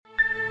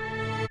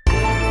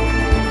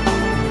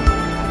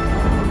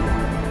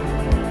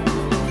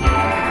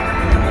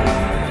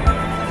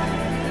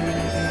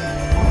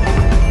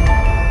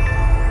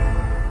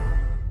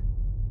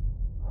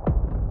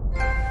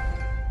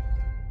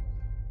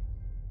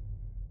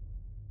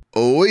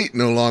Oh wait,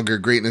 no longer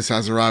greatness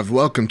has arrived.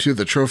 Welcome to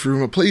the Trophy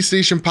Room, a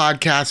PlayStation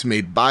podcast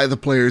made by the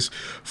players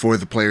for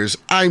the players.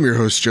 I'm your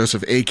host,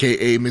 Joseph,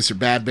 aka Mr.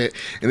 Badbit,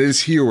 and it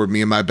is here where me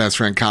and my best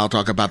friend Kyle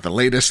talk about the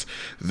latest,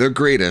 the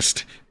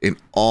greatest in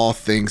all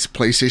things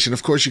PlayStation.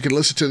 Of course, you can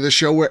listen to this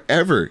show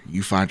wherever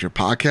you find your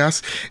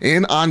podcasts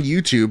and on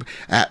YouTube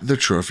at The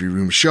Trophy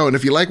Room Show. And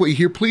if you like what you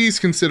hear, please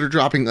consider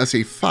dropping us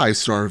a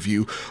 5-star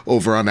review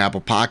over on Apple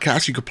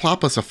Podcasts. You can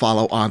plop us a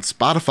follow on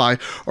Spotify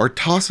or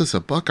toss us a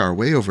buck our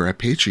way over at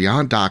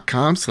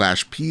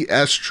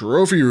patreon.com/PS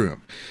Trophy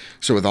Room.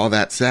 So with all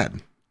that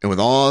said, and with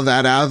all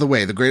that out of the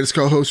way, the greatest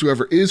co-host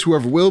whoever is,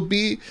 whoever will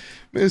be,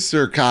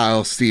 Mr.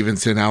 Kyle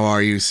Stevenson. How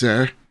are you,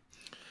 sir?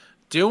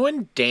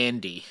 Doing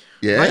dandy.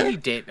 Yeah.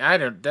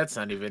 That's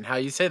not even how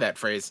you say that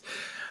phrase.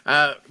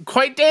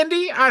 Quite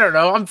dandy? I don't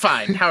know. I'm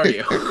fine. How are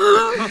you?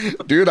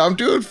 Dude, I'm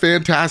doing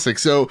fantastic.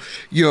 So,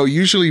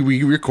 usually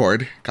we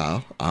record,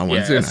 Kyle, on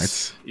Wednesday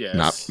nights.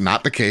 Yes.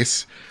 Not the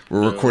case.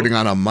 We're recording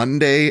on a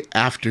Monday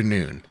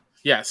afternoon.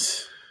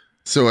 Yes.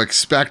 So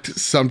expect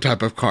some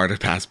type of car to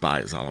pass by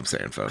is all I'm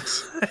saying,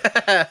 folks.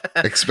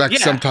 Expect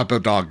some type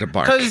of dog to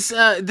bark. Because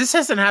this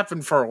hasn't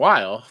happened for a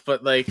while,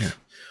 but we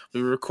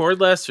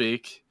record last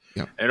week.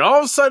 Yep. And all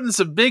of a sudden,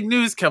 some big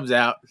news comes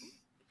out.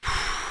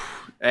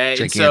 And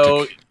Gigantic.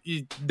 so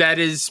that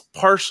is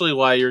partially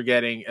why you're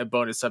getting a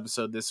bonus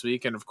episode this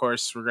week. And of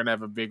course, we're going to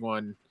have a big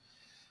one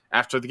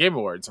after the Game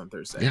Awards on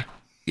Thursday.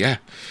 Yeah.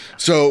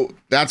 So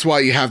that's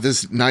why you have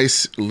this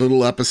nice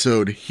little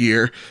episode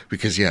here,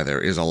 because, there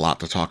is a lot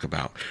to talk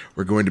about.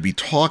 We're going to be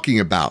talking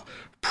about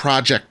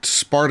Project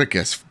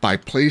Spartacus by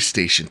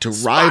PlayStation to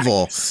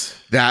rival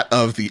that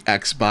of the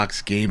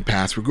Xbox Game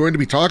Pass. We're going to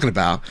be talking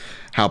about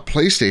how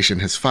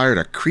PlayStation has fired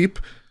a creep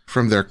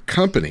from their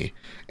company.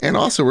 And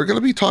also, we're going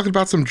to be talking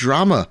about some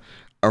drama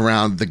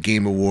around the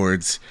Game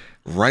Awards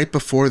right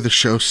before the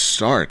show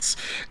starts.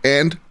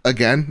 And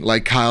again,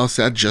 like Kyle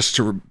said, just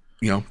to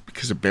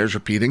because it bears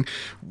repeating,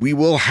 we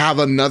will have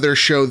another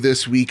show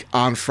this week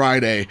on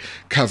Friday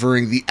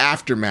covering the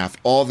aftermath,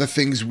 all the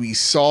things we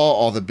saw,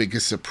 all the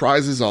biggest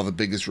surprises, all the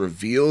biggest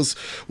reveals,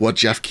 what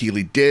Jeff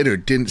Keighley did or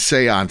didn't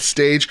say on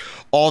stage,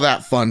 all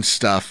that fun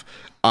stuff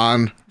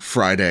on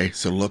Friday.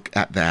 So look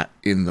at that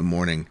in the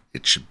morning.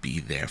 It should be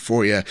there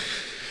for you.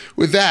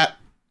 With that,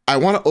 I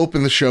want to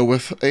open the show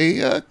with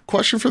a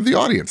question from the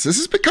audience. This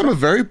has become a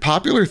very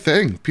popular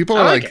thing. People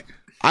are like,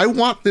 I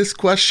want this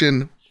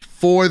question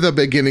for the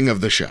beginning of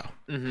the show.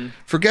 Mm-hmm.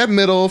 Forget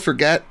middle,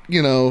 forget,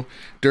 during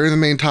the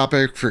main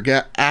topic,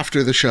 forget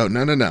after the show.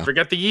 No.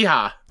 Forget the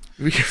yeehaw.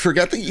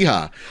 Forget the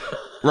yeehaw.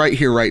 Right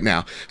here, right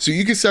now. So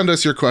you can send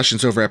us your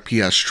questions over at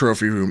PS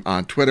Trophy Room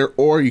on Twitter,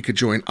 or you could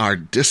join our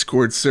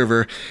Discord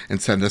server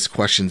and send us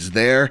questions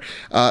there.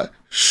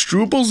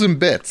 Strubles and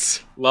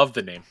Bits. Love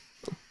the name.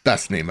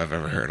 Best name I've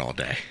ever heard all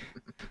day.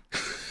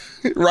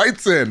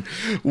 Writes in,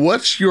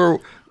 what's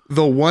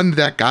the one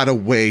that got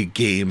away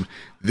game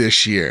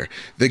this year?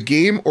 The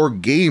game or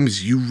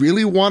games you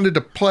really wanted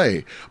to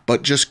play,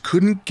 but just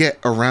couldn't get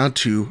around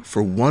to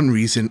for one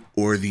reason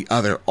or the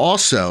other.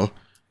 Also,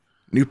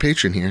 new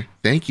patron here.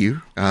 Thank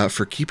you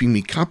for keeping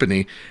me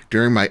company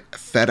during my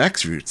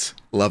FedEx routes.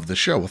 Love the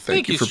show. Well,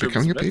 thank you for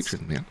becoming a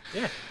patron, man.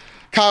 Yeah.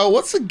 Kyle,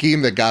 what's the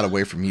game that got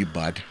away from you,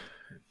 bud?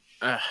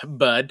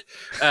 That's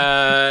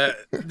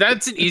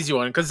an easy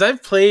one because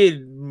I've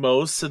played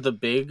most of the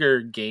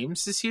bigger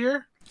games this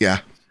year.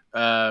 Yeah.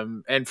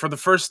 And for the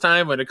first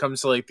time when it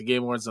comes to the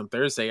Game Awards on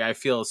Thursday, I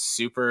feel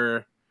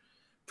super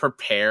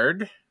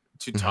prepared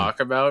to talk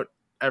about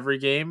every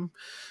game.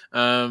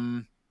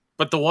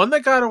 But the one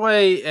that got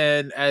away,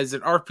 and as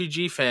an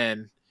RPG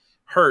fan,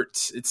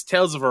 hurts. It's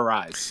Tales of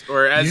Arise,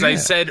 or as I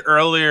said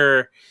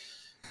earlier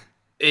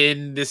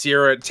in this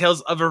era,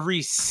 Tales of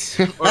Arise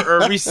or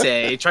Arise.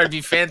 Try to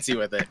be fancy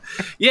with it.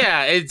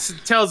 Yeah, it's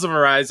Tales of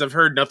Arise. I've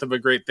heard nothing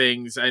but great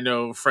things. I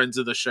know friends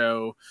of the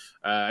show.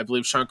 I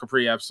believe Sean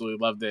Capri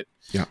absolutely loved it.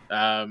 Yeah.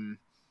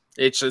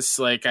 It's just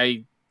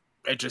I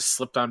just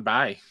slipped on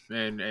by,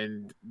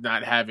 and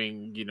not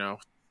having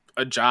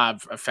a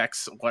job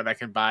affects what I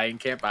can buy and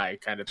can't buy,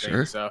 kind of thing.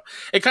 Sure. So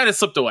it kind of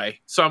slipped away.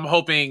 So I'm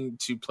hoping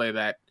to play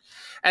that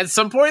at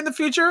some point in the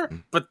future.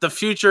 But the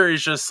future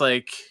is just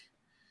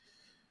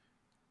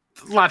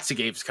lots of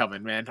games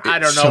coming, man. I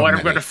don't know when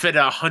I'm going to fit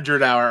a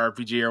 100-hour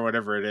RPG or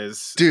whatever it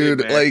is.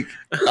 Dude,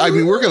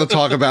 we're going to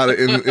talk about it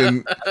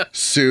in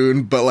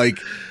soon, but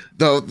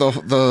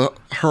the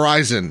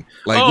Horizon,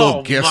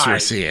 little gifts we're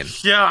seeing.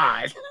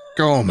 God.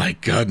 Oh my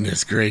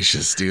goodness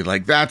gracious, dude.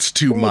 That's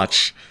too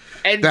much.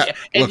 And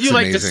you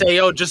like amazing. To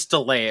say, just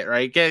delay it,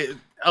 right? Get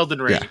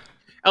Elden Ring. Yeah.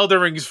 Elden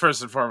Ring is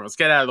first and foremost.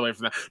 Get out of the way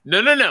from that.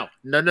 No.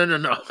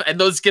 And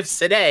those gifts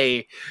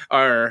today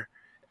are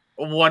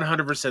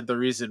 100% the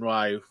reason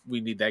why we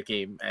need that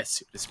game as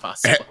soon as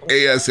possible.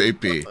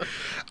 ASAP.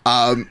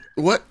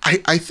 What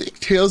I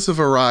think Tales of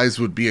Arise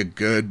would be a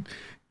good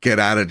get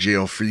out of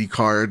jail free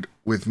card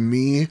with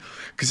me,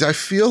 because I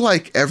feel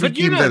like every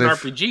game that you're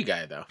not an RPG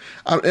guy though.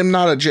 I'm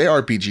not a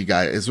JRPG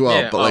guy as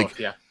well,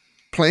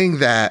 playing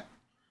that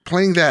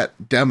playing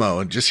that demo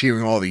and just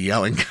hearing all the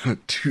yelling kind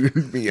of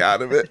tuned me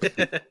out of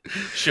it.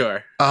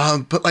 Sure.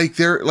 But like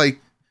they're like,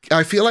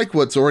 I feel like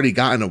what's already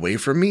gotten away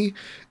from me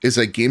is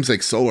like games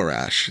like Solar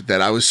Ash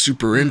that I was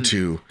super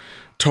into,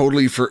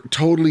 totally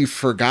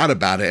forgot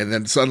about it, and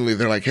then suddenly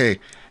they're like, "Hey,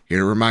 here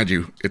to remind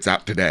you, it's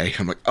out today."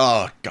 I'm like,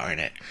 "Oh, darn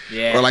it!"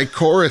 Yeah. Or like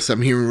Chorus,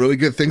 I'm hearing really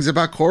good things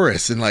about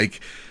Chorus, and like,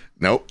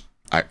 nope,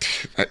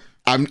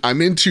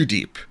 I'm in too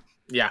deep.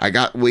 Yeah. I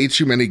got way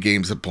too many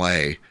games to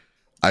play.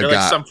 You're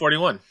like Sum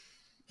 41.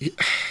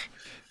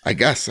 I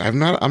guess I'm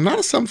not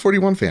a Sum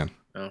 41 fan.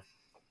 Oh.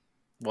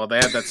 Well, they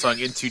had that song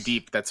In Too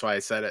Deep. That's why I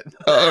said it.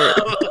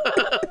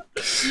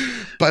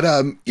 But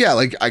yeah,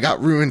 like I got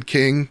Ruined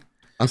King.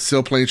 I'm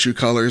still playing True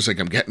Colors. Like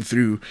I'm getting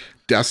through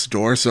Death's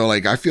Door. So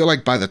like I feel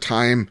like by the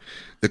time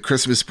the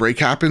Christmas break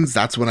happens,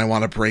 that's when I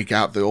want to break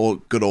out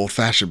the good old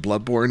fashioned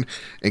Bloodborne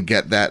and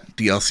get that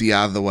DLC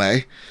out of the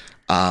way.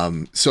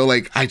 So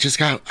like I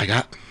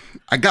got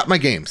my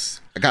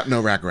games. I got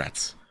no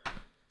regrets.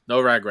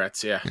 No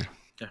regrets. Yeah.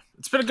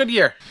 It's been a good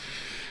year.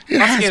 It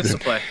Lots of has games been.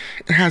 to play.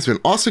 It has been.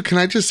 Also, can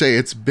I just say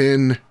it's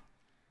been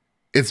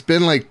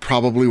like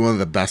probably one of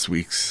the best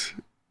weeks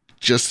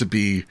just to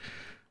be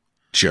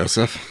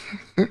Joseph.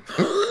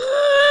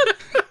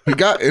 We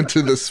got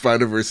into the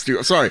Spider-Verse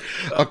too. Sorry,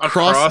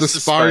 Across the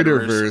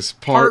Spider-Verse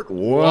Part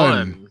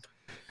 1.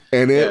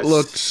 And it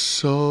looked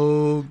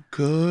so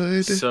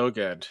good. So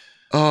good.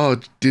 Oh,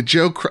 did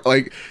Joe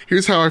like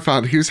here's how I saw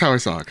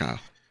it, Kyle.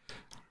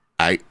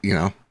 I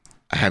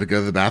had to go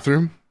to the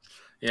bathroom.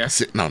 Yeah.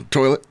 Sitting on the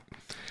toilet.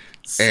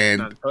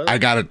 And I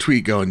got a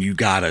tweet going, you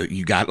got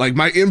like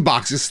my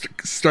inbox just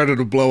started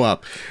to blow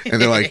up, and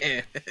they're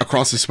like,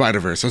 Across the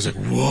Spider-Verse. I was like,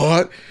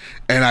 what?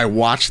 And I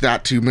watched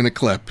that 2-minute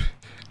clip,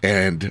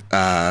 and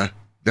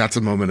that's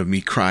a moment of me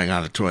crying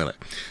on the toilet.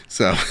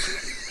 So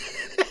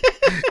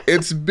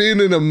it's been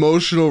an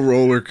emotional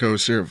roller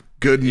coaster of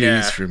good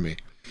news for me.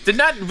 Did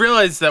not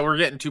realize that we're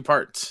getting 2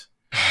 parts.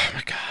 Oh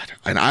my God.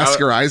 And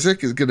Oscar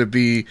Isaac is going to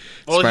be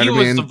Spider-Man. He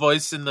was the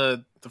voice in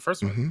the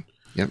first one. Mm-hmm.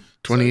 Yep.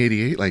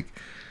 2088, like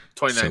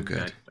 29, so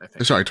good. I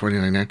think. Sorry,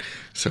 2099.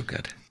 So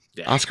good.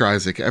 Yeah. Oscar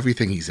Isaac,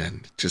 everything he's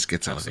in just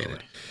gets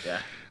elevated. Yeah.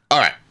 All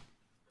right.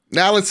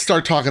 Now let's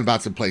start talking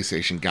about some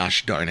PlayStation.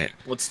 Gosh darn it.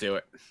 Let's do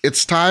it.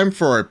 It's time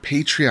for our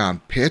Patreon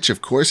pitch.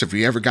 Of course, if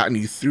we ever gotten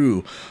you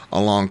through a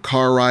long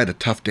car ride, a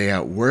tough day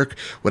at work,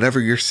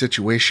 whatever your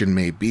situation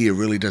may be, it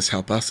really does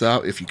help us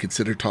out if you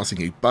consider tossing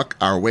 $1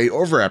 our way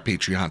over at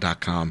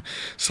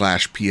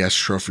patreon.com/PS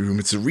Trophy Room.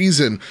 It's the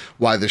reason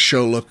why the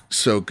show looks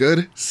so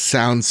good,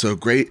 sounds so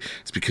great.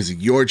 It's because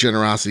of your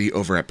generosity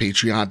over at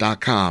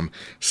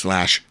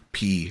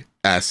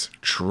patreon.com/PS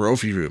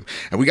Trophy Room.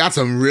 And we got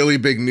some really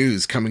big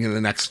news coming in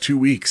the next 2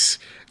 weeks,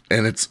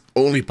 and it's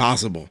only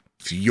possible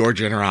to your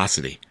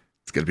generosity.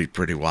 It's going to be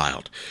pretty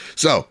wild.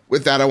 So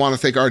with that, I want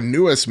to thank our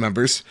newest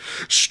members,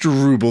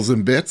 Strubles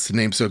and Bits. The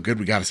name's so good,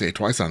 we got to say it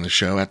twice on the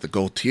show at the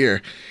gold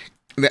tier.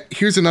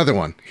 Here's another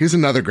one. Here's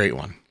another great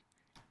one.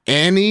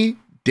 Annie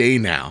Day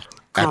Now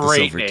at the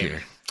silver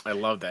tier. I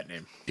love that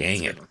name.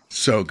 Dang it.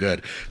 So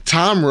good.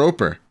 Tom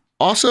Roper,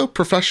 also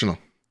professional.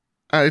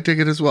 I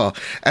dig it as well.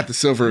 At the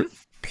silver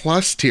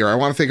plus tier, I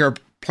want to thank our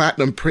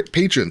platinum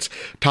patrons,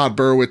 Todd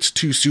Burwitz,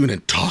 Too Soon,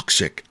 and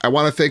Toxic. I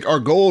want to thank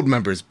our gold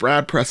members,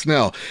 Brad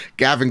Presnell,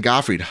 Gavin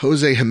Gottfried,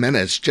 Jose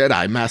Jimenez,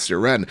 Jedi Master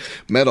Ren,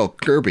 Metal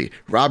Kirby,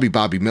 Robbie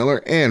Bobby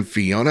Miller, and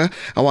Fiona.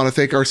 I want to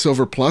thank our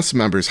silver plus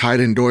members,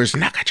 Hide Indoors,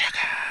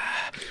 Nakachaka,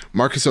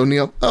 Marcus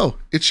O'Neill, oh,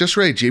 it's just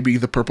Ray, JB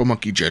the Purple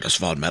Monkey, Jadis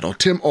Von Metal,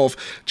 Tim Ulf,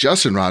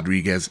 Justin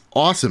Rodriguez,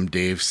 Awesome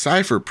Dave,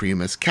 Cypher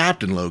Primus,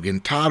 Captain Logan,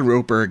 Todd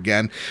Roper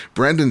again,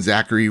 Brendan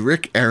Zachary,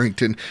 Rick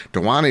Arrington,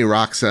 Dewane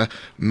Roxa,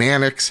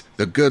 Mannix,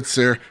 The Good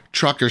Sir,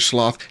 Trucker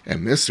Sloth,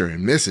 and Mr.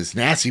 and Mrs.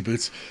 Nasty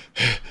Boots.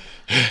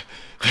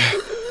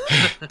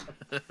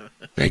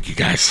 Thank you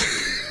guys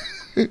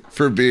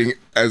for being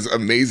as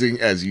amazing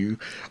as you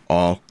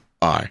all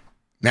are.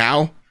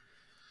 Now,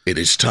 it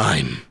is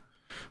time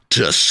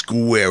to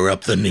square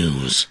up the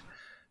news.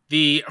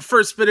 The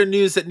first bit of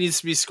news that needs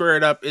to be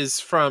squared up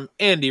is from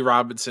Andy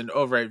Robinson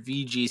over at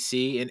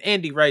VGC, and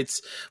Andy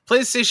writes,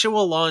 PlayStation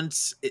will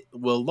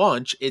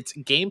launch its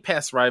Game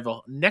Pass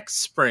rival next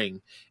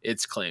spring,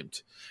 it's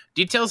claimed.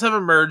 Details have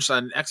emerged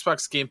on an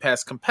Xbox Game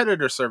Pass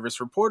competitor service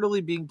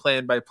reportedly being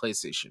planned by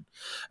PlayStation.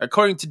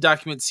 According to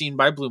documents seen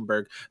by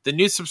Bloomberg, the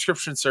new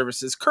subscription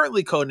service is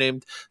currently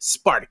codenamed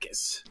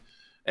Spartacus,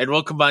 and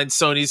will combine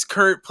Sony's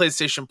current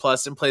PlayStation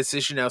Plus and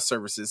PlayStation Now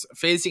services,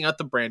 phasing out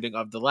the branding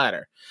of the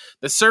latter.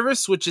 The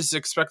service, which is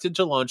expected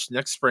to launch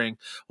next spring,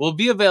 will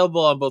be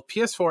available on both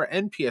PS4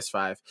 and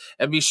PS5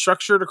 and be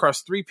structured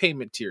across 3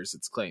 payment tiers,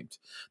 it's claimed.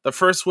 The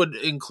first would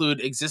include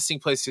existing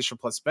PlayStation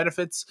Plus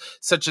benefits,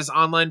 such as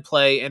online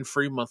play and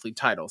free monthly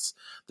titles.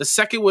 The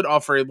second would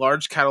offer a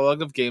large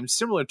catalog of games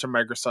similar to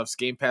Microsoft's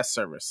Game Pass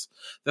service.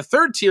 The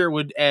third tier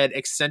would add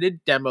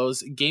extended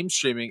demos, game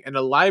streaming, and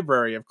a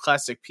library of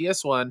classic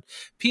PS1,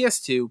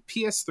 PS2,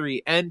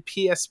 PS3, and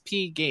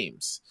PSP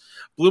games.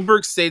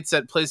 Bloomberg states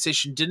that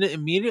PlayStation didn't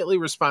immediately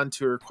respond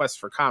to a request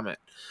for comment.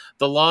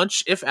 The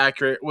launch, if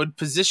accurate, would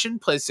position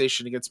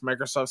PlayStation against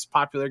Microsoft's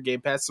popular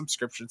Game Pass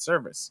subscription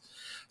service.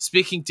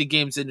 Speaking to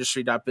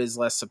GamesIndustry.biz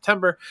last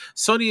September,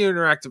 Sony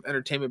Interactive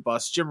Entertainment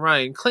boss Jim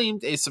Ryan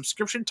claimed a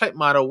subscription-type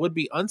model would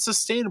be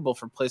unsustainable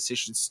for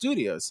PlayStation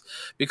Studios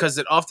because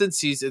it often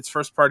sees its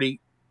first-party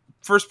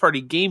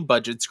game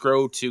budgets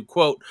grow to,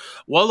 quote,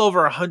 well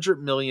over $100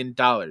 million,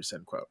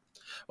 end quote.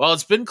 While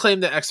it's been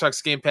claimed that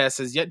Xbox Game Pass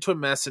has yet to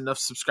amass enough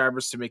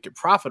subscribers to make it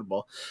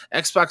profitable,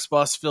 Xbox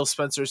boss Phil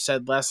Spencer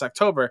said last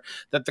October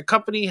that the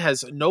company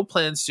has no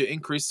plans to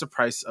increase the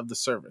price of the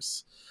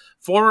service.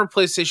 Former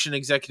PlayStation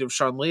executive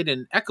Sean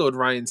Layden echoed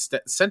Ryan's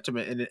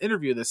sentiment in an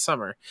interview this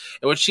summer,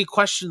 in which he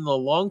questioned the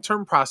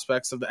long-term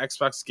prospects of the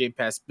Xbox Game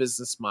Pass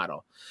business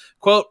model.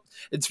 Quote,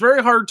 "It's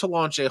very hard to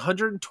launch a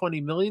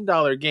 $120 million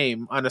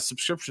game on a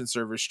subscription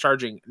service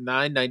charging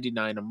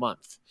 $9.99 a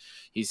month,"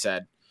 he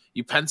said.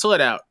 "You pencil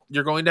it out.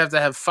 You're going to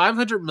have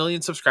 500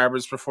 million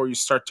subscribers before you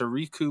start to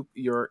recoup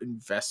your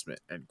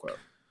investment," end quote.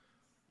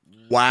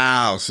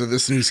 Wow. So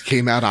this news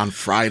came out on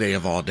Friday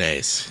of all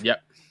days.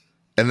 Yep.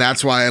 And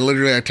that's why I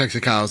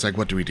texted Kyle. I was like,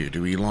 what do we do?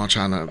 Do we launch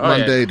on a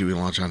Monday? Yeah. Do we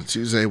launch on a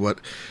Tuesday?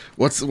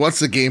 What's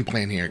the game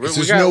plan here? Because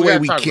there's no way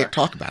we can't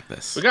talk about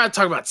this. We got to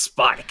talk about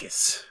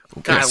Spartacus.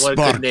 God, what a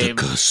good name.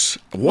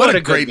 What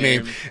a great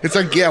name. It's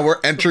like, yeah,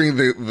 we're entering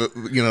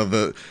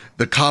the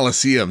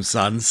Coliseum,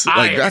 sons.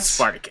 Like, that's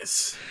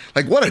Spartacus.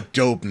 Like, what a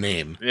dope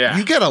name. Yeah.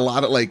 You get a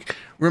lot of, like,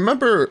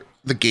 remember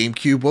the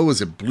GameCube? What was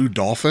it? Blue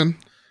Dolphin?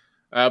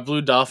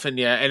 Blue Dolphin,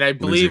 yeah. And I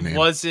believe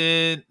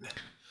PSVR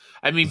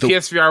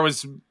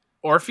was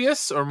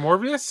Orpheus or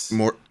Morpheus?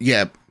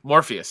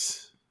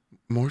 Morpheus.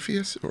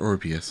 Morpheus or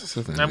Orpheus?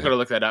 Something I'm going to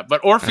look that up.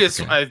 But Orpheus,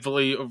 I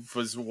believe,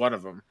 was one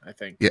of them, I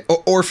think. Yeah,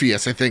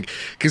 Orpheus, I think.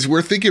 Because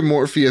we're thinking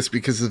Morpheus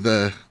because of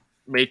the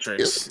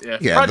Matrix.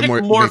 Yeah,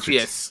 Project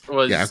Morpheus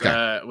was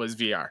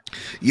VR.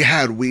 You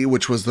had Wii,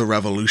 which was the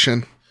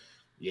Revolution.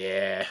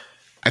 Yeah.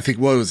 I think,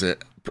 what was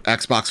it?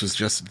 Xbox was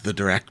just the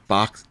Direct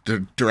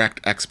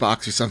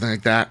Xbox or something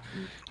like that.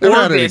 Never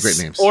had any great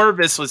names.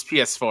 Orbis was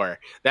PS4.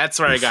 That's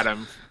where I got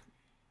them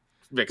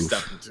mixed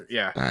up.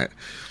 Yeah. All right.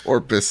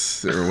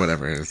 Orbis or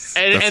whatever it is.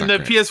 And the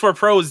PS4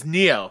 Pro is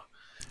Neo.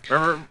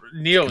 Remember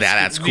Neo?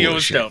 That's cool. Neo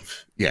was dope.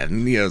 Yeah,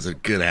 Neo's a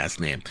good ass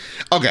name.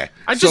 Okay.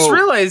 I just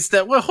realized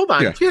that, well, hold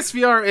on. Yeah.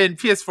 PSVR and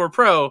PS4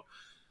 Pro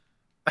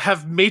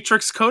have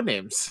Matrix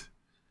codenames.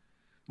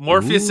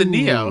 Morpheus and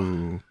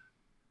Neo.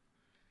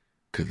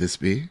 Could this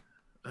be?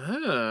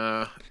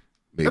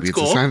 Maybe it's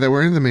cool. a sign that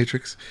we're in the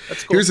Matrix.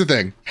 That's cool. Here's the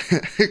thing.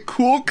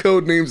 Cool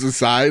code names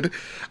aside,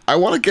 I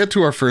want to get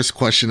to our first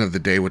question of the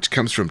day, which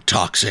comes from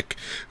Toxic,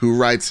 who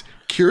writes,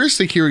 "Curious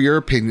to hear your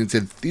opinions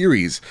and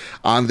theories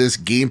on this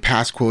Game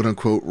Pass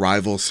quote-unquote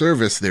rival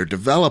service they're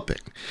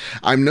developing.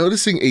 I'm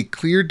noticing a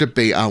clear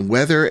debate on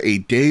whether a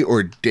day in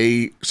or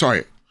day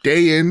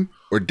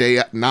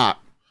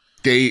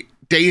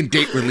and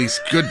date release.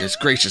 Goodness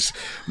gracious,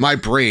 my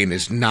brain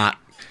is not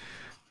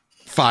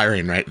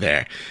firing right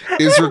there,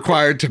 is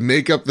required to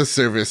make up the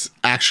service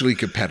actually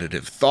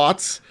competitive.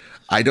 Thoughts?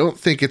 I don't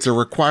think it's a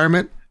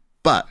requirement,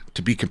 but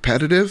to be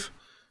competitive,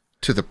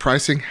 the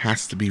pricing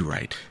has to be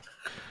right."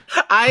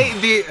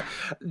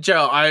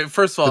 Joe,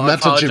 first of all, I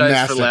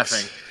apologize for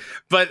laughing.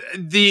 But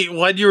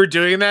when you were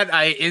doing that,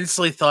 I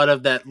instantly thought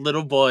of that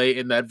little boy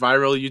in that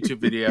viral YouTube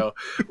video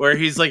where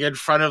he's like in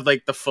front of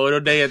like the photo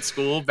day at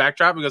school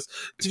backdrop and goes,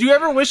 "Did you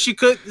ever wish you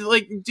could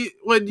like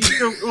when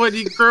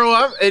you grow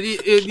up and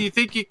you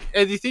think you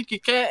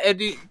can't and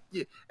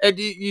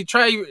you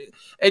try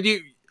and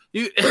you."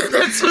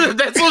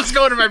 That's what's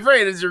going in my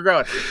brain as you're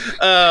going.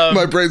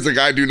 My brain's like,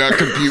 I do not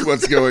compute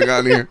what's going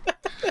on here.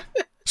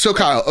 So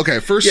Kyle, okay,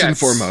 first and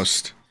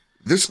foremost,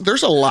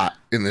 there's a lot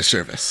in this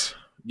service.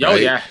 Oh,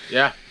 right?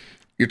 Yeah.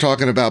 You're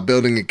talking about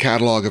building a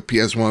catalog of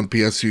PS1,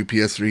 PS2,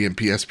 PS3, and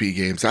PSP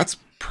games. That's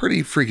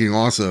pretty freaking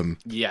awesome.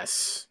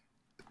 Yes.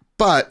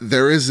 But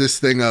there is this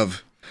thing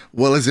of,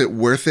 well, is it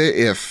worth it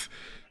if,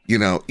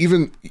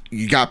 even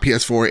you got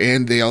PS4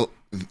 and they'll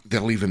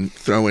even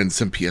throw in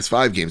some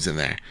PS5 games in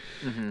there.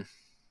 Mm-hmm.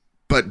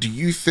 But do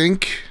you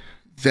think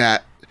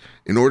that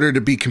in order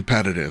to be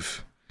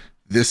competitive,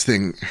 this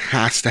thing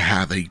has to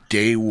have a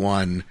day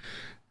one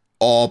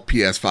all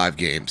PS5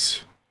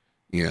 games?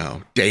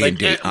 Day and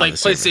date on like the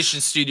PlayStation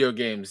service. Studio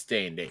games,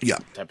 day and date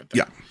type of thing.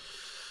 Yeah.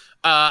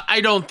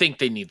 I don't think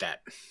they need that.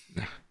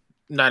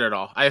 Not at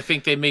all. I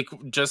think they make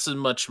just as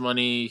much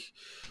money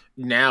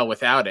now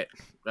without it,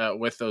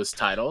 with those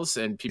titles,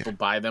 and people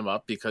buy them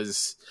up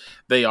because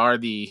they are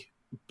the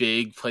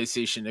big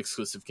PlayStation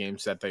exclusive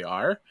games that they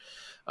are,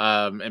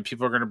 and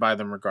people are going to buy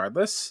them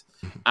regardless.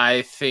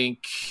 I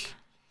think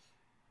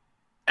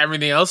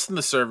everything else in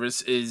the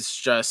service is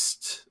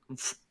just,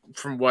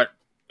 from what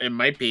it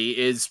might be,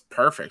 is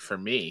perfect for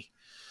me.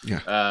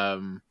 Yeah.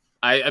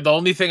 The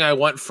only thing I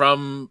want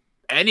from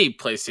any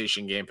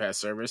PlayStation Game Pass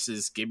service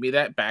is give me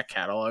that back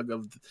catalog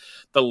of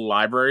the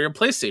library of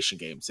PlayStation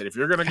games. And if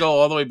you're going to go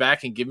all the way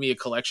back and give me a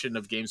collection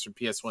of games from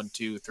PS1,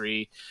 2,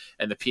 3,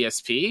 and the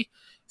PSP,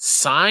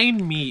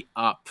 sign me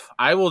up.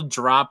 I will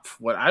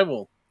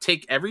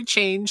take every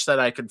change that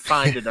I could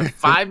find in a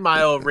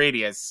 5-mile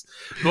radius,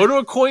 go to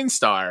a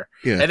Coinstar,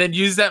 and then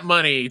use that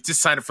money to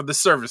sign up for the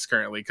service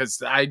currently. Because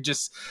I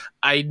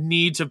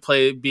need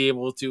to be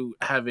able to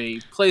have a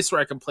place where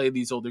I can play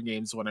these older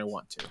games when I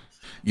want to.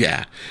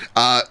 Yeah.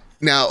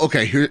 Now,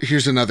 okay,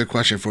 here's another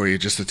question for you,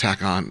 just to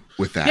tack on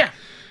with that. Yeah.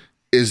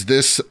 Is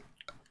this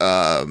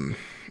on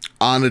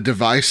a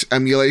device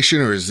emulation,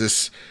 or is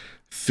this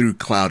through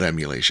cloud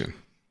emulation?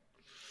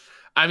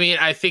 I mean,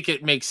 I think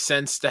it makes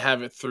sense to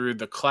have it through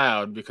the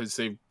cloud because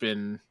they've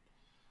been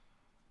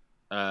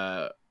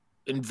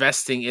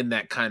investing in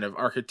that kind of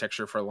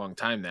architecture for a long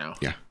time now.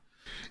 Yeah.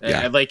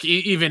 And like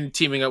even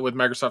teaming up with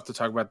Microsoft to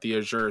talk about the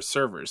Azure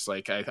servers.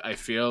 Like I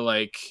feel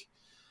like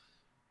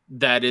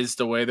that is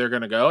the way they're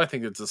going to go. I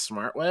think it's a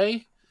smart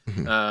way.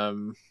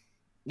 Mm-hmm.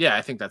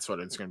 I think that's what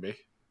it's going to be.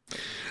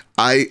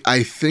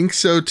 I think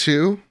so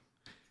too,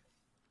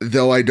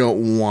 though I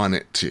don't want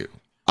it to.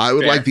 I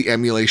would like the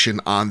emulation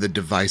on the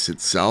device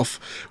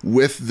itself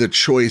with the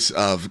choice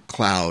of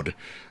cloud,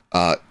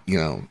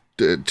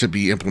 to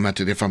be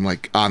implemented if I'm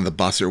like on the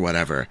bus or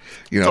whatever,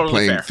 totally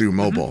playing fair. Through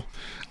mobile.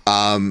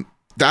 Mm-hmm.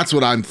 That's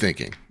what I'm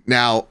thinking.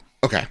 Now,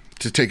 okay,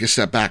 to take a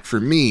step back for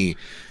me,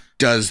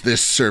 does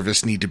this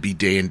service need to be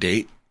day and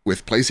date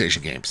with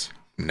PlayStation games?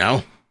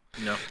 No.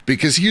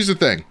 Because here's the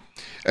thing.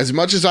 As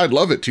much as I'd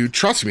love it to,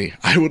 trust me,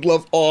 I would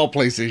love all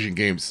PlayStation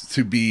games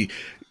to be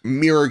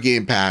mirror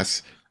Game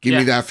Pass. Give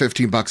me that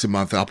 $15 a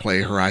month. I'll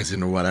play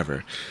Horizon or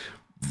whatever.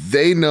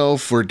 They know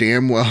for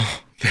damn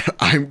well that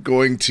I'm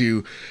going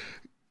to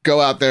go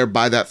out there,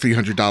 buy that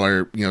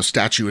 $300,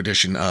 statue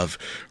edition of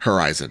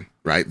Horizon,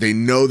 right? They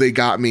know they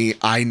got me.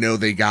 I know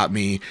they got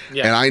me.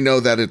 Yeah. And I know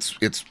that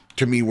it's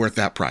to me worth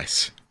that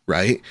price,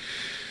 right?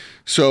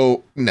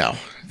 So no,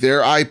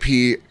 their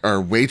IP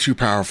are way too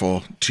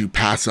powerful to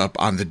pass up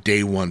on the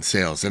day one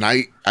sales. And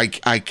I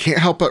can't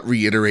help but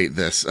reiterate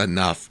this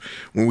enough.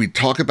 When we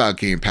talk about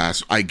Game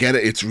Pass, I get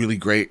it. It's really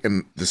great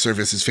and the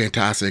service is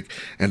fantastic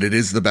and it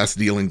is the best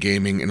deal in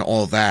gaming and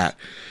all that.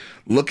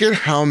 Look at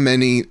how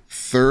many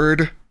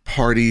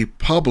third-party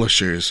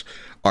publishers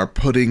are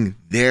putting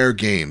their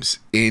games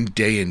in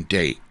day and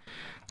date.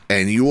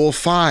 And you will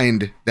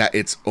find that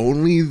it's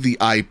only the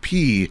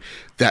IP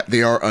that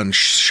they are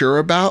unsure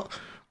about,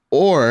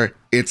 or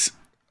it's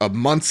a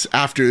months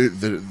after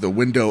the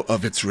window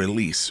of its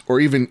release, or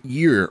even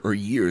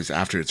years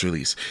after its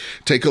release.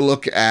 Take a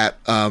look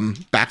at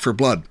Back 4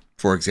 Blood,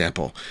 for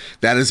example.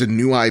 That is a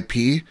new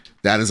IP.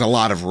 That is a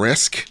lot of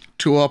risk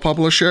to a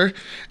publisher.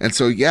 And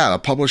so, a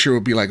publisher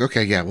would be like,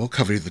 okay, we'll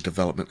cover the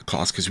development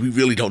costs because we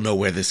really don't know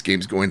where this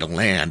game's going to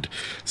land.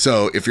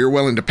 So if you're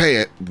willing to pay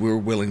it, we're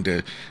willing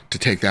to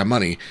take that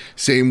money.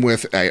 Same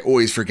with, I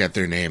always forget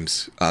their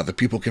names, the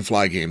People Can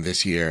Fly game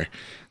this year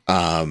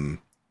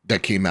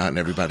that came out and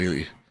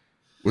everybody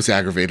was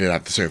aggravated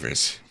at the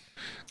servers.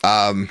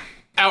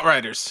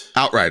 Outriders.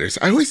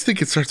 I always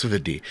think it starts with a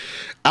D.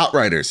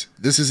 Outriders.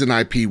 This is an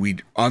IP we're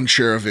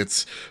unsure of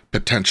its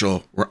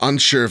potential. We're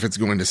unsure if it's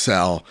going to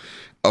sell.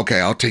 Okay,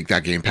 I'll take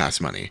that Game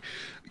Pass money.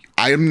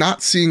 I am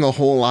not seeing a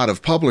whole lot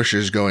of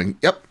publishers going,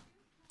 yep,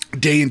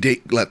 day and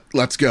date,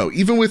 let's go.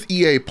 Even with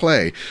EA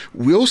Play,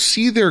 we'll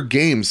see their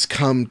games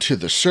come to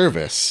the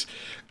service,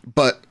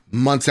 but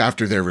months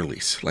after their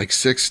release, like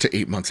 6 to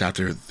 8 months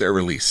after their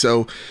release.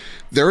 So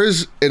there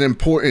is an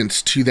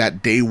importance to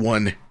that day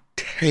one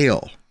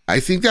tail. I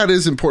think that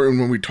is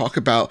important when we talk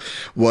about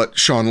what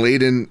Sean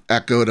Layden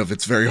echoed of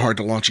it's very hard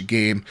to launch a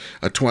game,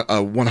 a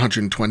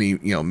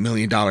 $120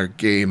 million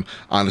game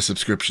on a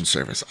subscription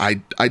service. I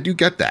do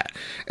get that.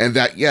 And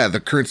that, the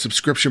current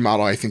subscription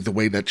model, I think the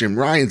way that Jim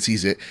Ryan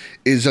sees it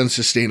is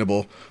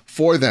unsustainable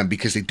for them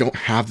because they don't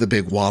have the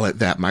big wallet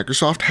that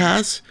Microsoft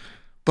has.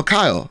 But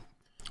Kyle,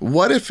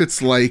 what if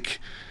it's like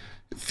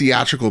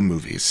theatrical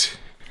movies,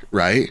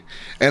 right?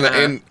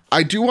 And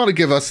I do want to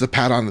give us the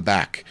pat on the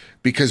back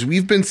because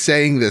we've been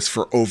saying this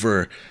for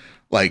over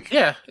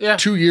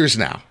 2 years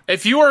now.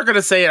 If you were going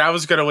to say it, I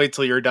was going to wait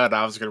till you're done.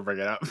 I was going to bring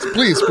it up.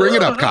 Please bring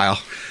it up,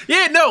 Kyle.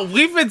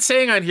 We've been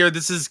saying on here,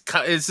 this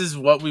is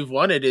what we've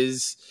wanted,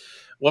 is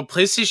what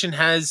PlayStation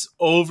has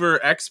over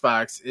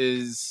Xbox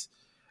is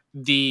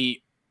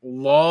the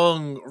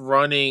long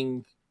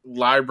running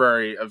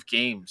library of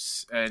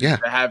games, and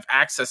to have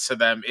access to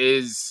them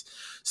is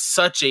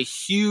such a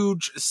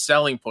huge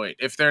selling point.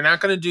 If they're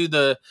not going to do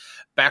the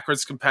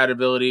backwards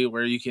compatibility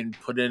where you can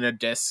put in a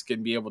disc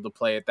and be able to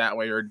play it that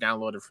way or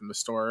download it from the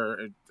store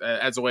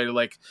as a way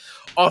to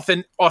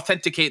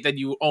authenticate that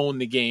you own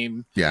the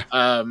game.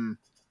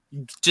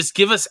 Just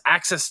give us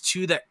access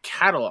to that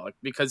catalog,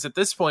 because at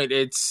this point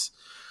it's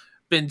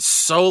been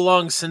so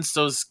long since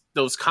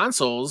those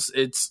consoles,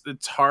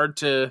 it's hard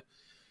to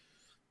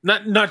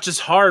not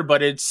just hard,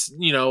 but it's,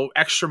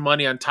 extra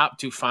money on top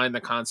to find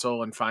the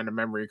console and find a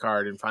memory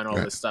card and find all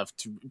this stuff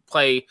to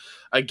play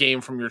a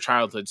game from your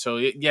childhood. So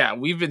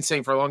we've been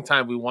saying for a long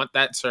time, we want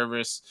that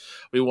service.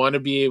 We want to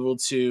be able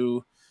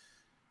to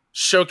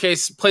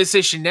showcase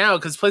PlayStation Now,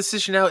 because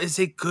PlayStation Now is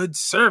a good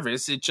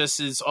service. It just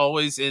is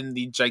always in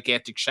the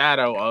gigantic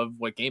shadow of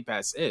what Game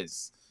Pass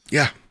is.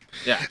 Yeah.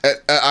 Yeah.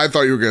 I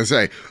thought you were going to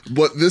say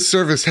what this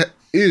service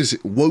is.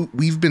 What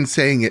we've been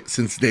saying it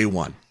since day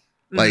one.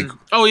 Like,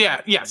 oh yeah,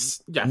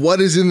 yes, yeah.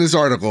 What is in this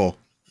article?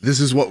 This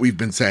is what we've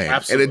been saying.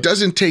 Absolutely. And it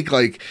doesn't take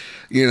like,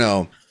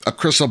 a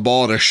crystal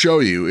ball to show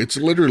you. It's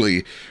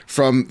literally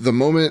from the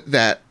moment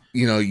that,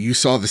 you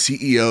saw the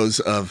CEOs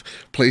of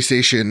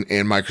PlayStation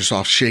and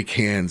Microsoft shake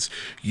hands,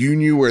 you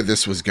knew where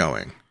this was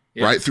going,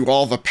 right? Through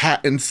all the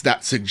patents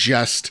that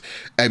suggest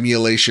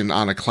emulation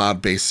on a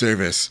cloud-based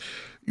service,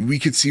 we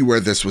could see where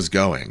this was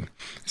going.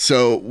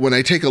 So when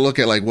I take a look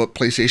at like what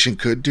PlayStation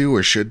could do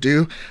or should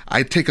do,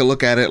 I take a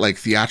look at it like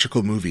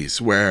theatrical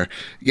movies where,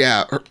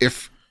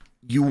 if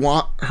you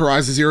want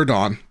Horizon Zero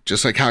Dawn,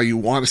 just like how you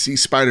want to see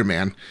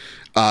Spider-Man,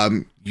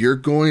 you're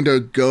going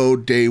to go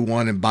day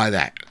one and buy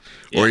that.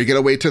 Or you're going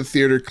to wait till the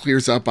theater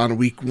clears up on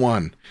week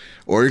 1.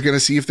 Or you're going to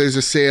see if there's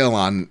a sale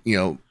on,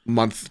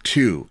 month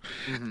 2.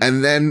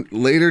 And then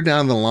later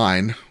down the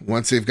line,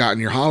 once they've gotten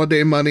your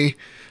holiday money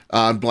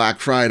on Black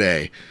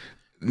Friday,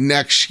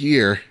 next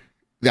year,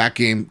 that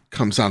game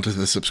comes onto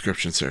the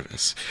subscription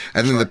service.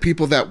 And then the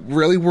people that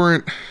really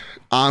weren't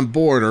on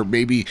board or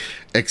maybe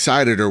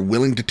excited or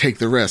willing to take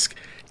the risk,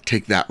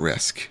 take that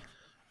risk.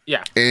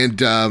 Yeah. And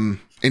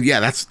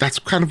that's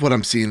kind of what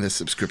I'm seeing this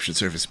subscription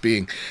service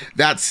being.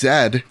 That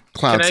said,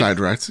 cloud side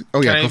rights.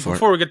 Oh yeah, go for it.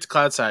 Before we get to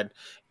cloud side,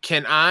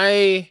 can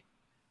I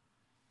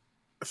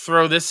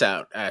throw this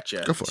out at you?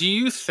 Go for it. Do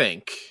you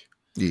think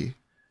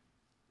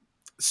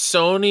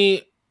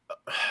Sony?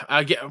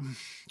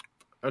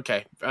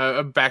 Okay,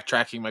 I'm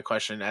backtracking my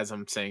question as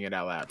I'm saying it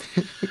out loud.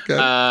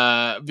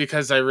 Okay.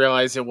 Because I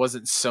realized it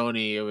wasn't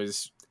Sony, it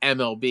was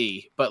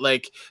MLB. But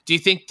like, do you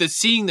think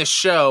seeing the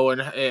show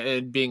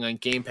and being on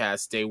Game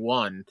Pass day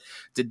one,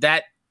 did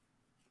that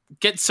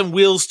get some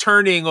wheels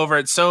turning over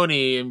at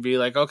Sony and be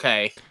like,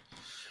 okay,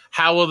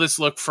 how will this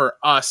look for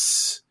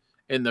us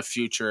in the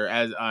future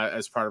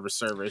as part of a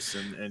service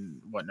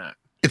and whatnot?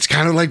 It's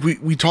kind of like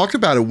we talked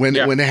about it when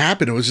it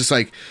happened. It was just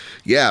like,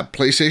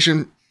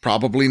 PlayStation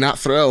probably not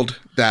thrilled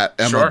that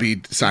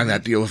MLB signed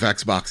that deal with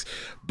Xbox,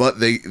 but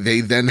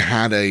they then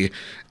had an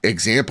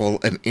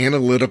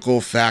analytical,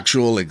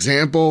 factual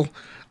example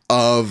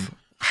of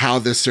how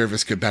this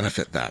service could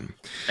benefit them.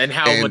 And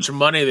how much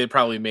money they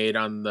probably made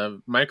on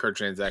the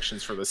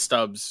microtransactions for the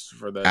stubs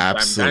for the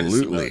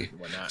absolutely.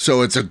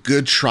 So it's a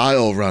good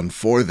trial run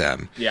for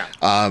them. Yeah.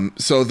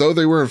 So though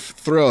they were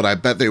thrilled, I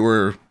bet they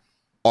were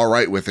all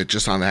right with it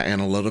just on that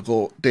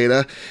analytical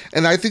data.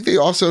 And I think they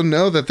also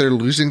know that they're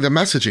losing the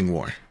messaging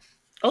war.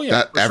 Oh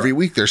yeah. That every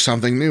week there's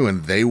something new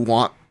and they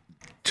want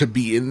to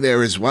be in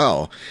there as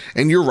well.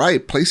 And you're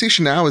right.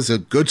 PlayStation Now is a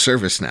good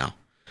service now.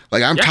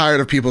 Like I'm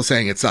tired of people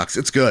saying it sucks.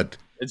 It's good.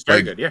 It's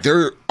very good. Yeah.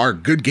 There are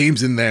good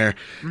games in there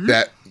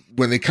that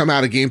when they come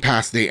out of Game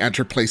Pass, they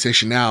enter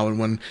PlayStation Now. And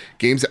when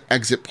games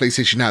exit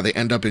PlayStation Now, they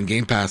end up in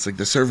Game Pass. Like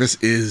the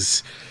service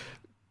is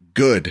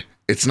good.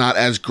 It's not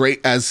as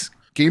great as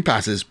Game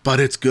Pass is, but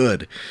it's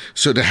good.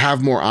 So to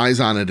have more eyes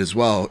on it as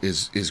well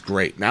is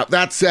great. Now,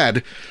 that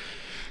said,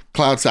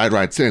 Cloudside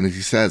writes in, as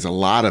he says, a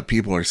lot of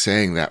people are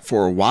saying that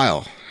for a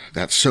while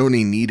that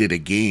Sony needed a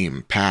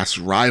Game Pass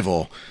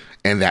rival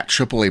and that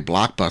AAA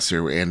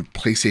blockbuster and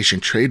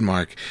PlayStation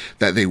trademark,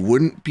 that they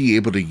wouldn't be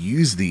able to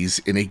use these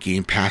in a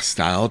Game Pass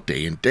style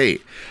day and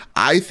date.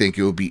 I think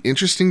it would be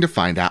interesting to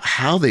find out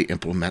how they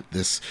implement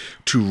this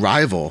to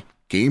rival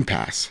Game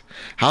Pass.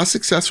 How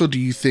successful do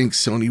you think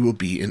Sony will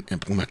be in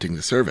implementing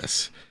the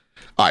service?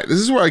 All right, this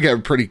is where I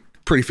get pretty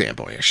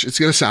fanboyish. It's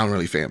going to sound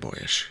really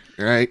fanboyish.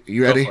 All right,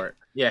 you ready? Go for it.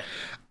 Yeah.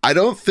 I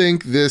don't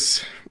think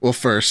this, well,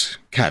 first,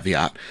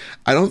 caveat,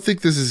 I don't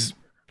think this is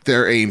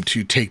their aim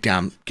to take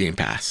down Game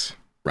Pass,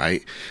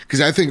 right?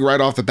 Because I think right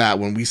off the bat,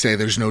 when we say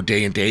there's no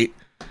day and date,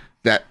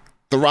 that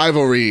the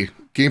rivalry,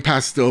 Game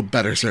Pass still a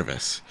better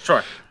service.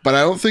 Sure. But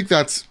I don't think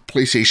that's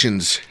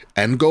PlayStation's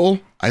end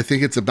goal. I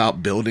think it's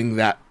about building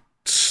that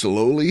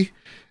slowly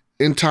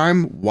in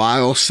time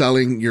while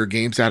selling your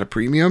games at a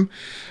premium.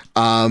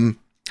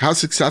 How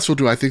successful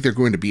do I think they're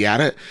going to be at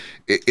it?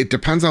 It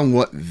depends on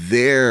what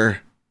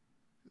their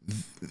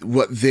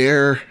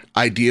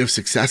idea of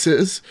success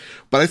is,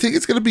 but I think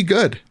it's going to be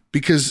good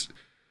because,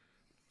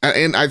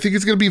 and I think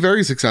it's going to be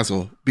very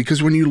successful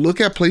because when you look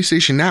at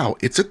PlayStation Now,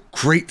 it's a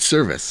great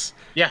service,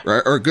 right?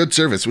 Or a good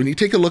service. When you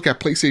take a look at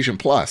PlayStation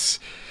Plus,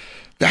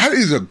 that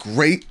is a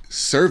great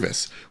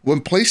service.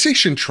 When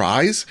PlayStation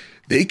tries,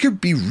 they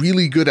could be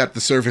really good at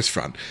the service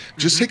front.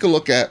 Just take a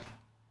look at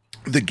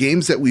the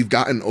games that we've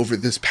gotten over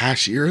this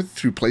past year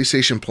through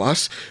PlayStation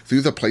Plus,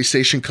 through the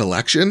PlayStation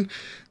Collection.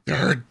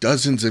 there are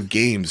dozens of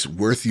games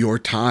worth your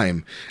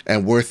time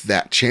and worth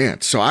that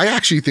chance. So I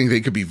actually think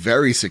they could be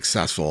very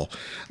successful.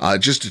 It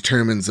just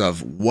determines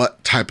of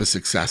what type of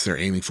success they're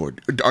aiming for.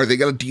 Are they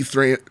going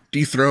to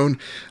dethrone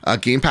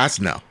Game Pass?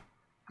 No.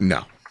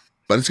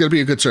 But it's going to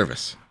be a good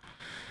service.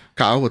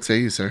 Kyle, what say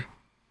you, sir?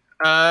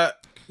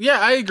 Yeah,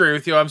 I agree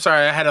with you. I'm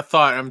sorry, I had a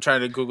thought. I'm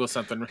trying to Google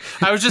something.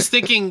 I was just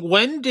thinking,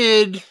 when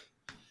did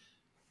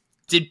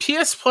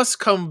PS Plus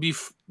come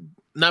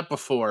not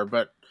before,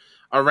 but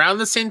around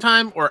the same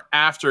time or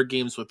after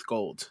Games with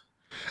Gold?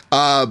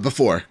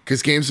 Before,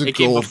 because Games with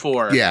Gold.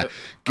 Before. Yeah,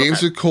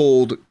 Games with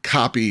Gold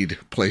copied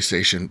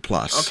PlayStation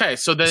Plus. Okay,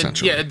 so then,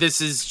 yeah,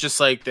 this is just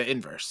like the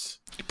inverse.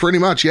 Pretty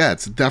much, yeah,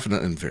 it's a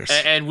definite inverse.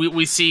 And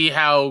we see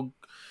how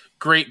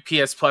great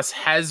PS Plus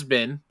has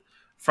been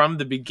from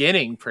the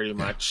beginning, pretty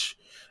much,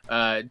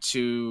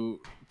 to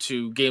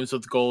Games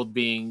with Gold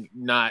being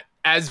not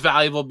as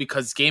valuable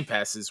because Game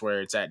Pass is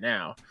where it's at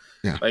now.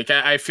 Yeah. Like,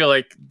 I feel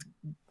like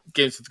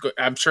Games with Gold,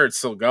 I'm sure it's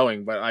still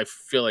going, but I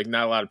feel like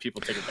not a lot of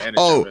people take advantage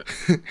of it.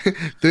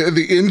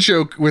 the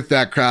in-joke with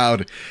that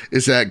crowd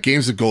is that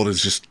Games with Gold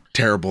is just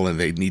terrible and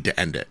they need to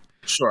end it.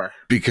 Sure.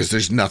 Because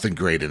there's nothing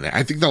great in it.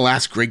 I think the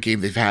last great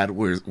game they've had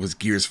was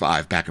Gears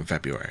 5 back in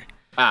February.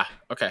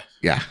 Okay.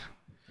 Yeah.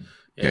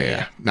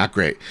 Not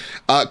great.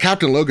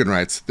 Captain Logan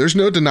writes, there's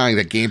no denying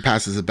that Game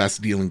Pass is the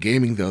best deal in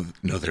gaming, though.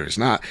 No, there is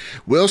not.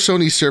 Will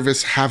Sony's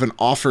service have an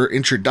offer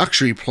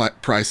introductory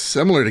price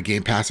similar to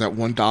Game Pass at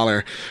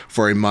 $1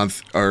 for a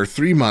month or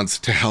 3 months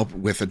to help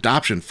with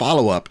adoption?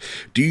 Follow-up,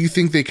 do you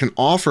think they can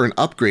offer an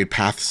upgrade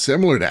path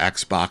similar to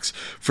Xbox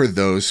for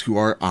those who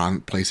are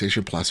on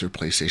PlayStation Plus or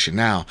PlayStation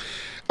Now?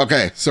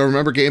 Okay, so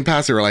remember Game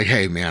Pass? They were like,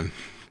 hey, man,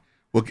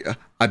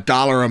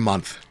 $1 a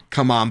month.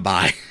 Come on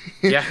by.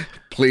 Yeah.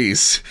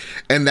 Please.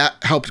 And that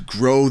helped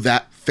grow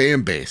that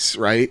fan base,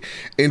 right,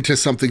 into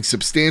something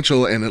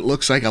substantial. And it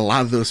looks like a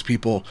lot of those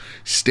people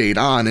stayed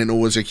on, and it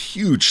was a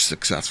huge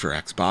success for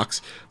Xbox.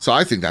 So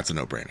I think that's a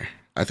no-brainer.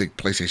 I think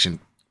PlayStation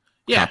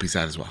copies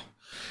that as well.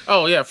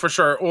 Oh, yeah, for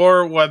sure.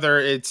 Or whether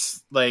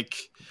it's like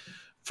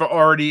for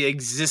already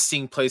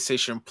existing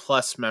PlayStation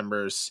Plus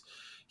members,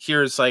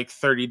 here's like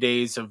 30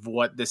 days of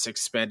what this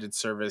expanded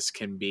service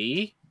can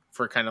be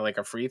for kind of like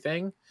a free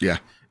thing. Yeah.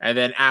 And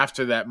then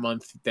after that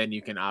month, then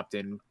you can opt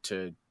in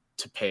to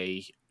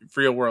pay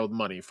real world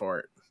money for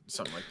it.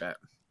 Something like that.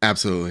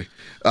 Absolutely.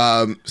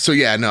 So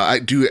yeah, no, are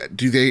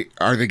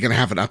they going to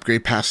have an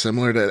upgrade path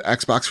similar to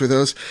Xbox for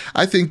those?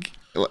 I think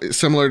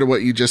similar to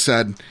what you just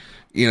said,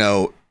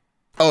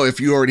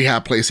 if you already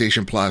have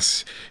PlayStation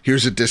Plus,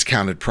 here's a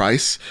discounted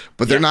price,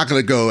 but they're not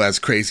going to go as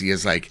crazy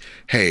as like,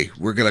 hey,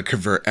 we're going to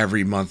convert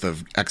every month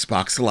of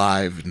Xbox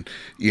Live and,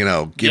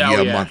 give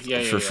you a month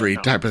for free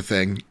type of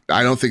thing.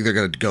 I don't think they're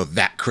going to go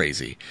that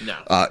crazy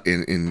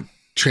in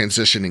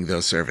transitioning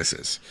those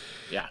services.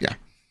 Yeah.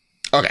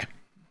 Okay.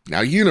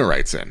 Now Una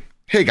writes in,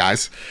 hey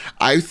guys,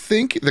 I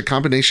think the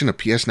combination of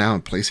PS Now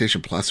and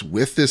PlayStation Plus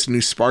with this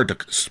new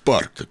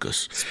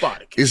Spartacus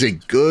is a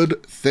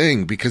good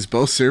thing because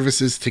both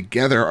services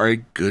together are a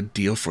good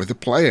deal for the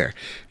player.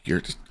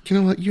 You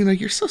know what, Una,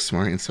 you're so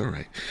smart and so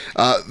right.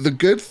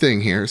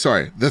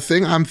 The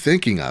thing I'm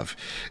thinking of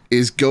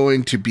is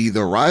going to be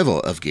the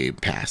rival of Game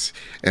Pass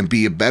and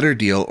be a better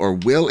deal, or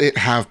will it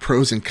have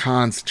pros and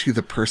cons to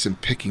the person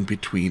picking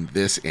between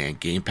this and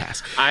Game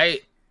Pass? I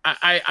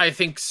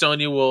think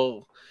Sony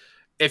will,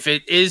 if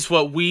it is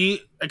what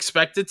we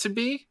expect it to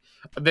be,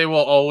 they will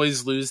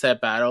always lose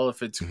that battle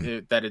if it's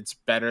that it's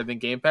better than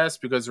Game Pass,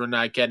 because we're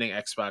not getting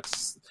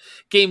Xbox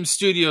Game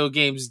Studio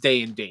games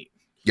day and date.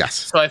 Yes.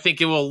 So I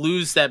think it will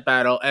lose that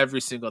battle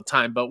every single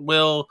time. But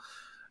will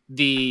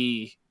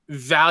the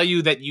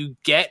value that you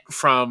get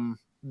from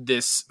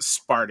this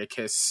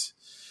Spartacus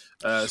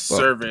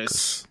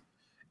service,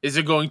 is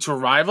it going to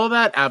rival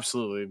that?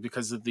 Absolutely,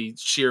 because of the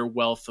sheer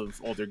wealth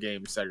of older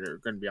games that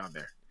are going to be on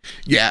there.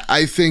 Yeah,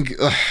 I think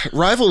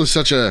rival is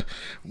such a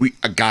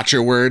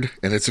gotcha word,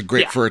 and it's a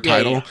great for a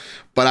title,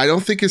 but I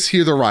don't think it's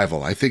here to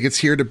rival. I think it's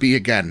here to be,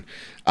 again,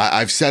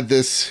 I've said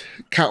this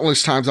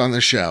countless times on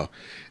this show.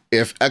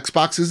 If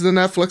Xbox is the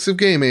Netflix of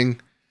gaming,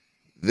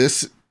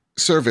 this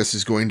service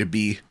is going to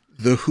be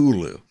the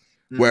Hulu,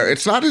 where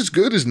it's not as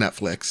good as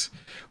Netflix,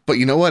 but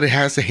you know what? It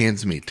has the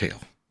Handmaid's Tale.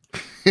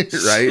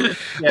 Right?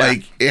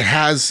 Like, it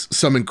has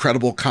some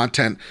incredible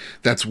content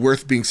that's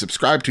worth being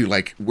subscribed to,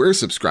 like we're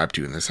subscribed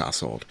to in this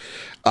household.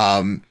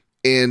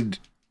 And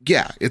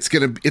yeah, it's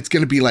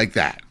gonna be like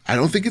that. I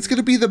don't think it's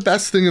gonna be the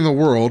best thing in the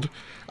world.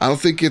 I don't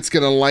think it's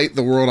gonna light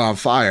the world on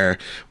fire,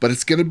 but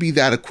it's gonna be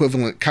that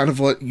equivalent, kind of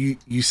what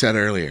you said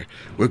earlier,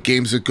 with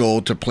Games of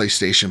Gold to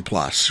PlayStation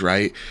Plus,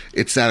 right?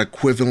 It's that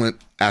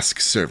equivalent-esque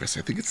service.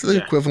 I think it's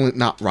the equivalent,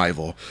 not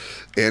rival.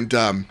 And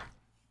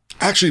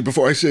actually,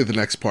 before I say the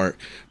next part,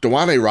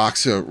 Dewane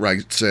Roxa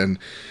writes in,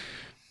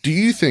 Do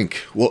you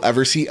think we'll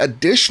ever see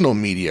additional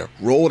media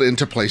rolled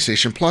into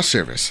PlayStation Plus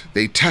service?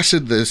 They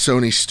tested the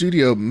Sony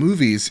Studio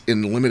movies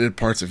in limited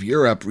parts of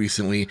Europe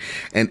recently,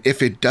 and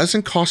if it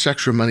doesn't cost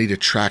extra money to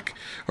track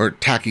or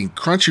tacking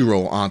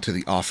Crunchyroll onto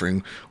the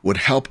offering would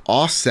help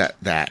offset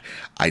that,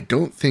 I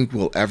don't think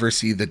we'll ever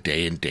see the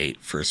day and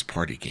date first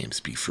party games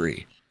be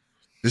free.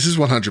 This is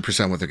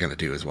 100% what they're going to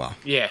do as well.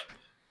 Yeah.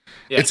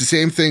 It's the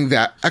same thing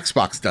that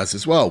Xbox does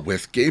as well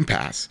with Game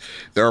Pass.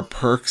 There are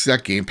perks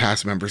that Game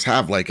Pass members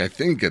have, like I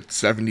think a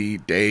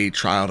 70-day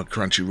trial to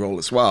Crunchyroll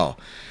as well.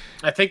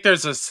 I think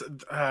there's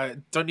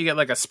don't you get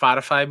like a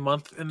Spotify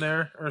month in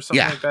there or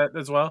something like that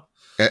as well?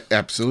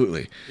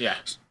 Absolutely. Yeah.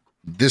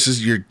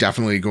 You're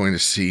definitely going to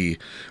see.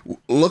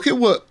 Look at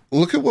what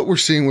we're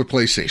seeing with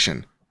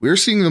PlayStation. We're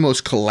seeing the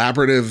most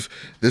collaborative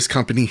this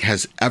company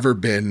has ever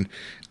been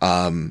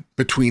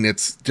between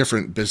its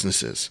different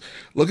businesses.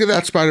 Look at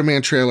that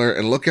Spider-Man trailer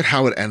and look at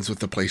how it ends with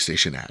the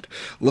PlayStation ad.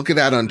 Look at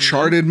that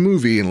Uncharted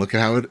movie and look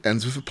at how it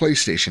ends with a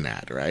PlayStation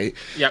ad, right?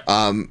 Yep.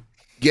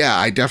 Yeah,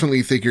 I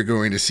definitely think you're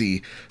going to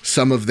see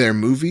some of their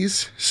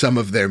movies, some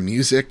of their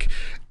music,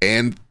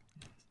 and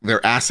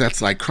their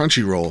assets like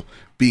Crunchyroll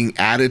being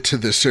added to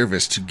the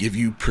service to give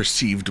you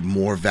perceived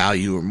more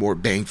value or more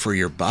bang for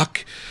your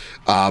buck.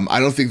 I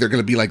don't think they're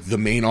going to be like the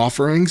main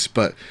offerings,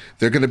 but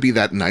they're going to be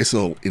that nice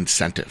little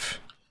incentive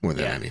more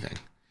than anything.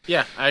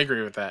 Yeah, I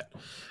agree with that.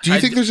 Do you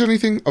think there's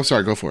anything? Oh,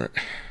 sorry, go for it.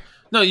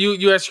 No,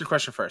 you ask your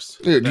question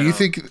first. Do you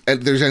think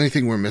there's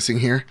anything we're missing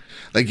here?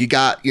 Like you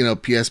got,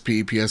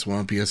 PSP,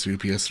 PS1, PS2,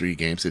 PS3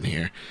 games in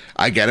here.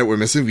 I get it. We're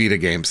missing Vita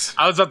games.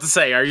 I was about to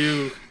say,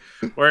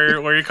 where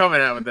are you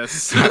coming at with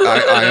this?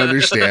 I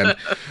understand.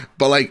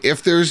 But like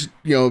if there's,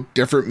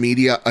 different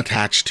media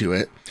attached to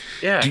it,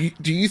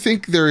 do you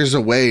think there is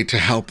a way to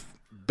help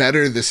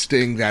better the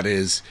sting that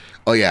is,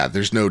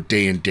 there's no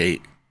day and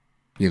date,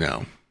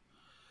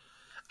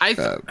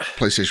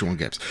 PlayStation 1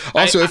 games.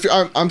 Also,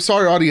 I'm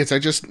sorry, audience, I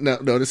just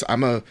noticed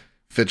I'm a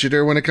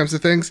fidgeter when it comes to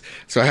things.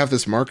 So I have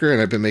this marker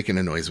and I've been making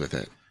a noise with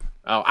it.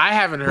 Oh, I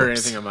haven't heard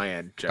anything on my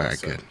end, Joe. All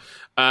right,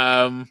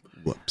 good.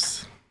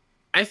 Whoops.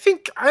 I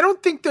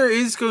don't think there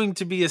is going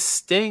to be a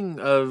sting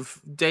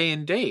of day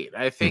and date.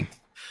 I think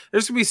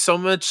there's going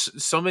to be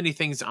so many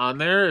things on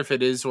there, if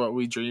it is what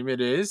we dream it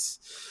is,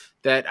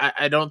 that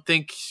I don't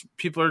think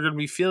people are going to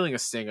be feeling a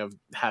sting of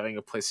having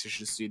a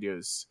PlayStation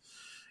Studios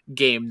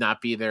game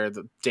not be there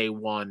the day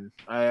one.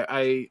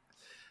 I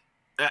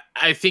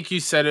think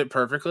you said it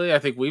perfectly. I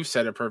think we've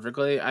said it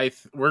perfectly.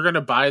 We're going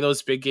to buy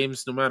those big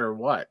games no matter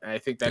what. I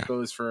think that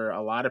goes for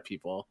a lot of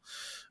people.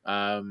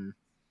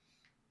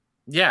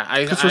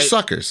 Because we're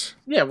suckers.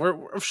 Yeah,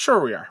 we're sure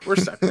we are. We're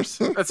suckers.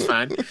 That's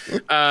fine.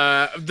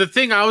 The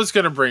thing I was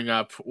going to bring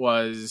up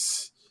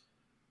was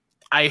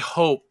I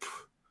hope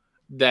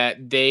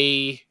that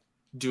they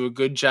do a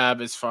good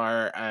job as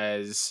far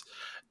as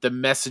the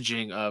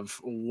messaging of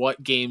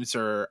what games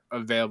are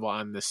available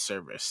on this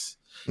service.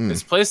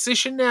 Because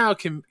PlayStation Now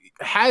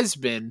has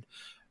been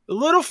a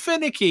little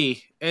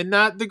finicky and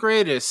not the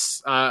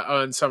greatest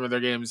on some of their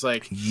games.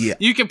 Like,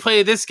 you can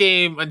play this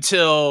game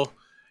until,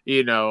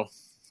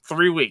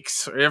 3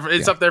 weeks.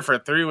 It's up there for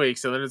 3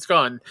 weeks and then it's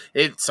gone.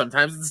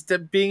 Sometimes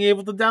it's being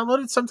able to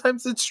download it.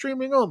 Sometimes it's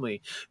streaming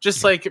only.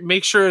 Just like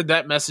make sure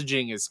that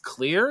messaging is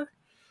clear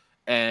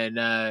and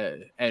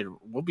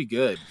we'll be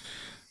good.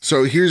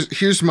 So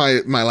here's my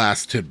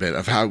last tidbit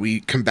of how we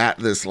combat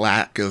this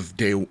lack of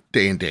day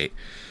and date,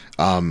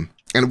 and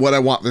what I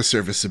want this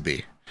service to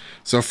be.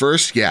 So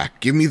first,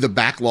 give me the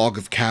backlog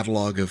of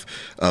catalog of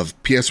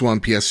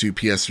PS1, PS2,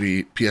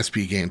 PS3,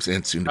 PSP games,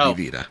 and soon to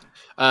be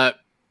Vita.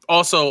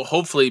 Also,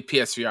 hopefully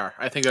PSVR.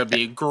 I think that'd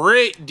be a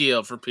great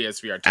deal for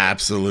PSVR too.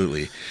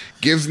 Absolutely.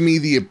 Give me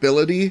the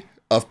ability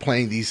of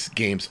playing these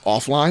games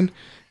offline.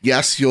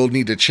 Yes, you'll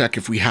need to check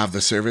if we have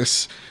the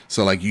service.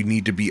 So, like, you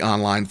need to be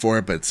online for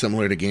it, but it's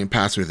similar to Game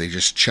Pass where they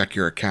just check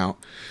your account.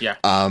 Yeah.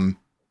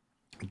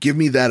 Give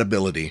me that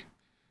ability.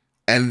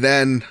 And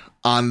then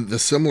on the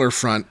similar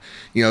front,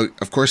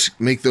 of course,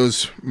 make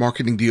those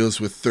marketing deals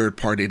with third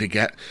party to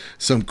get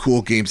some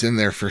cool games in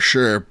there for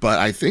sure. But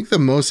I think the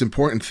most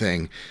important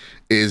thing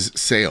is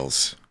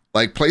sales.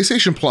 Like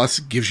PlayStation Plus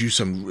gives you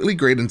some really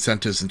great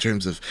incentives in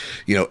terms of,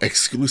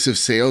 exclusive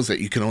sales that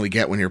you can only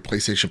get when you're a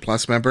PlayStation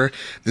Plus member.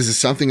 This is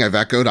something I've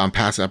echoed on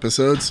past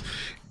episodes.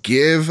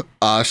 Give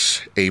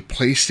us a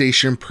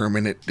PlayStation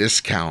permanent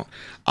discount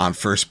on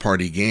first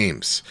party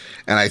games.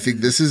 And I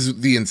think this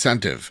is the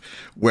incentive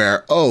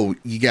where,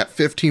 you get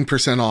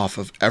 15% off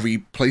of every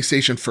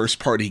PlayStation first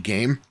party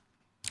game,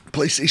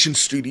 PlayStation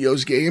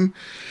Studios game.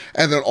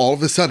 And then all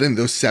of a sudden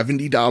those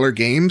 $70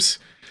 games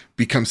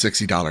become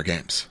 $60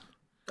 games.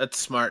 That's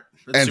smart.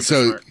 That's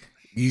smart.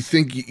 You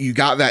think you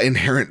got that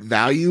inherent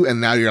value,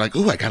 and now you're like,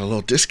 I got a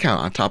little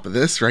discount on top of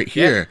this right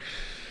here. Yeah.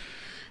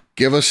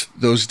 Give us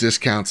those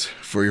discounts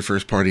for your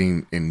first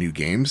party in new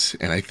games,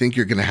 and I think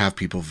you're going to have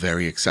people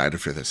very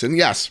excited for this. And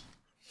yes,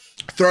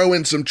 throw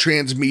in some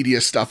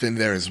transmedia stuff in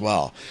there as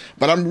well.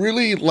 But I'm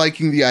really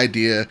liking the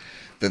idea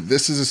that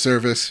this is a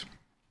service.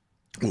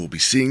 We'll be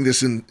seeing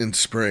this in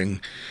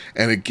spring,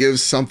 and it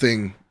gives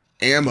something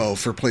ammo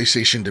for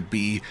PlayStation to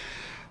be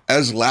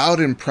as loud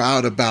and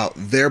proud about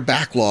their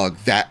backlog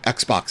that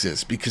Xbox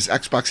is, because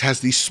Xbox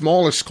has the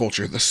smallest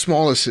culture, the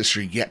smallest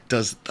history, yet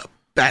does the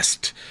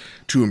best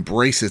to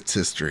embrace its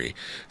history.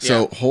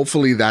 So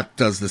hopefully that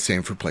does the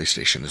same for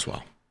PlayStation as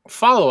well.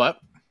 Follow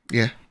up.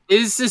 Yeah.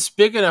 Is this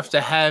big enough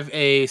to have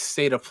a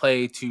state of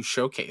play to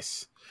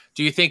showcase?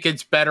 Do you think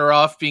it's better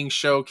off being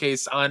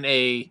showcased on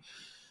a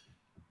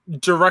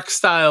direct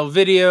style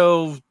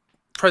video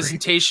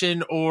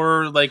presentation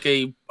or like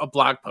a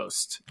blog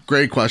post?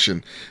 Great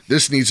question.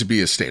 This needs to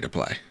be a state of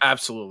play.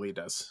 Absolutely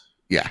does.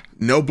 Yeah.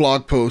 No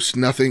blog post,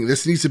 nothing.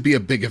 This needs to be a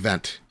big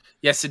event.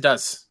 Yes, it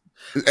does.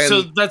 And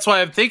so that's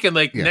why I'm thinking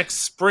next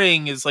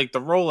spring is like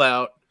the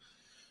rollout.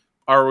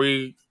 Are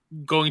we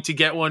going to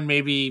get one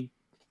maybe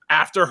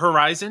after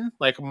Horizon,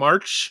 like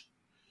March,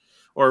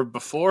 or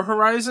before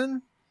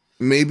Horizon?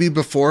 Maybe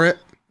before it.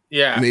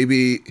 Yeah.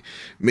 Maybe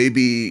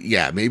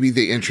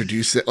they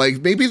introduce it.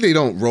 Like, maybe they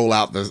don't roll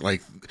out the,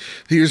 like,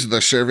 here's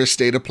the service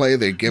state of play.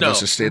 They give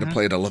us a state of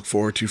play to look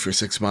forward to for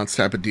 6 months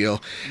type of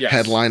deal. Yes.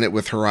 Headline it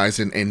with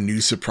Horizon and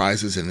new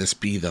surprises, and this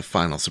be the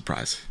final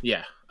surprise.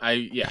 Yeah.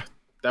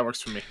 That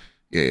works for me.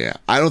 Yeah.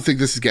 I don't think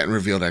this is getting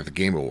revealed at the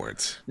Game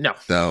Awards. No.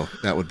 Though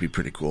that would be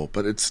pretty cool,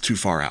 but it's too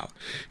far out.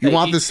 You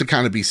want this to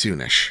kind of be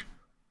soonish.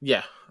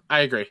 Yeah, I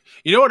agree.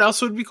 You know what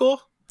else would be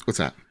cool? What's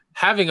that?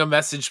 Having a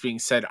message being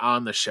said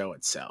on the show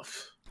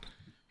itself.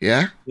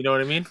 Yeah? You know what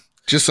I mean?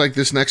 Just like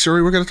this next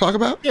story we're going to talk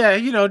about?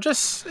 Yeah,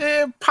 just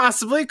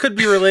possibly could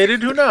be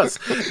related. Who knows?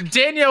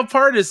 Danielle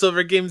Partis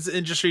over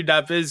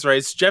GamesIndustry.biz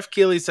writes, Jeff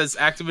Keighley says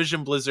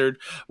Activision Blizzard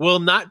will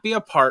not be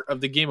a part of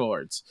the Game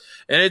Awards.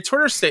 In a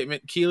Twitter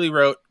statement, Keighley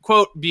wrote,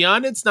 quote,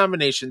 beyond its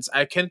nominations,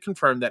 I can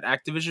confirm that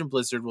Activision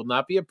Blizzard will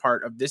not be a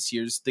part of this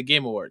year's The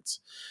Game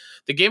Awards.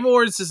 The Game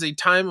Awards is a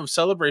time of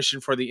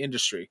celebration for the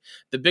industry,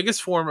 the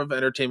biggest form of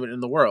entertainment in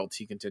the world,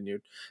 he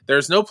continued. There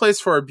is no place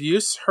for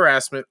abuse,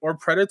 harassment, or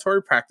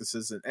predatory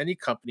practices in any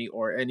company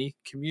or any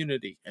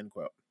community, end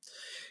quote.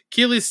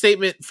 Keighley's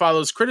statement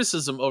follows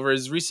criticism over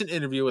his recent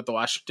interview with the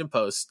Washington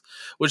Post,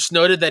 which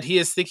noted that he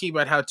is thinking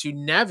about how to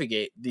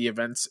navigate the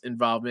event's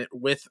involvement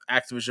with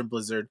Activision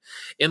Blizzard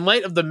in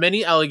light of the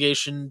many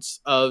allegations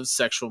of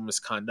sexual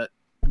misconduct,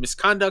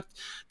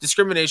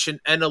 discrimination,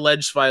 and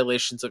alleged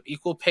violations of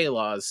equal pay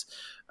laws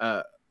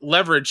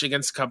leverage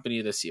against the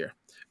company this year.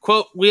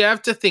 Quote, we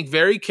have to think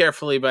very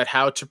carefully about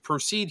how to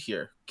proceed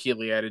here,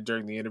 Keighley added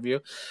during the interview,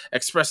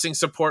 expressing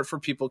support for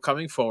people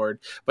coming forward,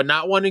 but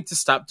not wanting to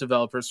stop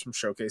developers from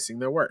showcasing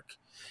their work.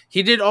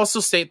 He did also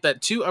state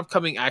that 2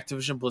 upcoming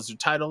Activision Blizzard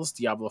titles,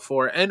 Diablo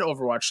 4 and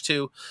Overwatch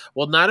 2,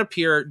 will not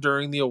appear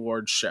during the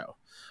awards show.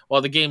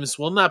 While the games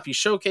will not be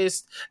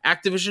showcased,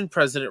 Activision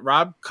President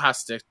Rob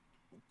Kostich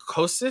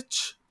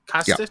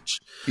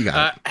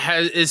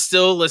is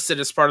still listed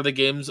as part of the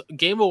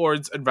Game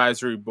Awards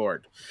Advisory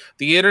Board.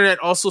 The internet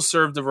also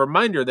served a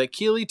reminder that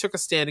Keighley took a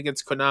stand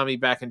against Konami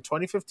back in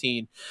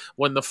 2015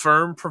 when the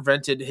firm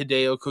prevented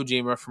Hideo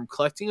Kojima from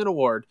collecting an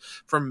award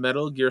for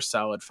Metal Gear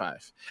Solid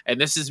 5.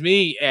 And this is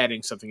me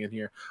adding something in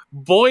here.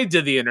 Boy,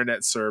 did the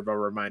internet serve a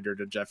reminder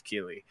to Jeff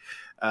Keighley.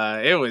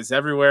 It was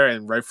everywhere,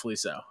 and rightfully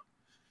so.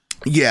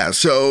 Yeah,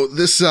 so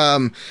this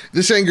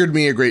angered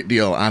me a great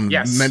deal on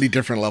many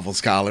different levels,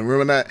 Colin.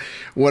 Remember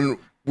when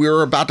we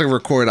were about to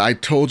record, I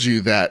told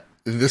you that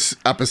this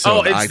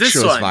episode I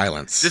chose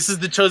violence. This is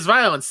the chose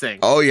violence thing.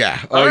 Oh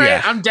yeah. All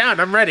right, I'm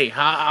down. I'm ready.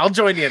 I'll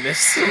join you in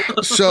this.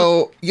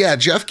 So yeah,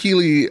 Jeff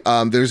Keighley.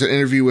 There's an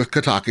interview with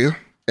Kotaku.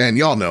 And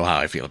y'all know how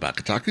I feel about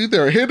Kotaku.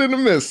 They're a hit and a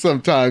miss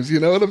sometimes. You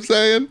know what I'm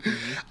saying?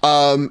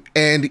 Mm-hmm.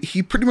 And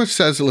he pretty much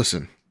says,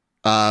 listen,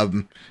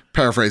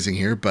 paraphrasing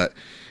here, but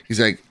he's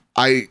like,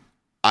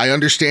 I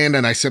understand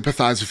and I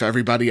sympathize with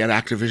everybody at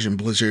Activision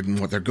Blizzard and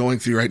what they're going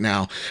through right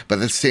now. But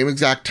at the same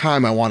exact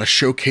time, I want to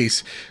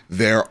showcase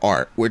their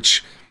art,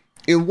 which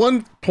in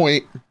one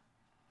point,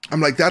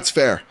 I'm like, that's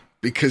fair.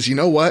 Because you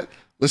know what?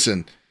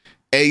 Listen,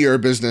 A, you're a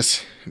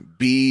business.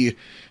 B,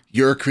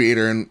 you're a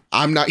creator. And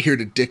I'm not here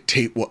to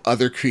dictate what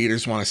other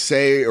creators want to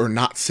say or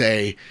not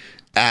say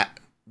at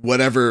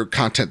whatever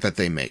content that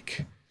they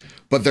make.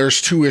 But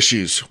there's 2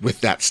 issues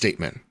with that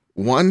statement.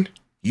 One,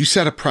 you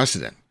set a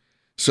precedent.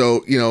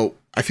 So,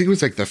 I think it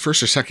was like the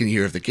first or second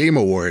year of the Game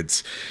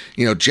Awards,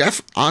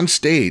 Jeff on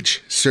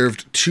stage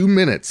served 2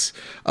 minutes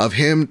of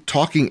him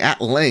talking at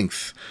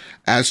length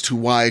as to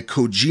why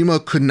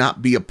Kojima could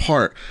not be a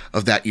part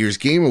of that year's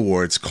Game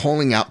Awards,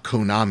 calling out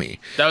Konami.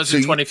 That was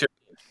in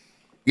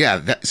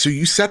 2015. So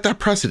you set that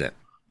precedent.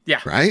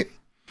 Yeah. Right?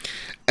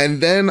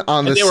 And then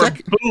they were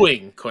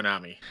booing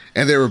Konami.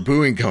 And they were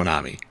booing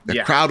Konami.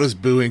 The crowd was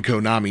booing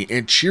Konami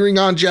and cheering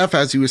on Jeff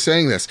as he was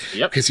saying this.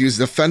 Because he was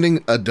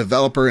defending a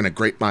developer and a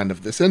great mind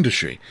of this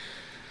industry.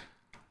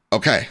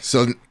 Okay,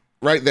 so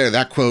right there,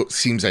 that quote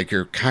seems like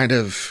you're kind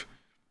of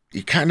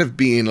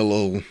being a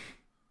little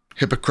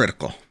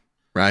hypocritical,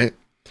 right?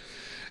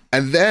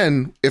 And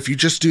then, if you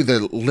just do the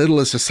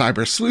littlest of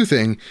cyber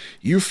sleuthing,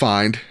 you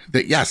find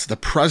that, yes, the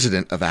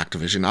president of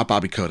Activision, not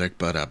Bobby Kotick,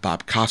 but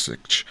Bob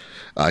Kostich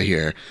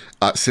here,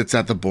 sits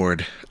at the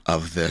board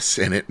of this.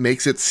 And it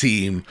makes it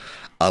seem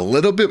a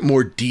little bit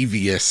more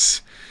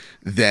devious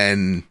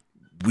than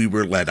we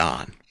were led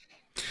on.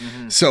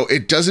 So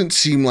it doesn't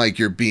seem like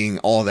you're being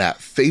all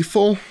that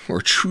faithful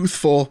or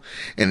truthful,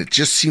 and it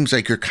just seems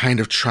like you're kind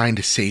of trying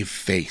to save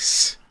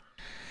face.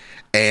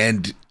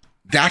 And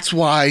that's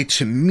why,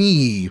 to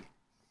me,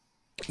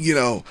 you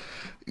know,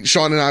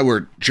 Sean and I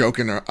were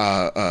joking,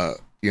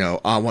 you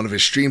know, on one of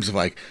his streams of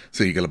like,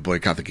 so you're going to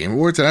boycott the Game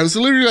Awards? And I was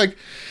literally like,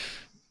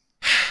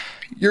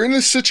 you're in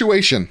this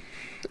situation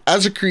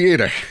as a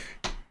creator.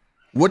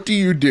 What do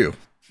you do?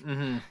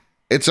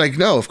 It's like,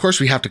 no, of course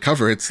we have to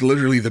cover it. It's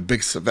literally the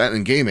biggest event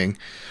in gaming,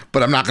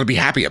 but I'm not going to be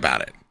happy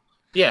about it.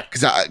 Yeah.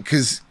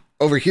 Because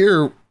over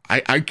here,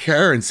 I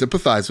care and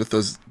sympathize with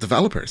those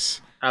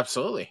developers.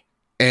 Absolutely.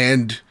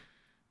 And,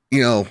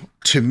 you know,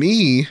 to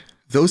me,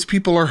 those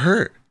people are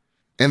hurt.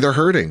 And they're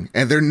hurting.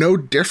 And they're no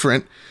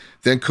different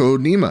than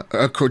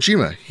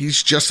Kojima.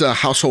 He's just a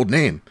household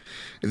name.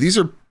 These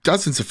are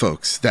dozens of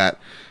folks that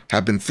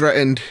have been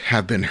threatened,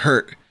 have been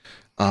hurt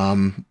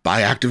by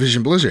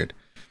Activision Blizzard.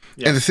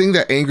 Yeah. And the thing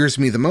that angers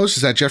me the most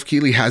is that Jeff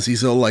Keighley has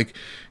these little, like,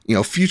 you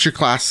know, future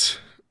class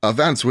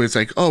events where it's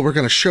like, oh, we're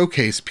going to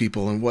showcase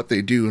people and what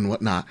they do and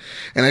whatnot.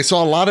 And I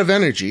saw a lot of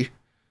energy,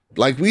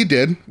 like we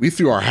did. We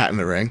threw our hat in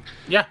the ring.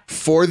 Yeah.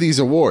 For these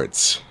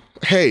awards.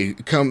 Hey,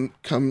 come,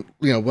 you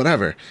know,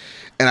 whatever.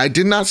 And I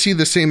did not see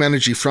the same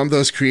energy from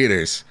those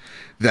creators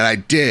that I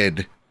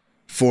did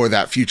for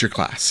that future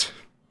class.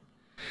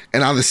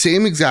 And on the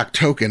same exact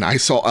token, I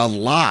saw a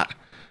lot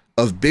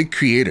of big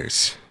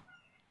creators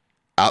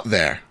out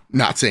there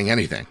not saying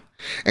anything.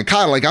 And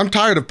Kyle, like, I'm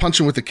tired of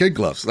punching with the kid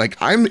gloves. Like,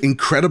 I'm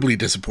incredibly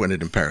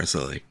disappointed in Parris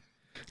Lilly.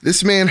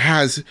 This man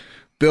has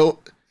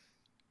built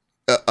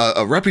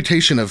a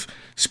reputation of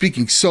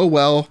speaking so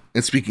well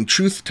and speaking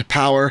truth to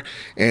power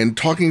and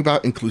talking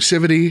about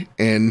inclusivity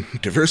and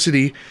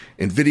diversity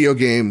in video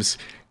games.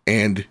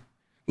 And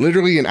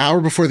literally an hour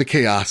before the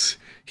chaos,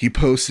 he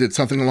posted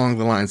something along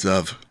the lines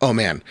of, oh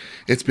man,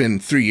 it's been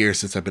 3 years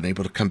since I've been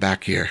able to come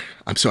back here.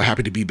 I'm so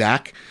happy to be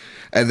back.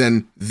 And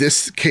then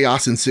this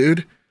chaos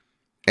ensued.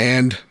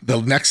 And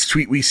the next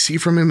tweet we see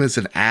from him is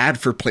an ad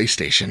for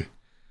PlayStation.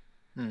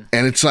 And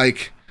it's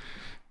like,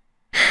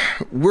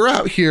 we're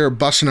out here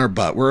busting our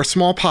butt. We're a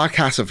small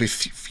podcast of a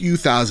few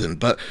thousand,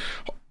 but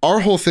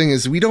our whole thing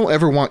is we don't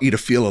ever want you to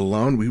feel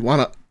alone. We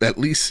want to at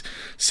least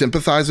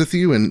sympathize with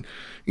you and,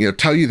 you know,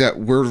 tell you that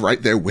we're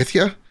right there with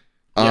you.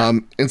 Yeah.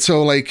 And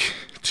so, like,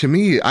 to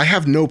me, I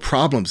have no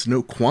problems,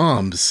 no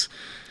qualms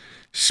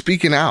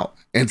speaking out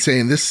and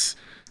saying this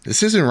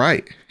isn't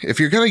right. If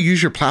you're going to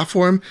use your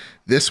platform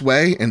this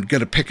way and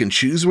going to pick and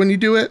choose when you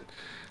do it,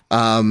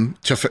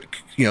 to,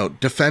 you know,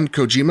 defend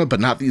Kojima, but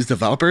not these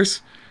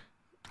developers,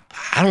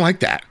 I don't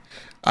like that.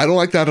 I don't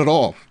like that at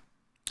all.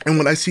 And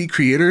when I see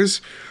creators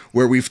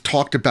where we've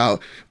talked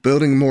about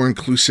building more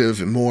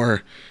inclusive and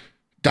more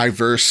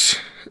diverse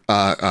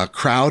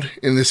crowd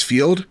in this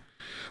field,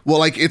 well,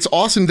 like, it's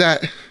awesome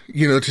that,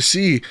 you know, to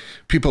see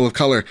people of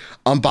color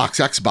unbox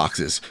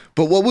Xboxes.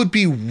 But what would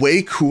be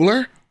way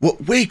cooler,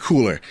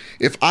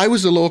 if I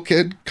was a little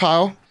kid,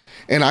 Kyle,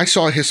 and I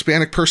saw a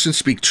Hispanic person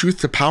speak truth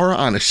to power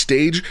on a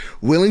stage,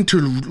 willing to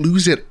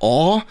lose it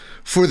all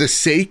for the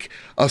sake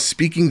of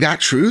speaking that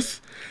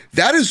truth.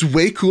 That is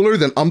way cooler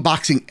than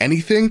unboxing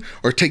anything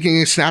or taking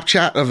a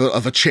Snapchat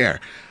of a chair.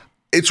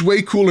 It's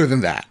way cooler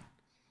than that.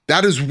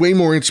 That is way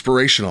more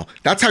inspirational.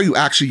 That's how you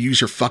actually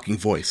use your fucking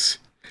voice.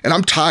 And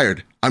I'm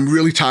tired. I'm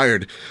really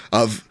tired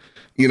of,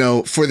 you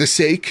know, for the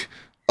sake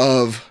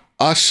of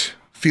us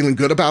feeling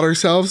good about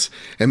ourselves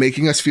and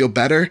making us feel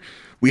better,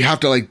 we have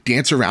to, like,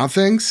 dance around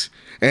things.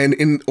 And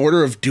in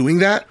order of doing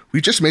that,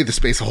 we just made the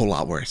space a whole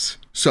lot worse.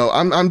 So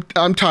I'm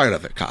tired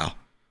of it, Kyle.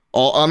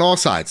 On all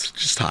sides,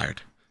 just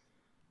tired.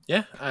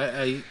 Yeah,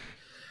 I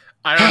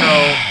don't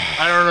know.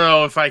 I don't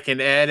know if I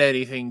can add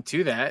anything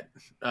to that.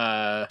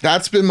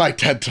 That's been my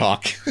TED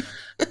Talk.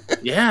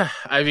 Yeah,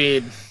 I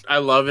mean, I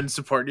love and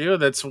support you.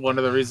 That's one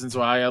of the reasons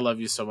why I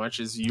love you so much,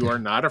 is you are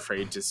not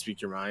afraid to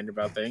speak your mind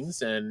about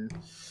things. And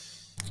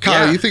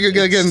Kyle, you think you're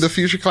going to get into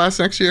future class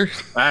next year?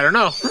 I don't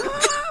know.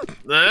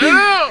 I don't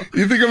know.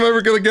 You think I'm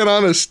ever going to get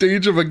on a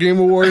stage of a game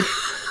award?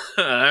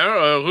 I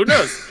don't know. Who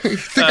knows? You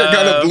think I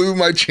kind of blew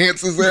my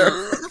chances there?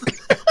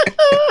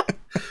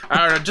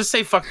 I don't know. Just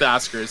say fuck the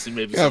Oscars and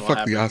maybe fuck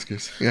happen. the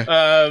Oscars. Yeah.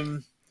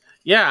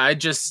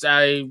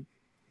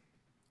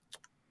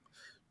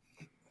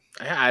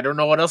 I don't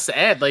know what else to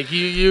add. Like,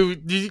 you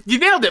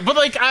nailed it. But,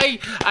 like,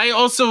 I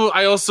also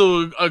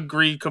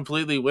agree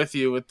completely with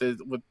you with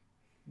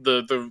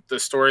the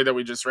story that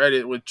we just read.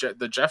 It with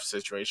the Jeff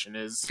situation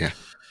is. Yeah.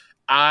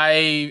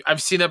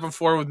 I've seen that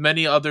before with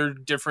many other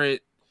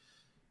different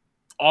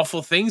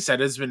awful things that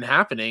has been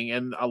happening,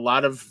 and a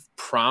lot of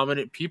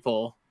prominent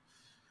people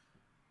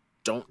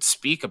don't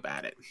speak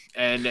about it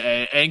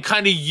and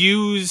kind of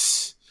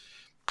use,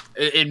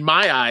 in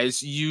my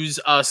eyes, use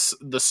us,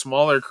 the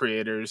smaller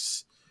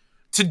creators,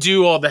 to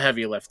do all the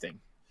heavy lifting.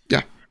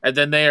 Yeah. And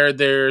then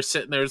they're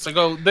sitting there. It's like,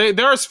 oh, they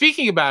are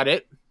speaking about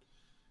it.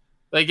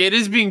 Like, it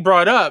is being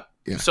brought up.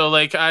 Yeah. So,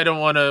 like, I don't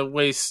want to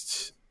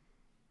waste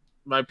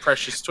my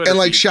precious Twitter. And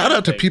like, feed shout kind out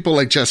of to thing. people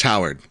like Jess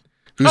Howard,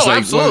 who's like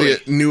absolutely. one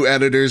of the new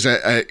editors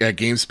at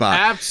GameSpot.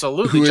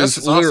 Absolutely. Who Jess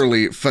is awesome.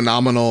 literally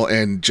phenomenal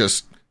and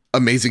just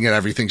amazing at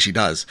everything she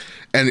does.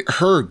 And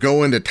her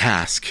going to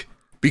task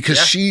because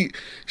she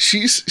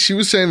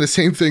was saying the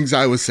same things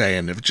I was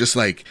saying, of just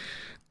like,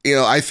 you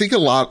know, I think a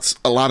lot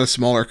of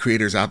smaller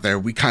creators out there,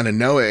 we kind of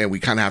know it and we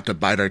kind of have to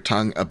bite our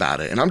tongue about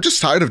it. And I'm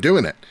just tired of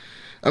doing it.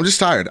 I'm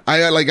just tired.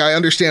 I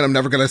understand I'm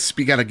never going to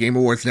speak at a Game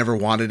Awards, never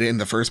wanted it in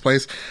the first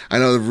place. I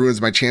know it ruins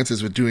my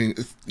chances with doing,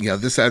 you know,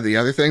 this, that, or the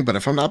other thing. But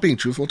if I'm not being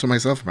truthful to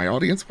myself and my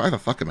audience, why the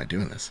fuck am I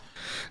doing this?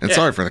 And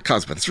sorry for the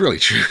cuss, but it's really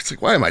true. It's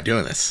like, why am I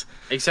doing this?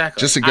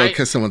 Exactly. Just to go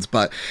kiss someone's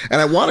butt. And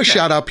I want to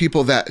shout out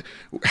people that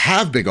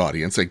have big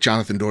audience, like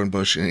Jonathan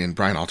Dornbush and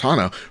Brian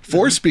Altano,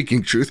 for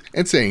speaking truth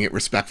and saying it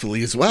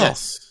respectfully as well.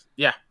 Yes.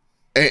 Yeah.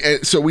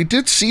 And so we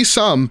did see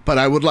some, but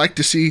I would like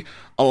to see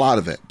a lot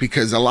of it,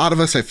 because a lot of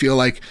us, I feel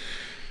like,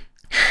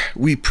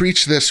 we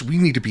preach this, we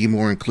need to be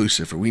more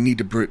inclusive, or we need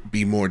to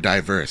be more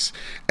diverse.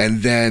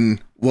 And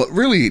then what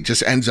really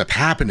just ends up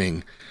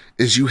happening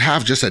is you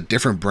have just a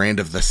different brand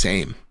of the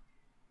same.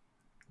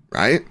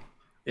 Right?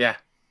 Yeah.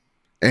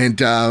 And,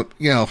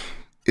 you know,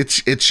 it's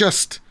a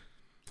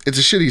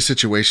shitty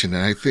situation.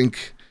 And I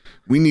think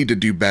we need to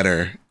do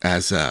better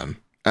as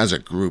a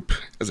group,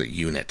 as a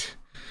unit.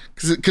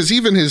 Because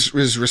even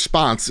his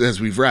response, as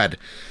we've read,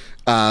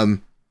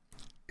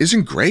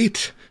 isn't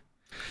great.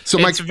 So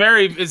it's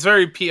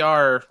very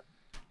PR.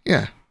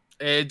 Yeah.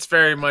 It's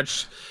very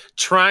much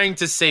trying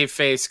to save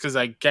face, because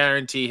I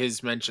guarantee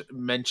his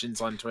mentions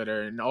on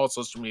Twitter and all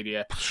social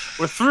media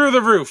were through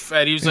the roof.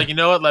 And he was like, you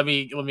know what? Let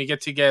me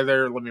get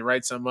together. Let me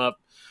write some up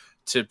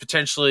to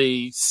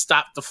potentially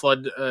stop the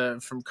flood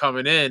from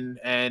coming in.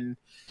 And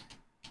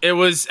it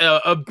was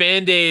a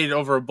Band-Aid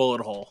over a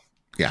bullet hole.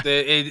 Yeah.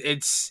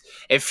 It's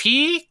if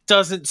he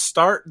doesn't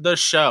start the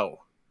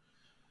show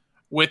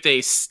with a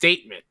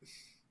statement,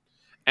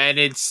 and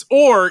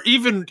or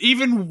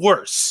even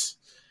worse,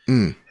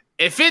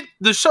 if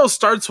the show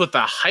starts with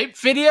a hype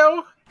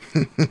video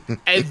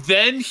and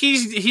then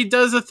he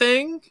does a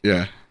thing,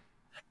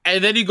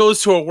 and then he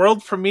goes to a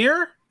world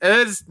premiere,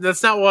 and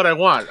that's not what I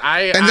want.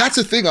 That's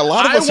the thing. A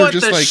lot of us are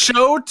just like, I want the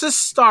show to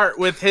start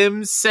with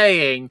him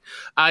saying,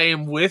 "I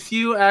am with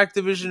you,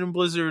 Activision and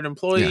Blizzard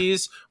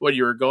employees. What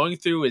you are going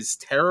through is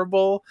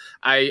terrible.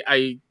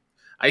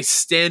 I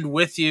stand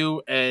with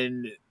you,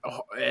 and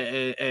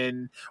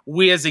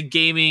we as a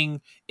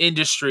gaming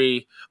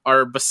industry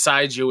are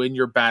beside you in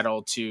your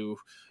battle to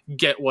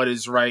get what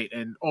is right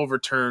and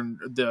overturn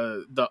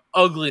the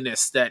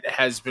ugliness that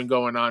has been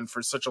going on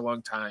for such a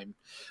long time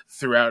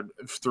throughout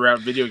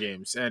video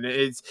games." And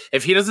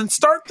if he doesn't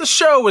start the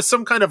show with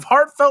some kind of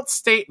heartfelt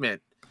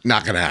statement,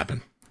 not gonna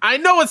happen. I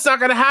know it's not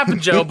going to happen,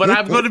 Joe, but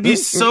I'm going to be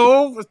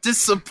so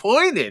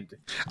disappointed.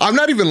 I'm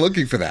not even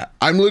looking for that.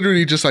 I'm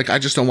literally just like, I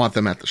just don't want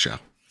them at the show.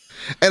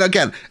 And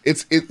again,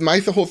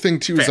 the whole thing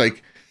too is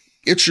like,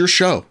 it's your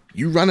show.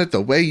 You run it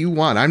the way you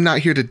want. I'm not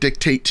here to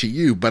dictate to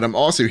you, but I'm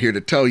also here to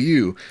tell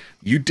you,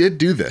 you did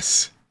do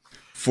this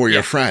for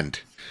your friend.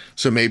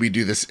 So maybe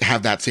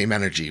have that same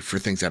energy for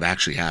things that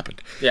actually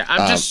happened. Yeah,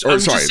 that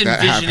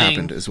have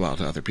happened as well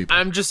to other people.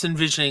 I'm just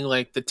envisioning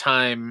like the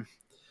time,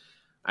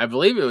 I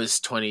believe it was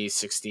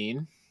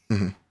 2016,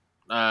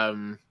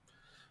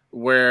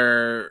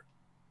 where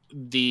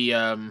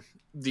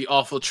the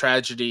awful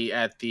tragedy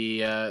at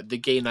the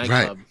gay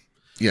nightclub.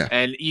 Yeah.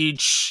 And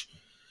each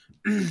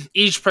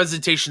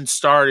presentation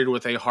started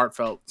with a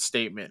heartfelt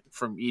statement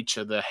from each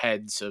of the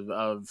heads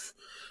of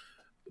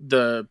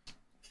the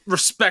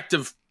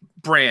respective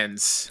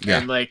brands. Yeah.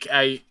 And like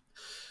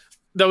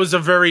that was a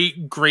very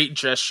great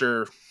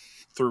gesture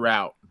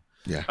throughout.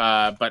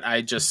 Yeah. But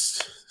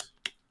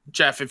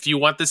Jeff, if you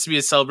want this to be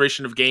a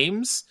celebration of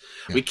games,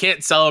 we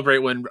can't celebrate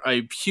when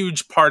a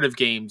huge part of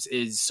games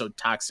is so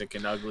toxic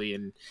and ugly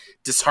and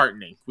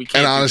disheartening. We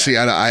can't. And honestly,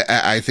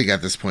 I think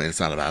at this point, it's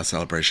not about a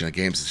celebration of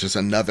games. It's just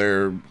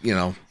another,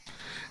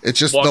 it's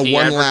just the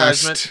one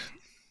last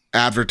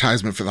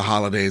advertisement for the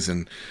holidays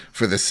and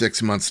for the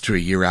 6 months to a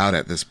year out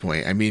at this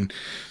point. I mean,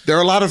 there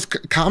are a lot of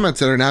comments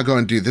that are now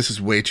going, dude, this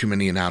is way too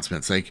many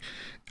announcements. Like,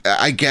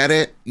 I get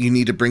it. You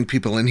need to bring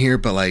people in here,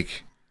 but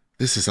like,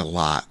 this is a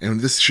lot,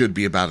 and this should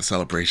be about a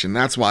celebration.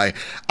 That's why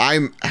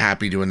I'm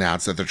happy to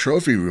announce that the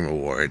Trophy Room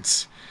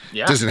Awards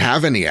doesn't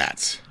have any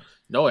ads.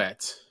 No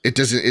ads. It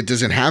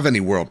doesn't have any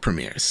world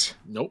premieres.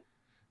 Nope.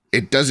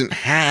 It doesn't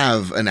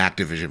have an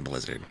Activision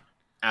Blizzard.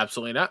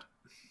 Absolutely not.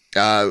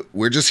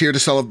 We're just here to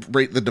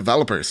celebrate the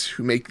developers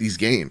who make these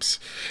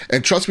games.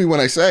 And trust me when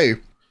I say,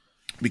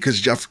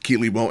 because Jeff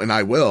Keighley won't and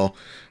I will,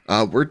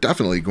 we're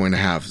definitely going to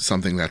have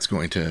something that's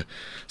going to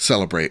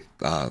celebrate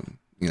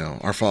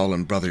our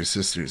fallen brothers,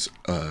 sisters,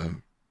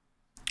 for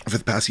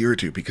the past year or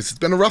two, because it's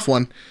been a rough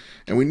one,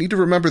 and we need to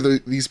remember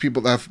these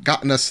people that have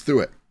gotten us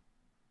through it.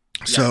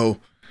 Yeah. So,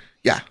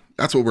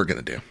 that's what we're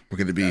going to do. We're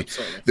going to be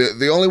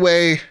the only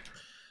way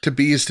to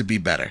be is to be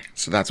better.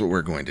 So that's what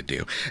we're going to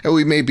do. And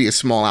we may be a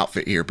small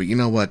outfit here, but you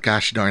know what?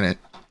 Gosh darn it,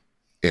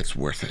 it's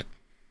worth it.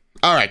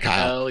 All right,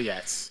 Kyle. Oh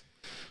yes.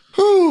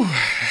 Whew.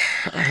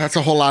 That's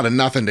a whole lot of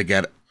nothing to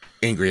get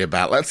angry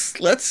about.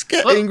 Let's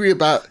get angry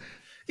about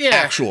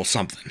actual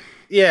something.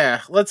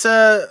 Yeah, let's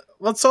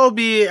all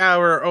be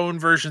our own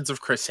versions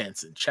of Chris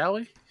Hansen, shall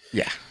we?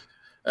 Yeah.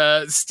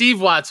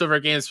 Steve Watts over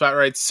at GameSpot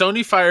writes,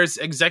 Sony fires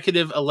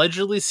executive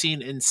allegedly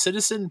seen in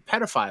citizen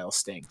pedophile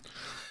sting.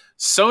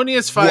 Sony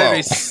has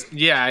fired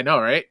yeah, I know,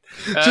 right?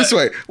 Just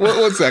wait.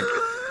 One sec.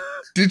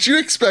 Did you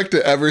expect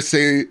to ever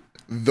say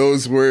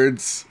those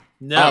words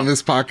on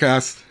this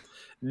podcast?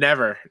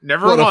 Never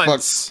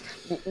once.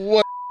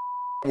 What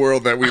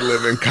world that we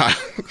live in, Kyle?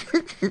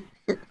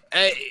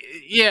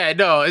 Yeah,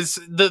 no, it's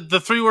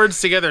the three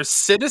words together,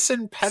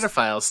 citizen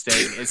pedophile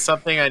sting, is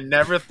something I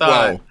never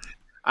thought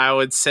I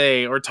would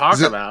say or talk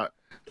about.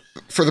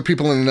 For the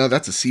people in the know,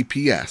 that's a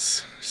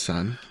CPS,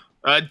 son.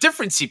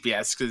 Different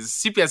CPS, because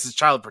CPS is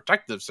Child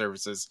Protective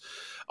Services.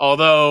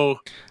 Although...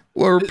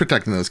 Well, we're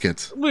protecting those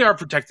kids. We are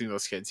protecting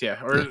those kids, yeah.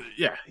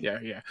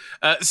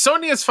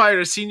 Sony has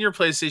fired a senior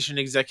PlayStation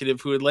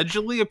executive who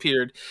allegedly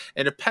appeared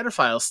in a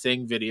pedophile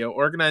sting video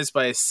organized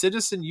by a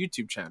citizen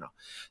YouTube channel.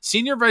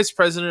 Senior Vice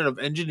President of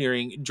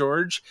Engineering,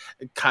 George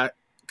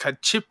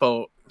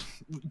Cacipo...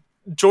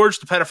 George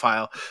the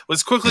pedophile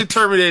was quickly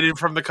terminated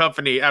from the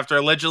company after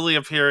allegedly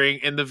appearing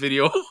in the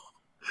video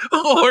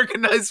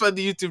organized by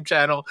the YouTube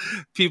channel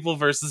People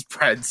vs.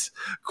 Preds.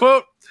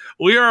 Quote,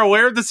 "We are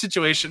aware of the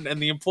situation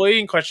and the employee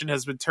in question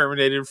has been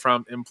terminated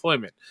from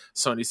employment,"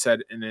 Sony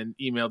said in an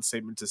emailed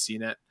statement to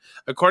CNET.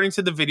 According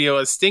to the video,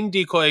 a sting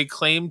decoy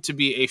claimed to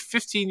be a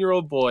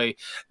 15-year-old boy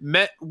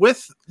met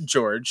with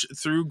George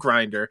through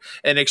Grindr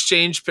and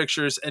exchanged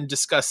pictures and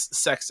discussed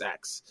sex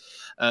acts.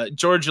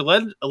 George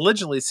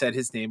allegedly said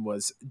his name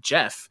was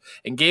Jeff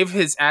and gave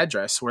his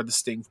address where the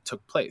sting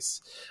took place.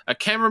 A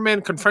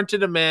cameraman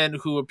confronted a man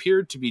who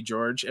appeared to be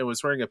George and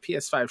was wearing a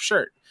PS5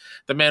 shirt.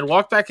 The man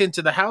walked back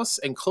into the house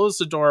and closed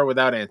the door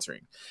without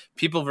answering.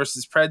 People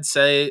vs. Pred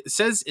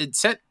says it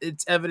sent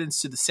its evidence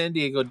to the San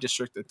Diego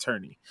District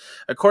Attorney.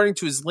 According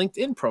to his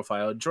LinkedIn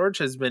profile, George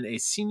has been a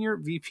senior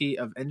VP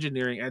of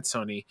engineering at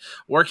Sony,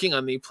 working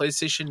on the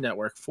PlayStation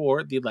Network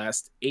for the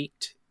last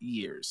 8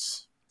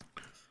 years.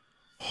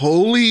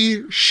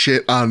 Holy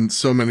shit on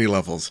so many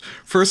levels.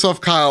 First off,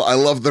 Kyle, I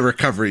love the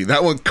recovery.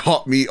 That one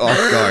caught me off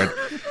guard.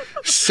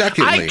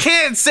 Secondly, I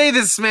can't say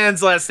this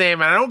man's last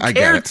name, and I don't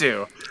care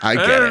to. I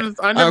get it.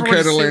 I don't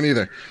care to learn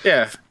either.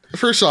 Yeah.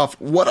 First off,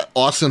 what an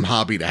awesome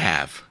hobby to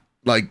have.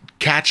 Like,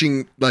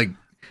 catching,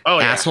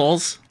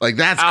 assholes. Like,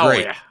 that's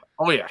great.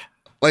 Oh, yeah.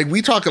 Like,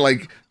 we talk,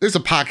 there's a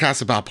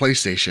podcast about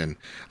PlayStation.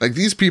 Like,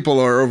 these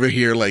people are over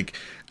here,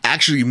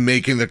 actually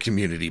making the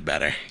community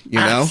better, you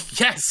know?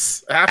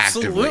 Yes,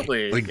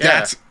 absolutely. Actively.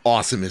 That's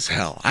awesome as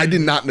hell. I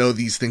did not know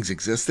these things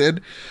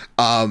existed.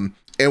 And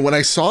when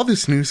I saw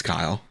this news,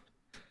 Kyle,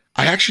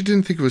 I actually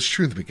didn't think it was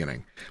true in the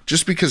beginning.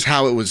 Just because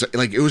how it was,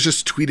 it was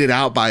just tweeted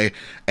out by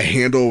a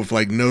handle with,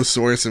 no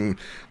source. And,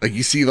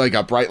 you see,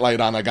 a bright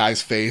light on a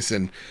guy's face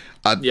and,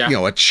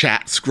 a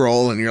chat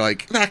scroll. And you're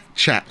like, that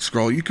chat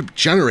scroll, you could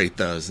generate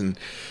those. And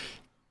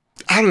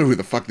I don't know who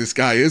the fuck this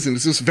guy is, and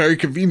it's just very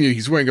convenient.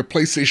 He's wearing a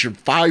PlayStation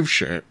 5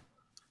 shirt.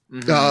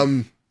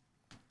 Mm-hmm.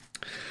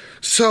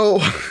 So,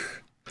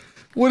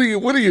 what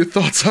are your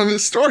thoughts on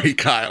this story,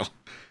 Kyle?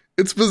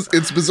 It's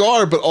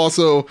bizarre, but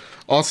also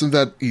awesome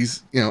that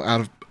he's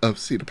out of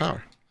seat of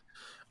power.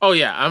 Oh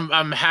yeah,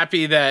 I'm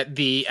happy that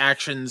the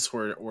actions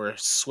were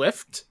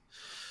swift.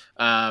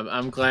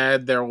 I'm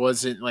glad there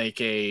wasn't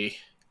a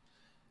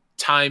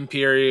time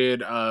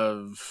period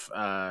of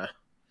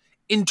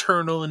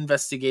internal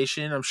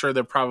investigation. I'm sure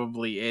there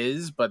probably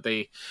is, but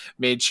they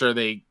made sure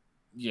they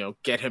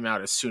get him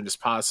out as soon as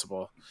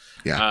possible.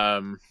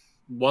 Yeah.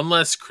 One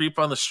less creep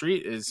on the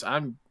street is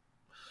I'm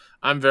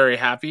very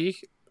happy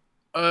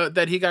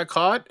that he got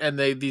caught and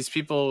these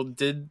people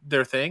did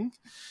their thing.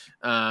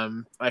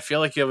 I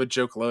feel like you have a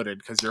joke loaded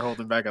because you're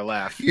holding back a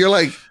laugh. You're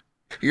like,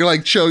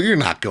 Joe, you're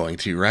not going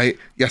to, right?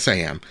 Yes, I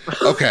am.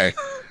 Okay.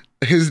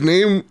 His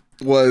name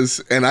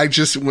was, and I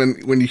just,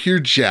 when you hear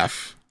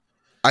Jeff,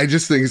 I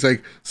just think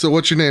it's so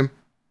what's your name?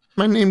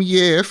 My name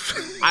Jeff.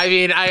 I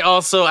mean, I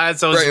also,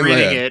 as I was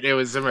reading it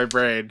was in my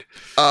brain.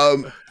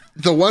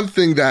 The one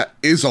thing that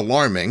is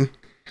alarming,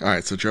 all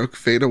right, so joke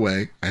fade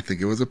away. I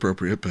think it was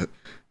appropriate, but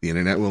the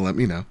internet will let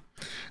me know.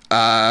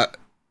 The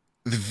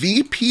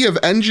VP of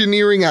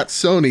engineering at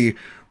Sony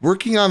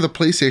working on the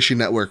PlayStation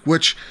Network,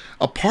 which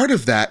a part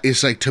of that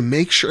is to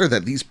make sure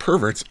that these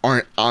perverts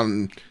aren't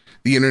on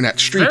the internet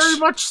streets. Very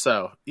much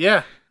so,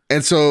 yeah.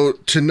 And so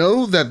to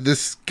know that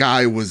this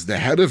guy was the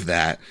head of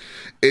that,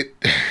 it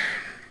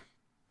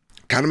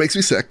kind of makes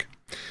me sick.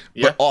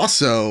 Yeah. But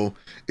also,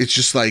 it's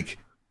just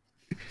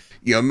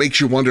makes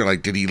you wonder,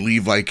 did he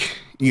leave,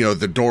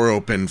 the door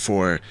open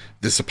for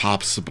this to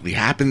possibly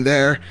happen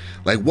there?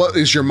 What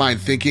is your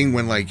mind thinking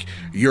when,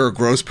 you're a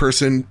gross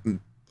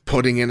person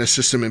putting in a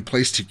system in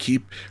place to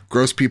keep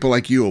gross people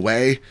like you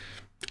away?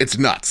 It's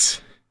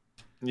nuts.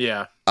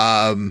 Yeah.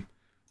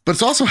 But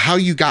it's also how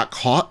you got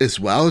caught as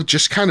well. It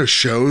just kind of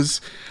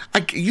shows,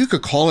 you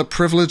could call it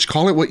privilege,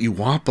 call it what you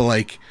want,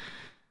 but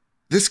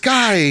this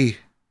guy,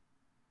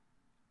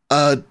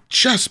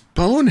 just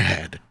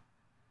bonehead.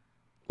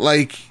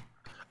 Like,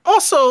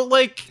 also,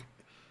 like,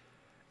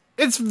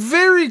 it's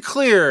very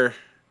clear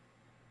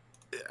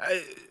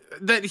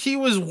that he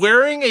was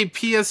wearing a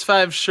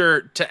PS5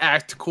 shirt to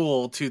act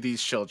cool to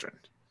these children.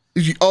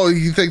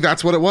 you think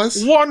that's what it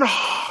was?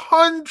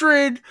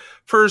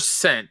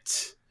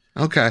 100%.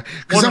 Okay,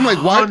 because I'm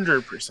like, why?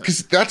 100%.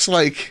 Because that's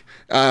like,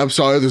 I'm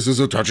sorry, this is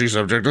a touchy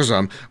subject or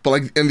something, but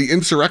like in the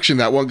insurrection,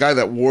 that one guy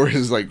that wore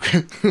his like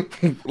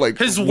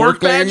his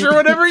work badge or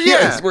whatever,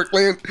 yeah, his work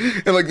land,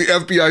 and like the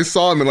FBI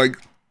saw him in like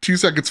 2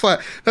 seconds flat.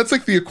 That's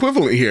like the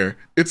equivalent here.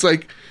 It's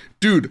like,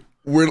 dude,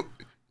 you're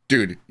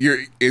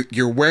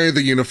wearing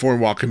the uniform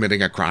while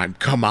committing a crime.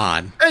 Come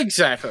on.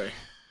 Exactly.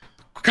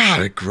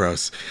 God, it's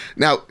gross.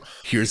 Now,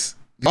 here's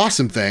the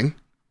awesome thing,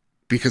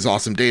 because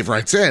Awesome Dave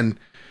writes in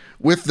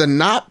with the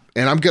not,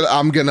 and I'm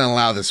gonna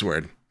allow this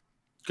word.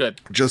 Good.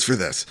 Just for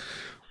this.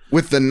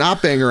 With the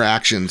not banger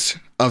actions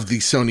of the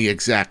Sony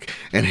exec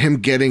and him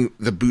getting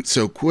the boot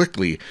so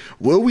quickly,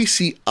 will we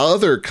see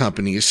other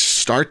companies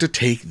start to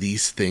take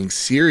these things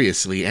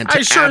seriously? And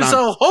I sure as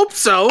hell hope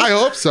so. I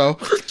hope so.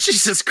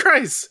 Jesus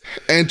Christ.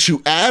 And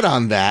to add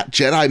on that,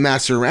 Jedi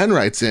Master Ren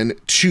writes in,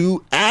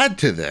 to add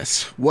to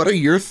this, what are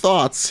your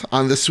thoughts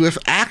on the swift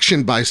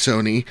action by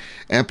Sony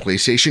and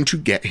PlayStation to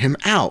get him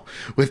out?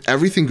 With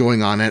everything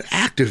going on at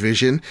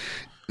Activision,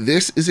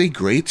 this is a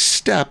great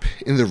step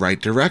in the right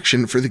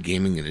direction for the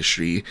gaming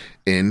industry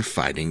in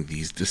fighting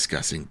these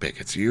disgusting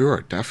bigots. You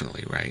are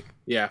definitely right.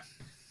 Yeah.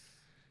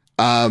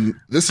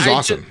 This is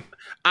awesome.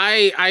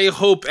 I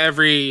hope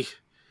every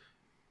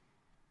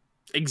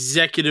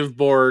executive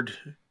board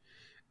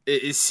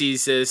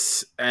sees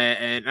this,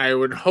 and I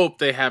would hope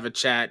they have a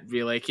chat and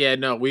be like, yeah,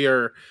 no, we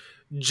are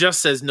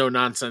just as no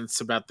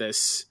nonsense about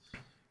this.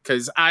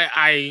 Because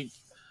I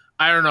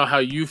don't know how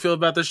you feel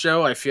about the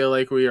show. I feel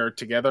like we are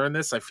together in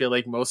this. I feel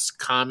like most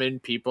common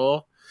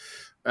people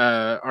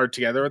are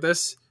together with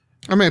this.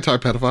 I'm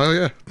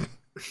anti-pedophile,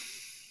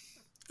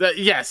 yeah.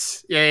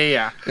 Yes.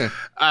 Yeah.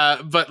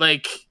 But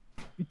like,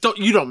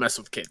 you don't mess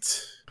with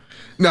kids.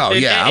 No,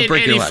 I'll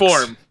break your legs.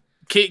 Form.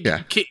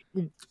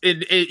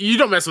 You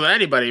don't mess with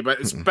anybody, but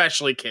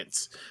especially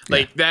kids.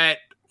 Like that.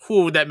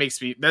 Ooh, that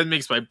makes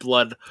my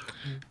blood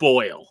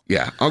boil.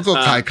 Yeah, Uncle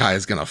Kai Kai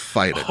is gonna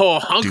fight it.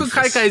 Oh, Uncle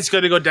Kai Kai is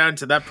gonna go down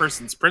to that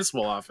person's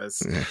principal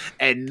office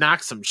and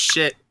knock some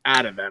shit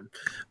out of them.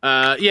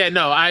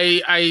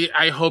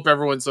 I hope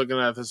everyone's looking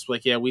at this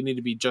like, yeah, we need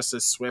to be just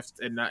as swift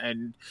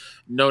and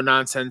no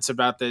nonsense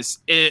about this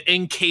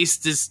in case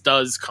this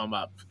does come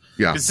up.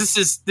 Yeah,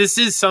 because this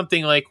is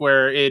something like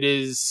where it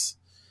is.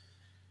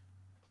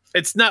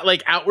 It's not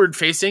like outward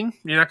facing.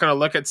 You're not gonna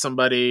look at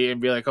somebody and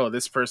be like, oh,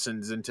 this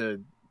person's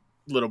into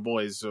little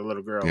boys or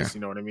little girls,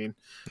 you know what I mean?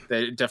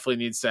 That it definitely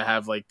needs to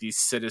have like these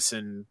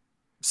citizen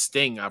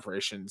sting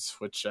operations,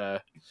 which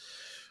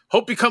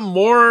hope become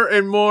more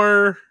and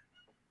more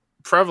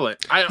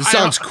prevalent. It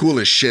sounds cool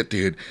as shit,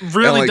 dude.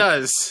 Really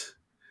does.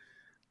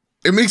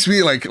 It makes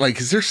me like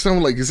is there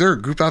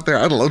a group out there?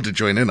 I'd love to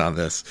join in on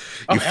this.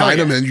 You find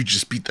them and you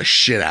just beat the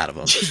shit out of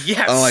them.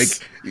 Yes.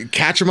 You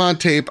catch them on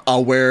tape.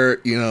 I'll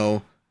wear,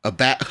 a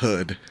bat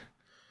hood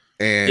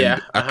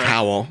and a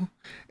cowl,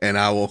 and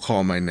I will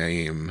call my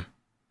name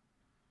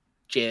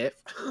Jeff.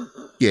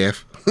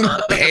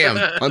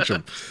 Bam, punch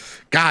him.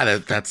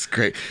 God, that's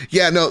great.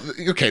 Yeah, no,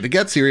 okay, to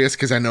get serious,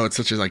 because I know it's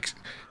such a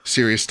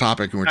serious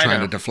topic and we're trying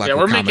to deflect. Yeah,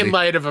 we're making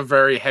light of a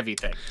very heavy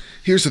thing.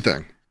 Here's the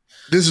thing.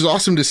 This is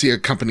awesome to see a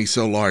company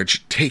so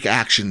large take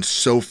action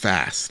so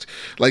fast.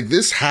 Like,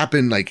 this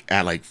happened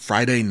at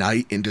Friday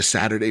night into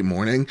Saturday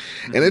morning,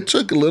 and it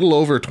took a little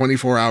over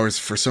 24 hours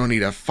for Sony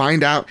to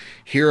find out,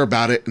 hear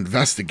about it,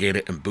 investigate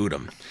it, and boot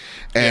them.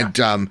 And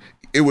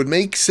it would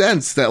make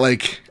sense that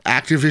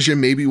Activision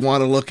maybe want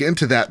to look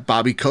into that.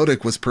 Bobby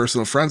Kotick was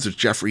personal friends with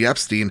Jeffrey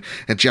Epstein,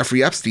 and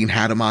Jeffrey Epstein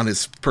had him on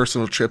his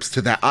personal trips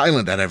to that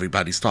island that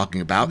everybody's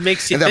talking about.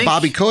 That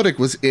Bobby Kotick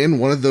was in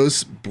one of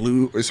those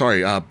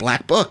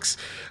black books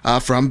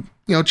from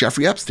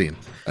Jeffrey Epstein,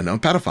 a known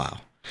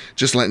pedophile.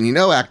 Just letting you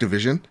know,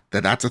 Activision,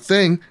 that's a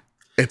thing.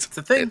 It's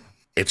a thing.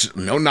 It's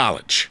no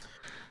knowledge.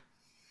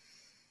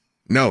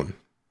 Known.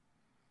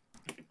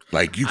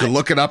 You can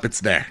look it up.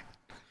 It's there.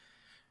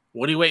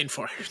 What are you waiting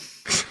for?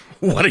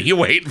 What are you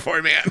waiting for,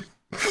 man?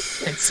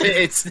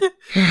 It's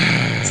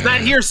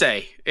not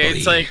hearsay.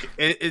 It's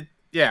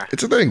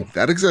It's a thing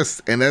that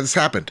exists and that has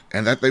happened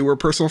and that they were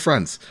personal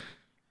friends.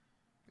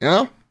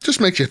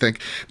 Just makes you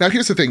think. Now,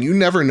 here's the thing. You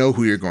never know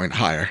who you're going to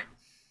hire,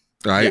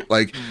 right?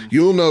 Yeah.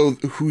 You'll know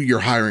who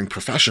you're hiring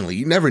professionally.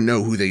 You never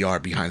know who they are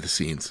behind the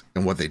scenes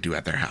and what they do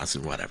at their house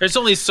and whatever. There's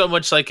only so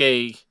much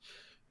a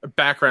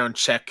background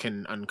check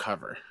can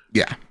uncover.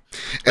 Yeah.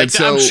 And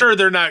I'm sure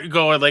they're not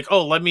going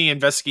let me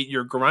investigate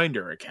your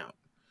Grindr account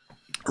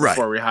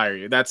before we hire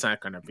you. That's not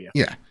going to be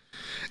yeah.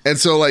 And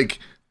so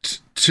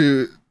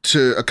to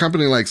a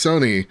company like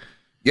Sony,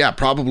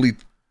 probably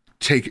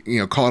take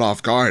caught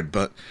off guard,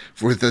 but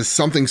with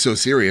something so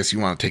serious, you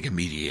want to take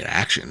immediate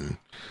action.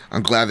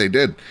 I'm glad they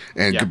did.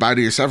 And goodbye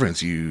to your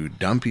severance, you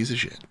dumb piece of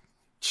shit.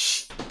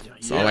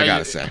 That's all I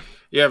gotta say.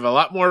 You have a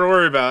lot more to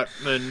worry about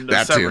than the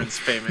That too. severance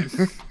payment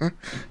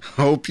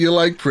Hope you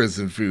like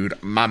prison food,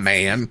 my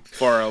man.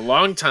 for a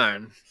long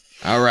time.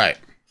 All right.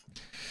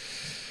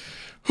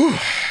 Whew.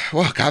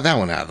 Well, got that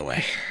one out of the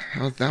way.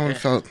 That one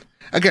felt...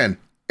 Again,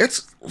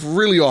 it's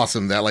really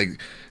awesome that,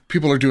 like,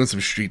 people are doing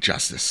some street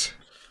justice.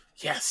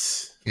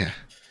 Yes. Yeah.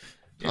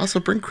 Also,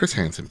 bring Chris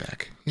Hansen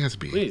back. He has to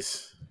be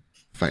Please.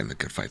 fighting the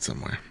good fight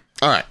somewhere.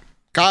 All right.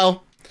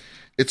 Kyle,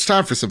 it's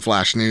time for some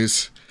Flash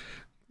news.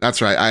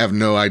 That's right. I have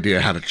no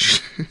idea how to...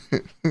 Flash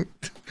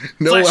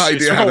idea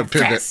is how to so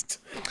pivot. fast.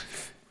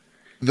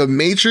 The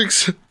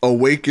Matrix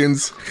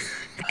Awakens...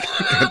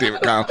 God damn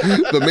it, Kyle.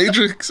 The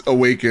Matrix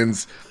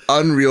Awakens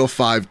Unreal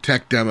 5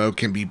 tech demo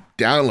can be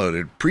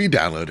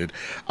pre-downloaded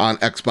on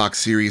Xbox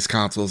Series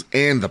consoles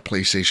and the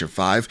PlayStation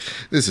 5.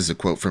 This is a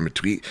quote from a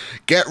tweet.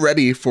 Get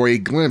ready for a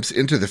glimpse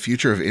into the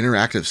future of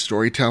interactive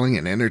storytelling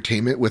and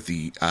entertainment with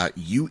the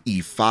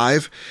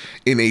UE5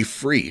 in a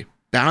free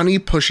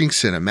bounty-pushing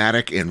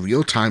cinematic and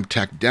real-time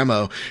tech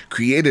demo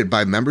created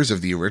by members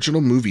of the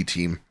original movie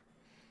team,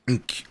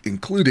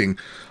 including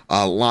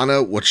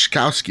Lana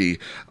Wachowski,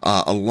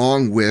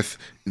 along with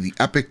the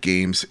Epic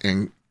Games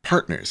and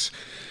partners.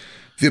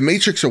 The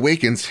Matrix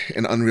Awakens,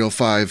 an Unreal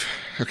 5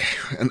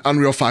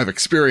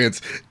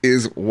 experience,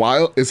 is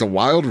a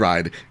wild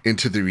ride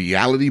into the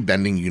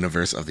reality-bending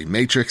universe of the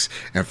Matrix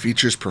and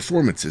features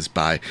performances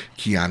by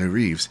Keanu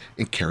Reeves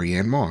and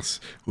Carrie-Anne Moss,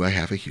 who I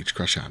have a huge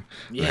crush on.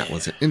 Yeah. That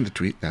wasn't in the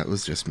tweet. That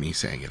was just me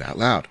saying it out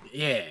loud.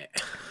 Yeah.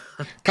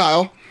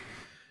 Kyle,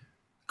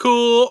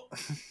 Cool.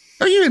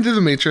 are you into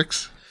the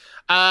Matrix?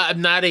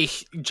 I'm not a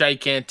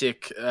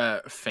gigantic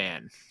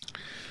fan.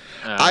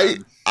 I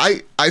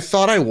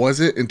thought I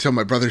wasn't until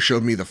my brother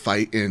showed me the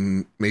fight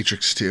in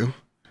Matrix 2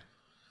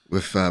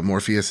 with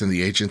Morpheus and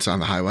the agents on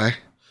the highway.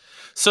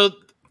 So,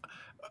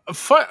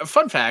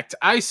 fun fact,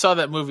 I saw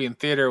that movie in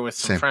theater with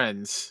some Same.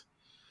 friends.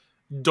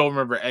 Don't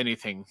remember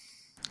anything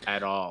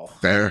at all.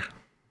 Fair.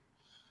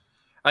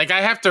 Like,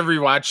 I have to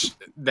rewatch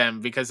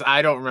them because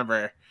I don't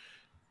remember.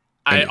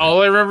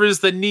 All I remember is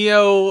the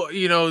Neo,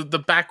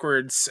 the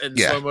backwards and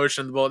Yeah. slow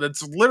motion bullet.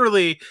 That's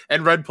literally,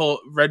 and red pill,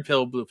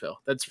 blue pill.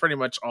 That's pretty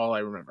much all I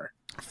remember.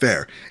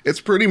 Fair.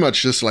 It's pretty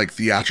much just like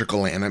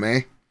theatrical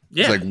anime.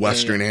 Yeah. It's like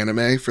Western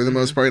anime for the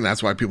most part, and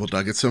that's why people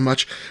dug it so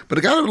much. But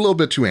it got a little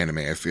bit too anime,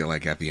 I feel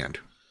like, at the end.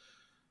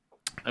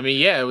 I mean,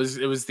 yeah, it was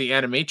the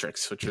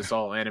Animatrix, which was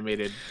all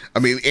animated. I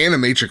mean,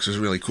 Animatrix was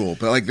really cool,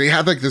 but like they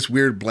had like this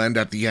weird blend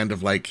at the end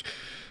of like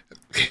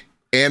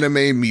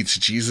anime meets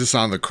Jesus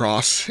on the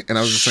cross, and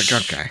I was just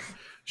like, okay.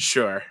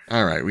 Sure.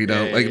 All right, we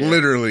don't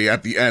literally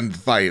at the end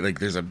fight, like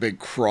there's a big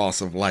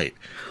cross of light.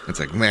 It's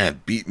like,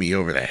 man, beat me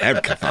over the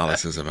head,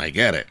 Catholicism. I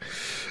get it.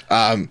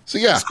 So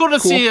yeah, It's cool to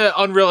see an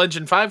Unreal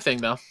Engine 5 thing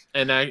though,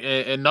 and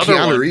another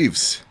Keanu one.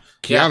 Reeves.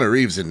 Keanu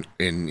Reeves in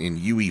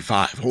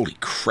UE5. Holy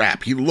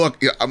crap!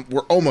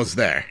 We're almost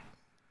there.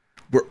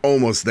 We're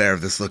almost there.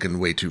 Of this looking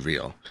way too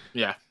real.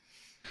 Yeah.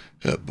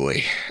 Oh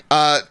boy.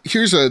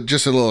 Here's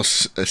just a little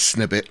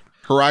snippet.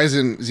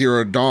 Horizon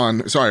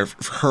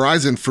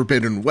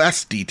Forbidden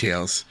West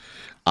details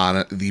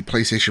on the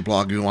PlayStation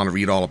blog. You want to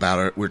read all about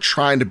it. We're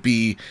trying to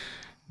be...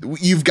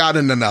 You've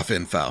gotten enough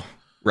info,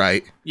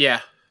 right?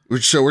 Yeah.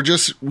 So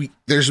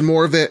there's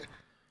more of it,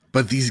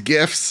 but these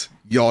GIFs,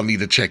 y'all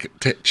need to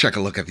check a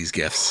look at these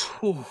GIFs.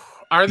 Whew.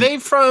 Are they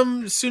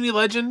from Sunny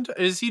Legend?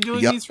 Is he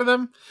doing these for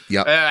them?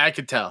 Yep. I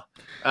could tell.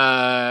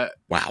 Wow.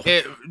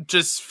 It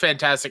just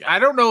fantastic. I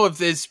don't know if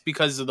this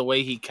because of the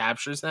way he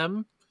captures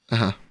them.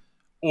 Uh-huh.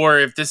 Or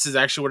if this is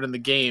actually what in the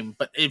game,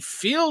 but it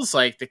feels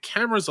like the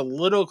camera's a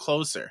little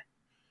closer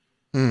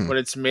when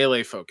it's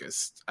melee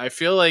focused. I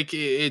feel like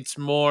it's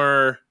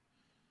more...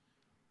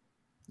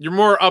 You're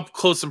more up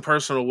close and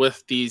personal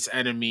with these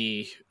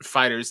enemy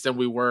fighters than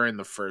we were in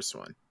the first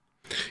one.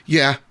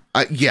 Yeah.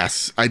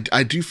 Yes.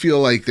 I do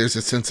feel like there's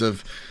a sense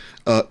of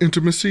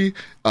intimacy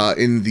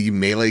in the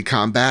melee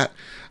combat.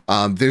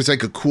 There's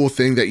like a cool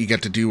thing that you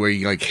get to do where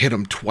you like hit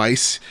them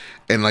twice,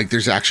 and like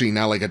there's actually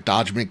now like a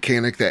dodge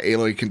mechanic that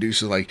Aloy can do.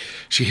 So like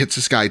she hits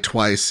this guy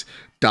twice,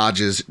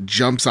 dodges,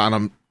 jumps on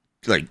him,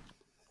 like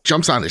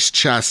jumps on his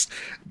chest,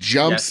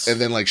 jumps,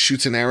 and then like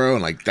shoots an arrow,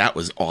 and like that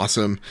was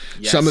awesome.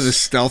 Yes. Some of the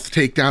stealth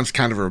takedowns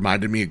kind of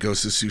reminded me of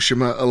Ghost of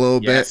Tsushima a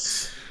little bit.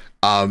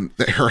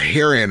 Her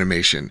hair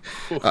animation.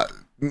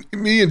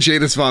 Me and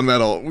Jadis Von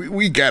Metal,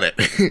 we get it.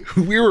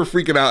 We were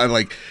freaking out and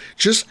like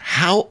just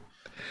how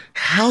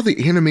the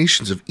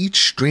animations of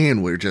each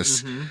strand were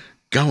just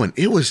going.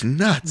 It was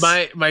nuts.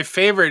 My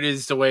favorite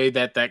is the way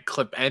that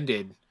clip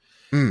ended,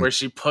 where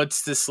she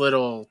puts this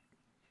little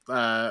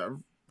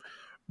balloon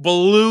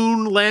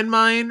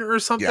landmine or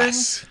something.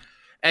 Yes.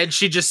 And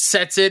she just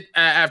sets it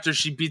after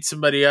she beats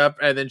somebody up,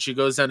 and then she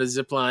goes down a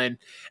zip line,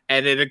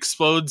 and it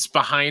explodes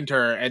behind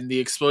her, and the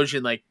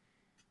explosion like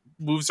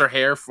moves her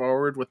hair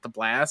forward with the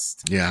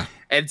blast. Yeah.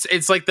 And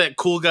it's like that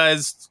cool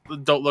guys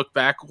don't look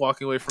back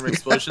walking away from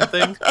explosion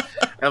thing.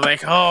 I'm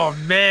like, oh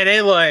man,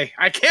 Aloy,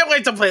 I can't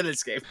wait to play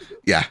this game.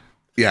 Yeah.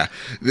 Yeah.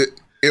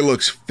 It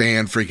looks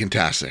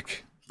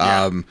fan-freaking-tastic.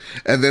 Yeah.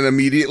 And then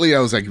immediately I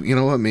was like, you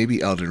know what?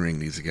 Maybe Elden Ring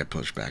needs to get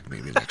pushed back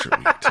maybe an extra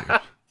week too.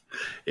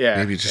 Yeah.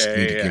 Maybe just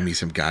need to give me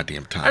some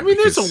goddamn time. I mean,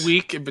 there's a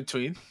week in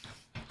between.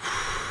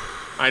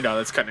 I know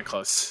that's cutting it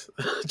close.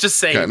 Just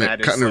saying cutting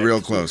that. Cutting it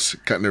real close.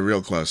 Cutting it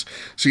real close.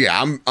 So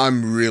yeah,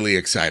 I'm really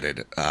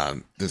excited.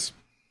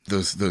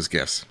 Those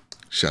gifts.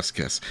 Chef's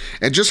kiss.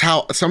 And just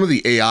how some of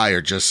the AI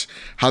are just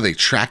how they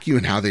track you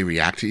and how they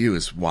react to you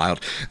is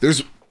wild.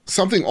 There's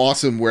something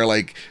awesome where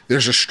like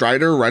there's a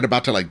Strider right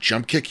about to like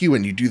jump kick you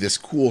and you do this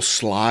cool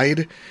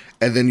slide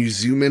and then you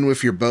zoom in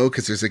with your bow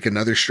because there's like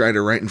another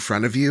Strider right in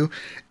front of you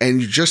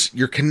and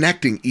you're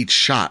connecting each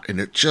shot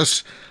and it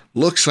just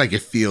looks like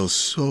it feels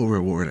so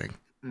rewarding.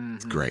 Mm-hmm.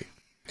 It's great.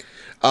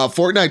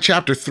 Fortnite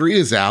Chapter 3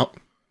 is out.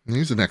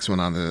 Here's the next one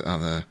on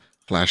the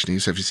Flash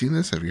News. Have you seen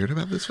this? Have you heard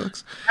about this,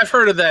 folks? I've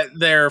heard of that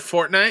there,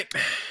 Fortnite.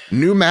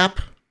 New map,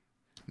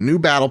 new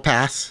battle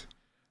pass,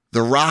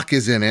 The Rock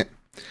is in it,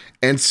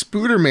 and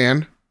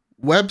Spooderman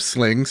web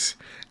slings,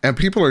 and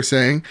people are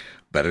saying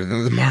better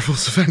than the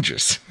Marvel's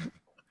Avengers.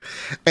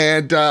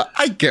 And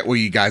I get where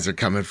you guys are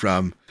coming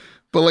from,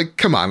 but like,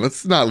 come on,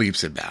 let's not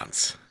leaps and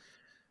bounds.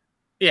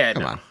 Yeah,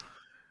 come on.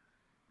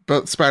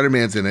 But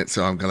Spider-Man's in it,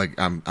 so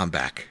I'm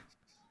back.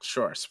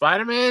 Sure,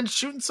 Spider-Man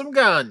shooting some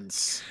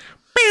guns.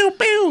 Pew,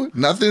 pew.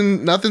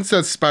 Nothing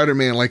says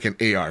Spider-Man like an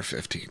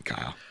AR-15,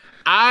 Kyle.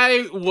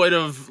 I would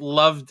have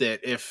loved it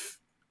if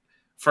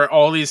for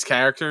all these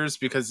characters,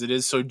 because it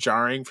is so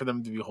jarring for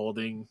them to be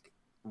holding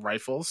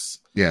rifles.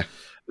 Yeah.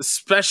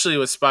 Especially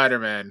with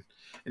Spider-Man.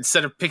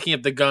 Instead of picking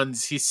up the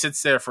guns, he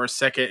sits there for a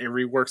second and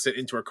reworks it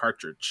into a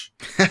cartridge.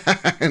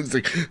 It's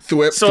like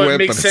thwip, so thwip, it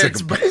makes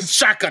sense, like but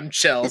shotgun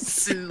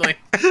shells and like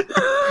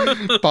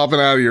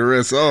popping out of your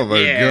wrist. Oh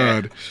my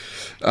god!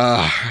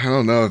 I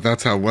don't know if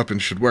that's how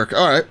weapons should work.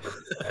 All right.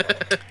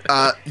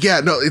 Yeah,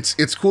 no,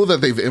 it's cool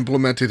that they've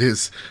implemented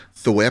his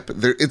thwip.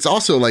 It's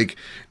also like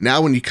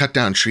now when you cut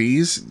down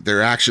trees,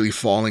 they're actually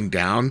falling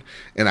down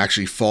and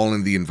actually fall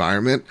in the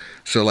environment.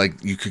 So like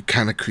you could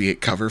kind of create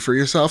cover for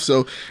yourself.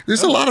 So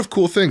there's a lot of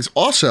cool things.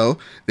 Also,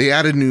 they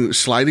added new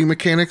sliding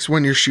mechanics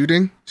when you're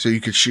shooting, so you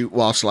could shoot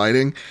while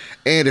sliding,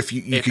 and if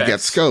you could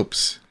get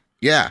scopes.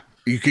 Yeah,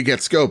 you could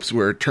get scopes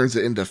where it turns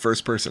it into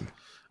first person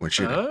when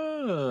shooting.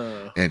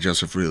 And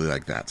Joseph really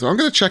liked that. So I'm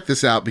going to check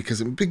this out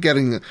because I've been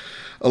getting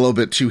a little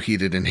bit too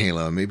heated in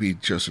Halo. Maybe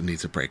Joseph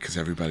needs a break because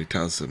everybody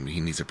tells him he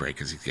needs a break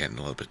because he's getting a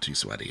little bit too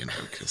sweaty and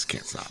because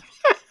can't stop.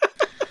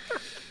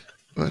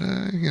 But,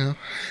 you know.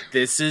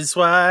 This is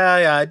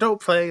why I don't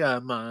play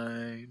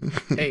online.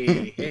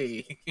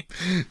 Hey.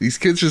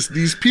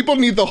 These people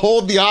need to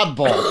hold the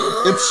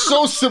oddball. It's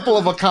so simple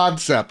of a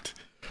concept.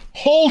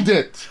 Hold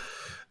it.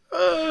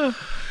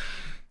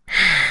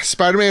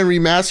 Spider-Man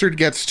Remastered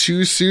gets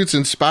 2 suits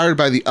inspired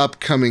by the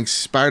upcoming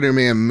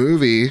Spider-Man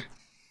movie.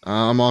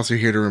 I'm also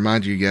here to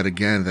remind you yet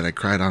again that I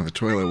cried on the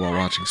toilet while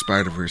watching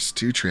Spider-Verse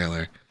 2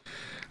 trailer.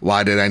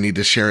 Why did I need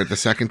to share it the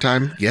second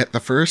time? Yet the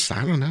first?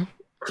 I don't know.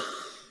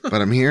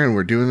 But I'm here and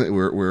we're doing it.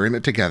 We're in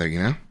it together,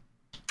 you know?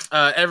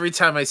 Every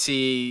time I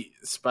see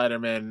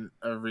Spider-Man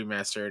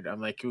Remastered, I'm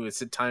like, ooh, is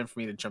it time for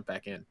me to jump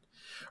back in?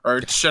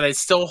 Or should I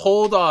still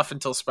hold off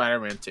until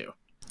Spider-Man 2?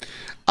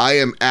 I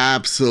am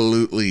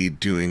absolutely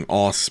doing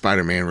all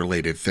Spider-Man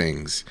related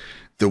things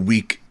the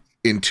week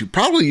into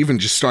probably even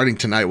just starting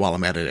tonight while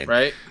I'm editing.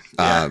 Right?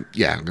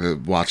 Yeah, I'm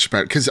going to watch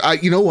Spider because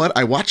you know what?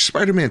 I watched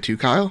Spider-Man 2,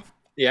 Kyle.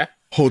 Yeah.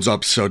 Holds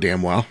up so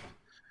damn well.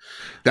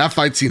 That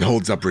fight scene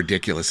holds up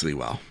ridiculously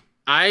well.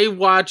 I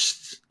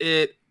watched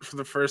it for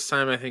the first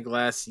time, I think,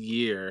 last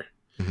year.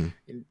 Mm-hmm.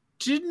 And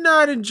did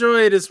not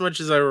enjoy it as much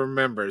as I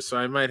remember, so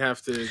I might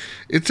have to...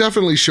 It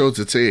definitely shows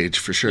its age,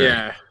 for sure.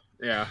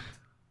 Yeah.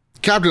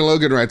 Captain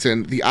Logan writes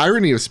in, the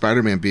irony of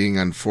Spider-Man being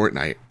on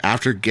Fortnite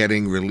after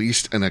getting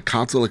released in a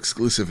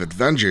console-exclusive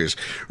Avengers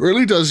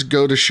really does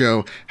go to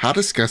show how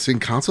disgusting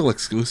console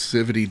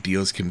exclusivity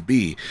deals can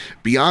be.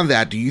 Beyond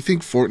that, do you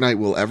think Fortnite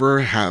will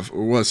ever have...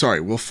 will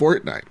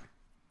Fortnite...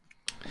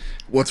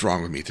 What's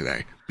wrong with me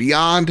today?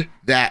 Beyond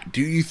that,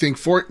 do you think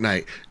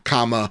Fortnite,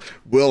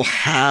 will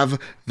have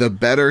the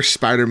better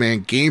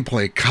Spider-Man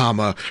gameplay,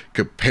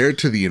 compared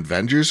to the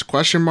Avengers, ?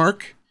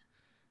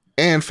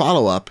 And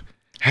follow-up,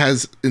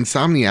 has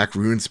Insomniac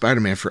ruined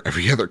Spider-Man for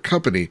every other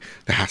company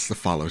that has to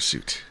follow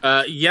suit?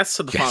 Yes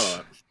to the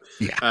follow-up.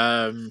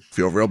 Yeah.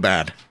 Feel real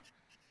bad.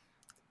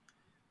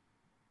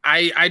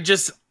 I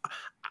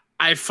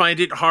find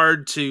it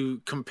hard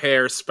to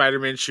compare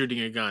Spider-Man shooting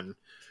a gun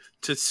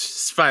to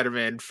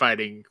Spider-Man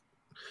fighting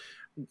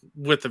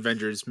with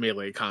Avengers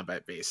melee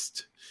combat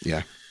based.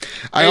 Yeah.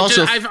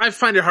 I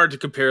find it hard to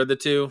compare the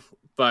two,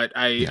 but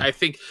I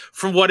think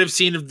from what I've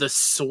seen of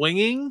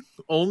the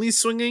only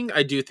swinging,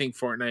 I do think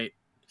Fortnite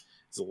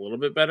is a little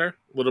bit better,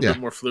 a little bit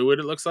more fluid,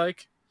 it looks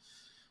like.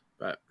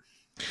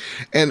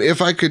 And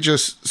if I could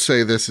just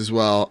say this as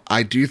well,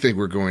 I do think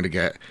we're going to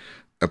get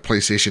a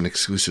PlayStation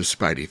exclusive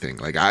Spidey thing.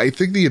 Like, I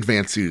think the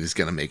advanced suit is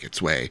going to make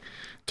its way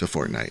to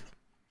Fortnite.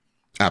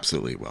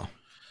 Absolutely will.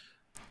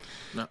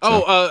 No.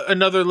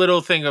 Another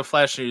little thing of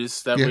Flash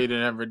news that we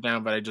didn't have written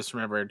down, but I just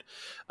remembered.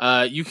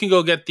 You can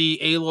go get the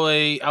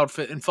Aloy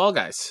outfit in Fall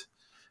Guys.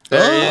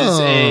 There is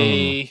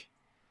a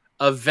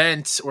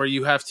event where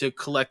you have to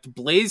collect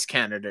blaze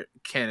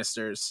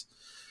canisters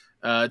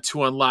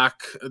to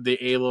unlock the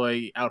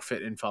Aloy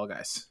outfit in Fall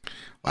Guys.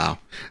 Wow.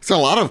 It's a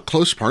lot of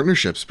close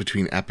partnerships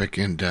between Epic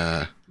and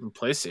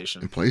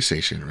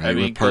PlayStation. Right? I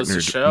mean, We're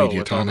partnered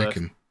Mediatonic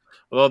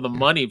with all the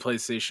money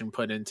PlayStation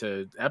put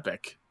into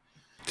Epic.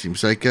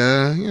 Seems like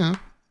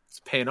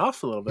it's paying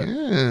off a little bit.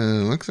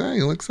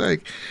 Yeah, looks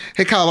like.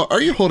 Hey, Kyle,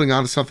 are you holding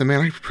on to something,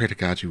 man? I pray to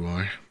God you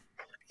are.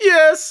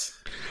 Yes.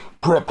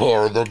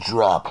 Prepare the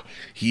drop.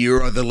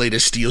 Here are the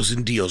latest steals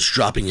and deals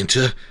dropping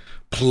into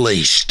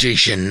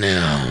PlayStation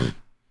Now.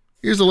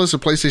 Here's a list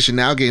of PlayStation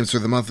Now games for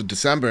the month of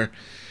December.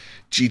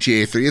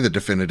 GTA 3, the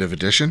definitive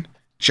edition.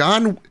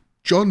 John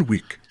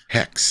Wick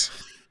Hex.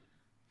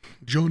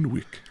 John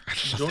Wick.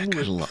 I love that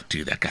guy.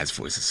 Dude, that guy's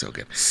voice is so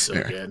good.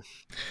 So good.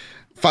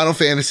 Final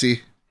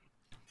Fantasy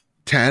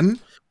 10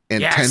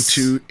 and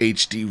 10-2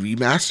 HD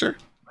Remaster.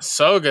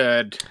 So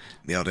good.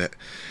 Nailed it.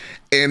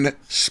 And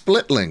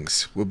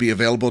Splitlings will be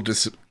available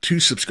to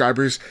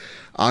subscribers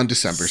on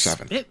December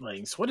 7th.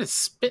 Spitlings? What is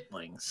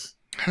Spitlings?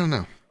 I don't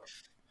know.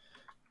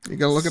 You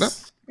gotta look it up?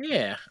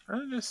 Yeah.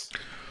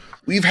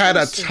 We've had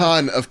a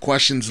ton of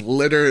questions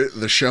litter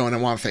the show, and I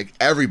want to thank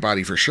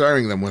everybody for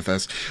sharing them with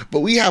us.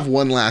 But we have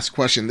one last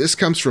question. This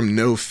comes from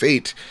No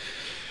Fate,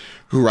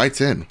 who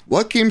writes in,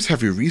 what games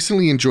have you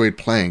recently enjoyed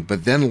playing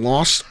but then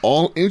lost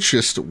all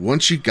interest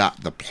once you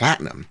got the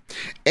platinum?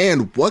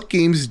 And what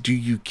games do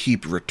you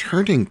keep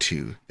returning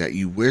to that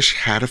you wish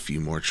had a few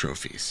more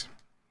trophies?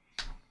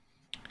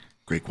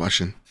 Great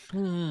question.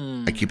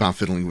 I keep on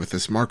fiddling with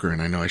this marker,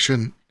 and I know I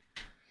shouldn't.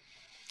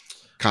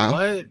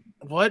 Kyle?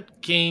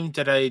 What game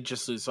did I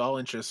just lose all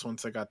interest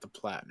once I got the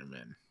platinum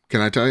in?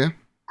 Can I tell you?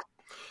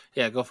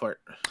 Yeah, go for it.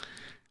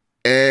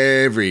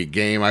 Every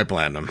game I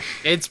platinum.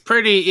 It's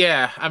pretty,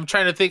 I'm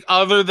trying to think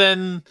other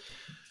than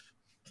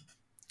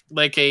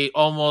like a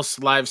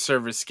almost live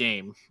service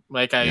game.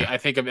 Like I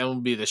think of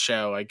MLB The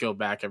Show. I go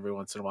back every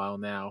once in a while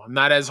now. I'm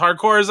not as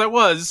hardcore as I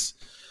was,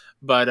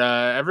 but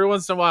every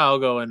once in a while I'll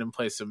go in and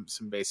play some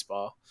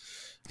baseball.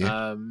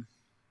 I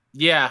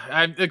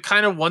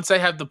kind of, once I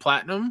have the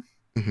platinum,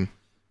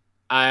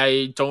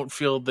 I don't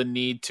feel the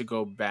need to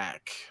go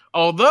back.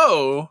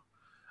 Although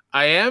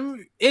I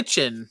am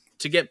itching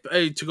to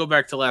go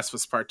back to Last of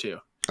Us Part 2.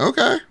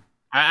 Okay.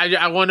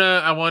 I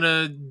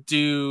wanna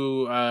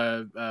do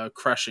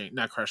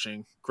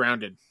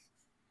grounded.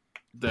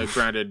 The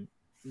grounded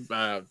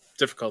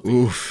difficulty.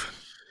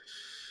 Oof.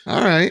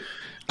 All right.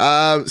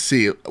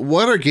 See,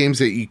 what are games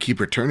that you keep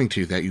returning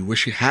to that you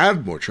wish you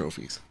had more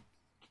trophies?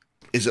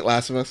 Is it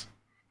Last of Us?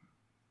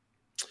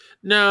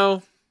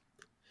 No.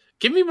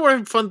 Give me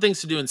more fun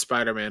things to do in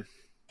Spider-Man.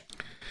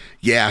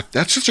 Yeah,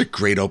 that's such a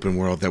great open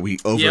world that we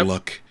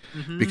overlook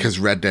because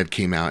Red Dead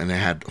came out and it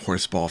had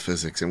horseball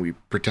physics, and we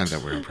pretend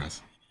that we're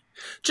impressed.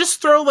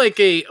 Just throw like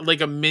a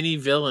mini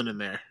villain in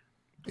there.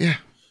 Yeah.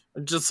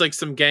 Just like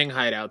some gang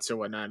hideouts or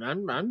whatnot.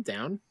 I'm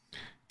down.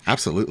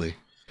 Absolutely.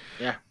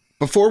 Yeah.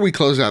 Before we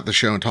close out the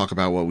show and talk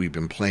about what we've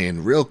been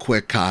playing, real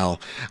quick, Kyle,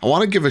 I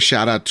want to give a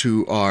shout out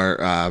to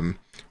our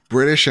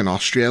British and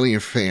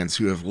Australian fans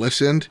who have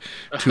listened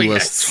to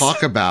us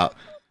talk about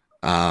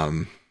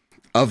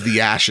Of the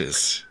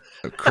Ashes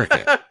of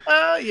cricket.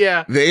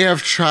 Yeah. They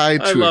have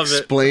tried to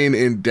explain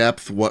in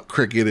depth what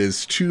cricket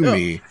is to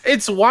me.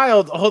 It's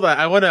wild. Hold on.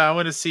 I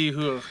want to see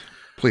who.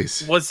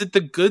 Please. Was it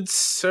the Good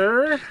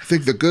Sir? I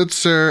think the Good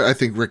Sir, I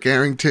think Rick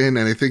Arrington,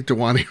 and I think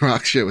Dewani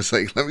Rockshit was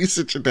like, let me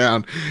sit you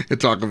down and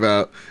talk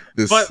about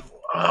this. But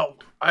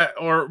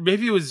or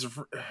maybe it was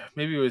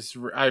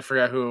I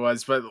forgot who it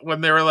was, but when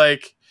they were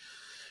like,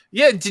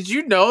 yeah, did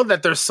you know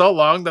that they're so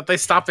long that they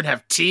stop and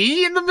have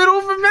tea in the middle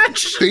of a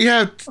match?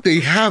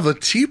 They have a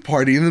tea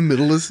party in the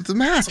middle of the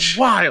match. It's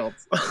wild.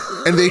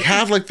 And they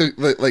have like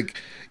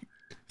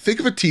think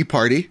of a tea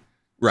party,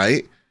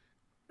 right?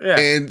 Yeah.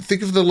 And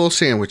think of the little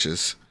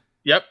sandwiches.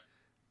 Yep.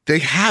 They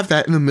have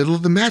that in the middle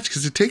of the match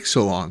because it takes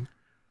so long.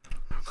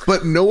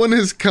 But no one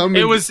has come.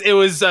 It was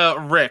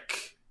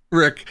Rick.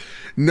 Rick,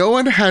 no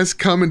one has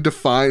come and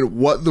defined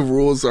what the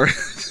rules are in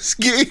this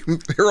game.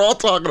 They're all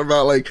talking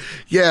about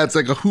it's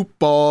like a hoop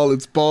ball,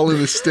 it's ball in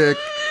a stick,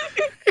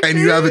 and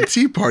you have a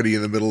tea party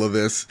in the middle of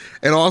this.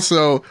 And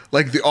also,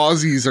 like, the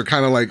Aussies are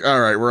kind of like, all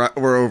right,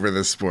 we're over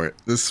this sport.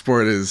 This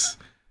sport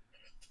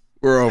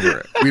we're over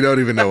it. We don't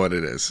even know what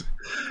it is.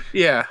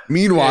 Yeah.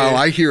 Meanwhile,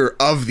 I hear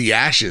Of the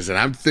Ashes, and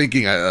I'm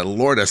thinking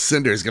Lord of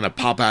Cinder is going to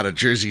pop out of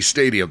Jersey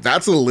Stadium.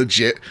 That's a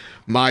legit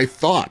my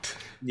thought.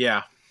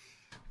 Yeah.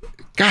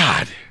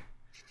 God.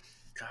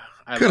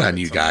 Good on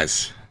you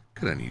guys.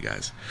 Good on you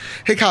guys.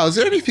 Hey, Kyle, is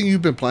there anything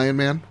you've been playing,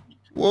 man?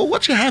 Well,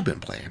 what you have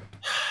been playing?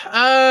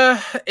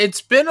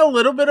 It's been a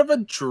little bit of a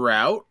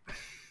drought.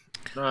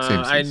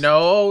 I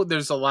know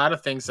there's a lot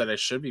of things that I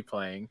should be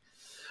playing,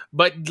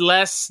 but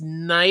last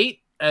night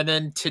and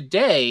then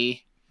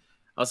today,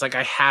 I was like,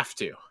 I have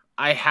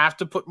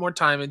to put more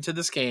time into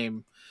this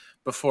game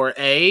before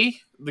A,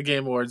 the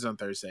Game Awards on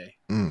Thursday,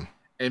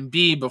 and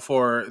B,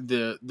 before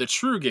the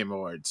true Game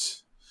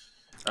Awards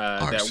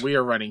that we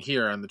are running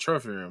here on the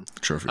Trophy Room.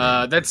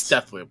 That's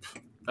Deathloop.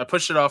 I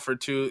pushed it off for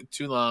too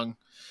long.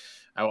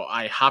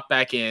 I hop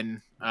back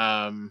in,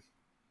 and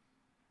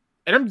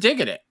I'm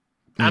digging it.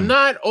 I'm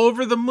not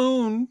over the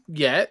moon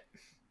yet,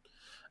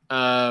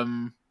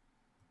 but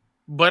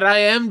I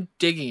am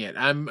digging it.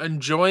 I'm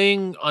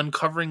enjoying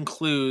uncovering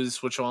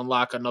clues, which will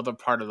unlock another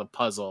part of the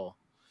puzzle.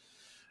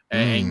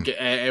 And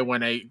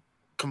when I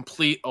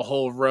complete a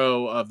whole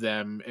row of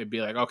them, it'd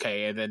be like,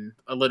 okay, and then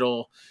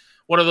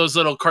one of those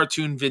little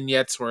cartoon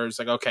vignettes where it's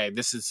like, okay,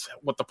 this is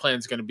what the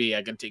plan's going to be.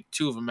 I can take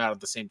 2 of them out at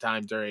the same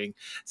time during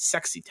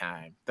sexy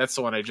time. That's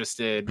the one I just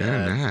did.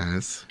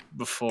 Nice.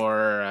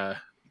 Before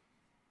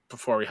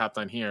we hopped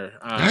on here.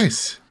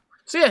 Nice.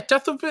 So yeah,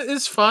 Deathloop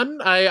is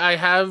fun. I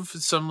have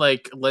some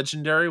like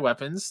legendary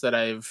weapons that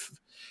I've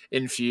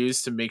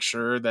infused to make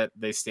sure that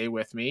they stay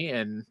with me,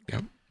 and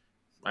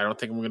I don't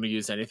think I'm going to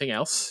use anything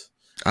else.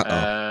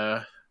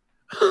 What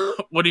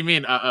do you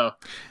mean?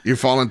 You're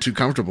falling too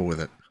comfortable with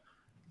it.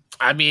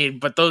 I mean,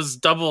 but those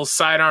double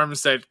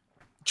sidearms that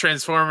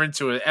transform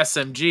into an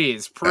SMG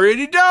is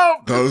pretty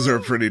dope. Those are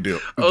pretty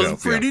dope.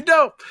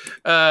 Dope.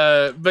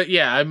 But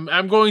yeah,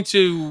 I'm going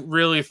to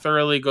really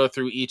thoroughly go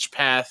through each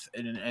path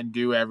and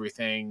do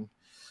everything.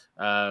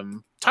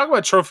 Talk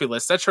about trophy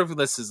list. That trophy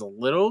list is a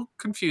little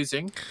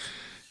confusing.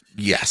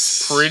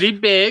 Yes. Pretty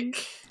big.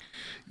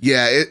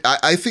 Yeah,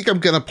 I think I'm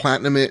going to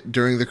platinum it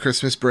during the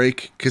Christmas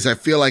break because I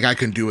feel like I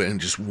can do it in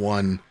just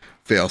one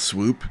fail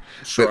swoop,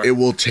 but it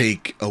will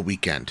take a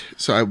weekend.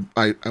 So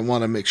I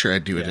want to make sure I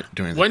do it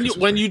during the Christmas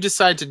break. You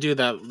decide to do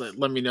that,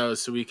 let me know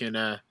so we can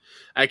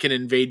I can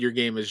invade your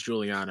game as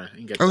Juliana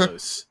and get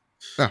those.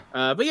 Yeah.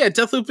 But yeah,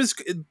 Deathloop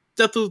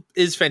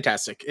is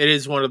fantastic. It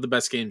is one of the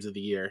best games of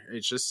the year.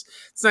 It's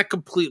not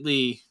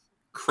completely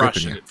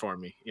crushing it for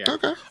me. Yeah.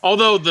 Okay.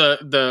 Although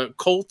the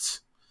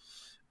Colt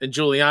and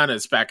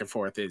Juliana's back and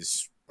forth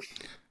is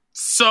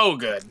so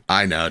good.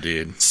 I know,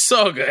 dude.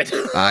 So good.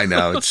 I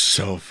know. It's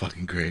so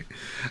fucking great.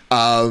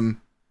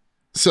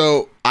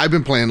 So I've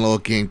been playing a little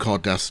game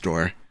called Death's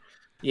Door.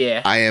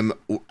 Yeah. I am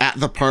at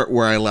the part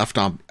where I left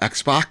on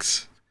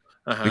Xbox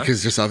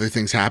because just other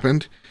things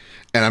happened.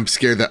 And I'm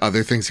scared that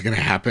other things are going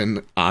to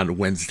happen on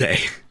Wednesday,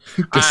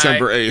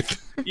 December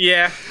 8th.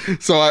 Yeah.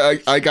 So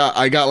I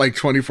got like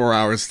 24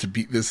 hours to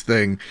beat this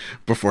thing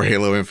before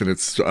Halo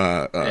Infinite's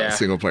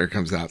single player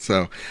comes out.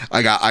 So I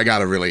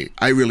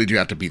really do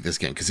have to beat this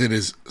game because it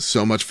is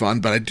so much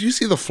fun. But I do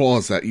see the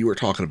flaws that you were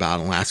talking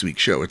about in last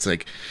week's show. It's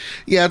like,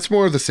 yeah, it's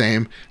more of the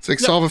same. It's like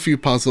solve a few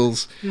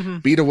puzzles,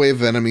 beat a wave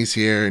of enemies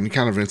here, and you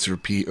kind of rinse and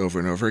repeat over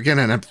and over again.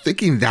 And I'm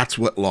thinking that's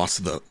what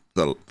lost the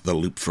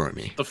loop for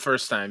me the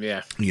first time.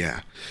 Yeah. So,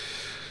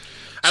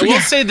 I will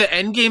say the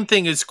end game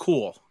thing is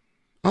cool.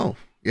 Oh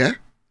yeah,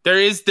 there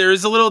is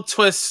a little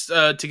twist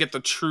to get the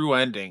true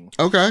ending.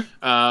 Okay.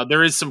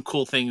 There is some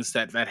cool things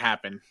that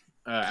happen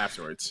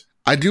afterwards.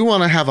 I do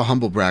want to have a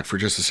humble brag for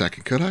just a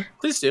second. Could I?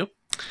 Please do.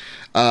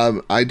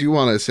 I do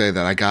want to say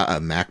that I got a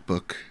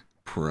MacBook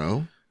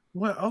Pro.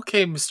 Well,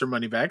 okay, Mr.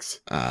 Moneybags.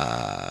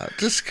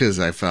 Just because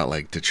I felt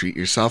like to treat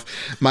yourself.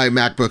 My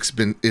MacBook's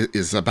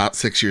is about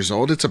 6 years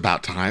old. It's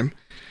about time.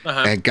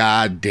 And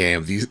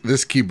goddamn,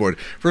 this keyboard.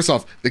 First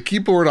off, the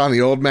keyboard on the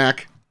old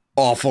Mac,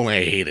 awful.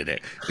 I hated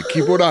it. The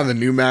keyboard on the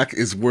new Mac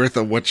is worth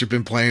of what you've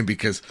been playing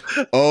because,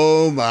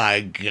 oh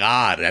my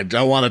god, I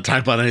don't want to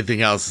type on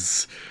anything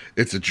else.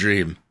 It's a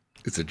dream.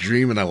 It's a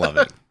dream, and I love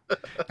it.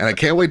 And I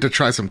can't wait to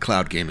try some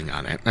cloud gaming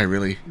on it. I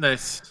really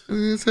nice.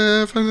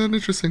 I find that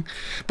interesting.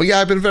 But yeah,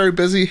 I've been very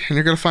busy, and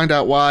you're gonna find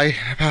out why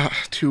in about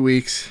 2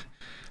 weeks.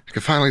 I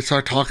can finally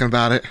start talking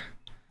about it.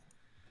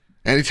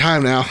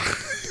 Anytime now.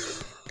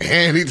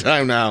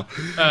 Anytime now.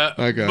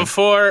 Okay.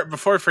 Before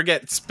I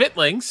forget,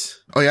 Spitlings.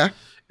 Oh yeah.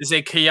 Is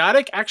a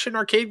chaotic action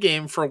arcade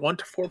game for 1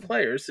 to 4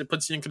 players. It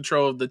puts you in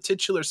control of the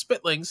titular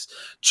Spitlings,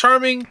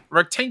 charming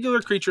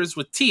rectangular creatures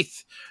with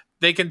teeth.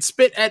 They can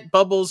spit at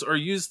bubbles or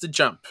use the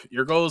jump.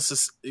 Your goal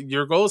is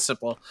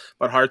simple,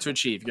 but hard to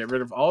achieve. Get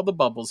rid of all the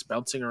bubbles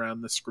bouncing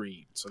around the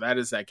screen. So that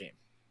is that game.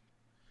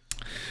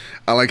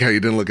 I like how you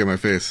didn't look at my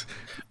face.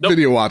 Nope.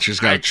 Video watchers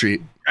got a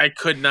treat. I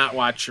could not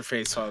watch your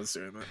face while I was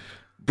doing that.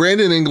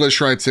 Brandon English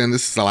writes in,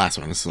 this is the last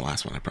one,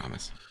 I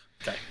promise.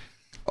 Okay.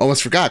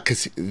 Almost forgot,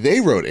 because they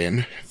wrote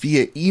in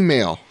via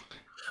email.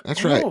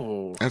 That's right.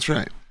 That's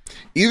right.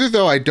 Even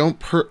though I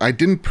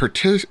didn't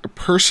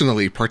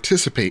personally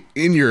participate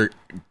in your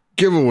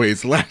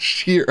giveaways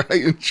last year, I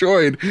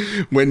enjoyed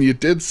when you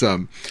did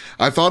some.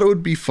 I thought it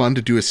would be fun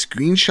to do a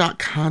screenshot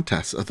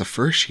contest of the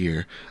first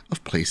year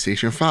of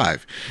PlayStation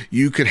 5.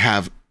 You could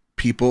have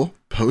people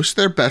post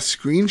their best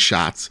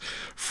screenshots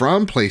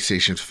from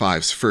PlayStation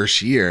 5's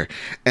first year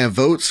and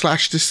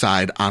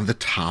vote/decide on the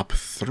top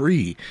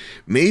 3.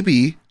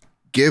 Maybe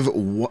give a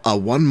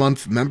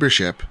 1-month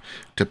membership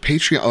to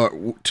Patreon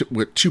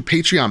or to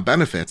Patreon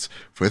benefits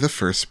for the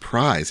first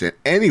prize. And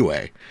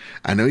anyway,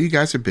 I know you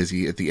guys are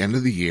busy at the end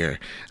of the year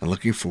and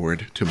looking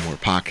forward to more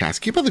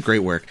podcasts. Keep up the great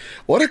work.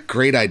 What a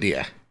great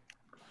idea.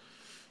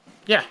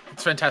 Yeah,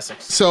 it's fantastic.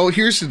 So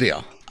here's the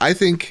deal. I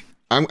think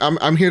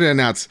I'm here to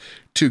announce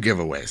 2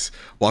 giveaways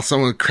while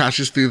someone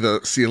crashes through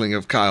the ceiling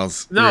of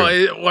Kyle's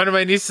room. One of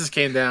my nieces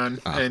came down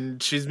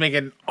and she's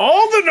making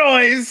all the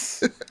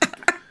noise.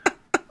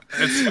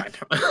 It's fine.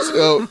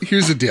 So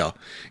here's the deal.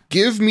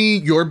 Give me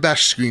your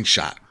best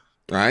screenshot,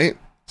 right?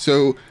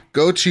 So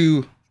go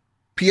to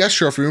PS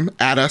Trophy Room,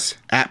 add us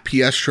at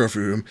PS Trophy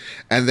Room,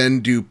 and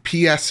then do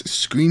PS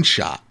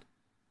Screenshot.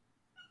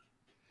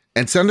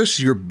 And send us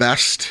your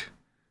best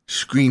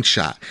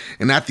screenshot.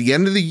 And at the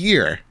end of the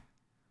year,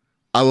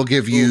 I will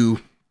give you,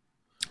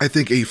 I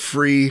think, a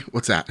free,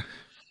 what's that?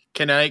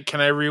 Can I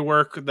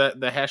rework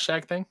the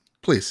hashtag thing?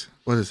 Please.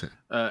 What is it?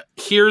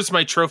 Here's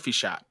my trophy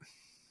shot.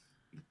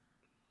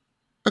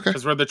 Okay.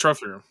 Because we're the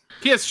trophy room.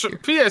 PS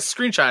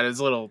Screenshot is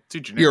a little too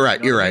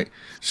generic. You're right.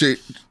 So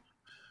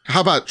how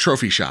about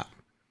trophy shot?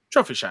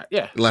 Trophy shot,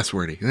 yeah. Less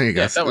wordy. There you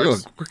go. Yeah, that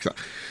works.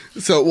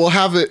 So we'll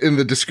have it in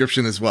the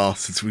description as well,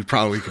 since we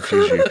probably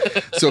confused you.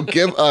 So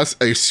give us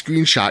a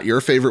screenshot,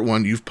 your favorite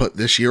one you've put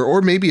this year,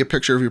 or maybe a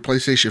picture of your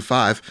PlayStation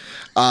 5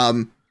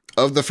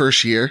 of the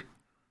first year.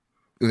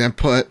 And then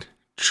put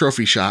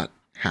trophy shot,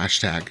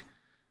 hashtag,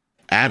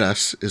 add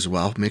us as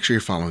well. Make sure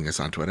you're following us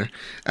on Twitter.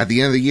 At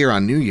the end of the year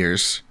on New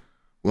Year's,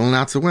 we'll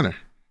announce the winner.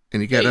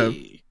 And you get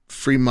a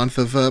free month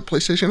of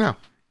PlayStation Now.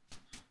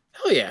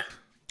 Hell yeah.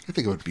 I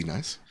think it would be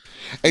nice.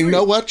 And you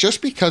know what?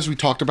 Just because we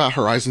talked about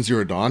Horizon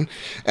Zero Dawn,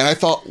 and I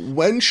thought,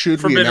 when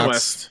should we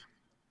announce?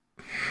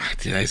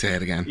 Did I say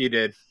it again? You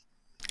did.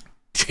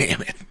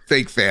 Damn it,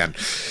 fake fan.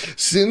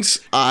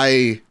 Since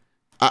I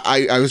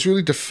was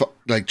really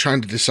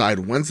trying to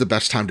decide when's the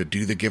best time to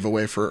do the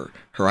giveaway for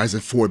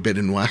Horizon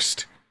Forbidden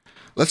West.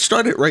 Let's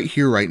start it right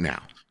here, right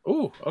now.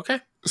 Ooh, okay.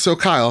 So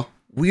Kyle,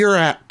 we are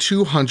at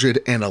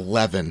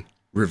 211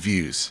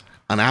 reviews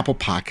on Apple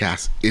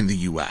Podcasts in the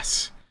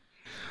US.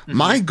 Mm-hmm.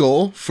 My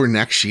goal for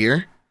next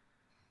year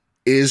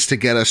is to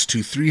get us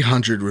to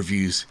 300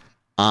 reviews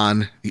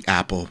on the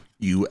Apple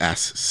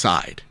US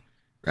side.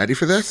 Ready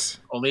for this?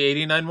 Only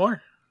 89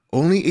 more.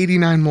 Only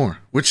 89 more,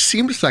 which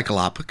seems like a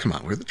lot, but come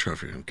on, we're the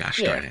trophy room.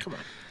 Gosh darn it. Come on.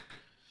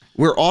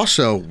 We're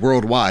also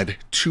worldwide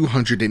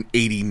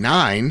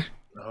 289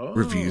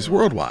 reviews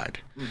worldwide.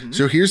 Mm-hmm.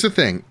 So here's the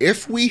thing.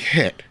 If we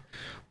hit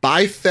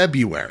by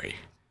February,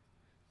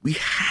 we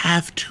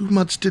have 2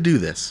 months to do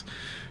this.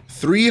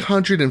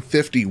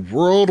 350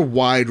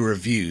 worldwide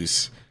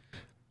reviews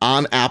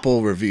on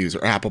Apple Reviews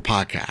or Apple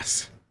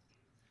Podcasts.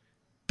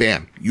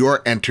 Bam,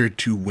 you're entered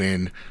to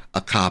win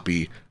a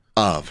copy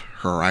of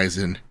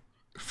Horizon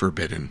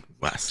Forbidden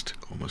West.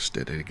 Almost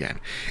did it again.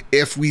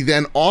 If we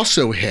then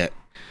also hit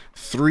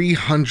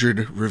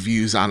 300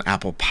 reviews on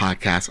Apple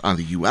Podcasts on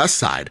the US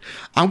side,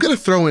 I'm going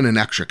to throw in an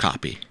extra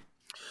copy.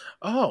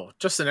 Oh,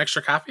 just an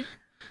extra copy?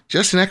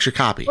 Just an extra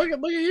copy. Look at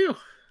you.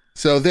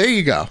 So there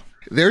you go.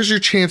 There's your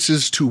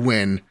chances to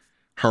win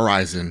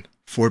Horizon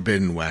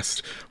Forbidden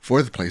West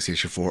for the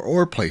PlayStation 4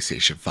 or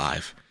PlayStation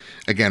 5.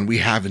 Again, we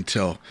have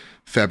until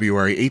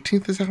February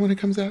 18th. Is that when it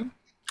comes out?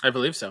 I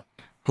believe so.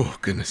 Oh,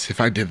 goodness. If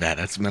I did that,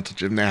 that's mental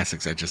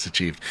gymnastics I just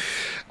achieved.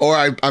 Or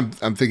I'm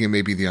thinking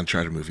maybe the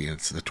Uncharted movie, and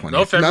it's the 20th.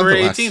 No,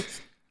 February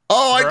 18th.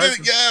 Oh, I did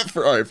it. Yeah.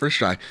 All right, first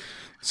try.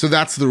 So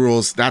that's the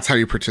rules. That's how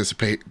you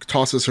participate.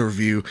 Toss us a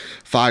review,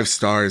 5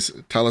 stars.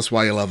 Tell us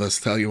why you love us.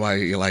 Tell you why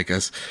you like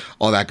us.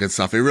 All that good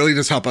stuff. It really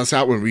does help us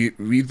out when we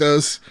read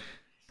those.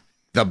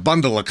 The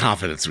bundle of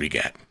confidence we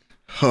get.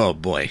 Oh,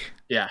 boy.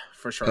 Yeah,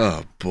 for sure.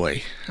 Oh,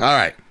 boy. All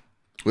right.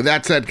 With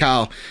that said,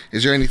 Kyle,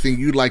 is there anything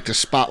you'd like to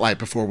spotlight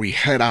before we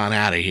head on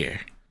out of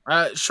here?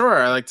 Sure.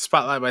 I like to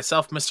spotlight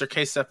myself, Mr.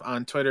 K-Step,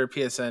 on Twitter,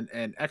 PSN,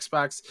 and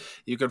Xbox.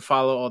 You can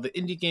follow all the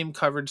indie game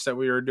coverage that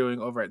we are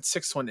doing over at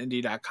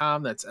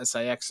 61indie.com. That's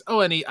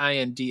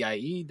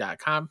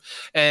SIXONEINDIE.com.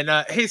 And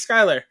hey,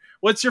 Skylar,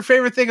 what's your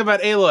favorite thing about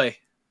Aloy?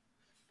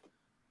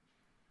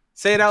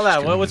 Say it out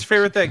loud. What's your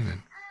favorite thing?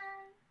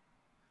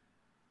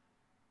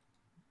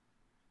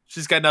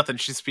 She's got nothing.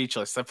 She's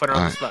speechless. I put her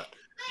on the spot.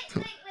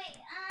 Wait.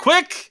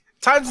 Quick!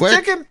 Time's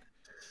ticking!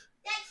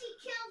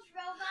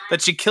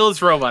 That she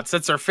kills robots.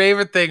 That's her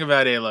favorite thing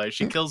about Aloy.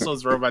 She kills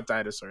those robot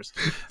dinosaurs.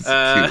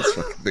 And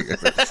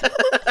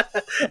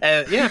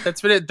yeah,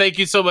 that's been it. Thank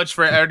you so much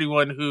for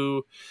everyone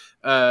who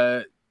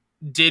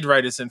did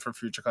write us in for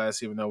Future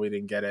Class, even though we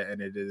didn't get it.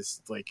 And it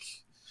is, like,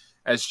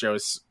 as Joe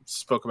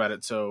spoke about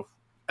it so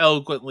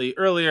eloquently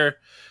earlier,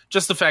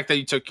 just the fact that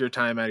you took your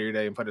time out of your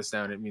day and put us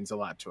down, it means a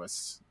lot to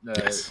us.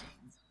 Yes.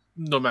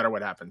 No matter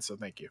what happens. So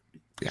thank you.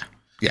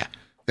 Yeah.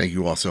 Thank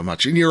you all so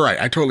much. And you're right.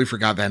 I totally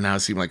forgot that now. I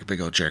seem like a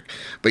big old jerk.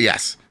 But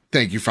yes,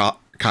 thank you,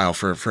 Kyle,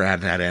 for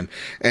adding that in.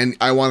 And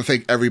I want to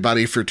thank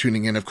everybody for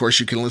tuning in. Of course,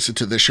 you can listen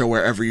to this show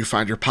wherever you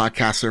find your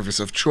podcast service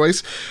of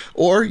choice.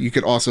 Or you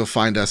can also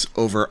find us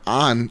over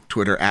on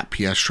Twitter at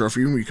PS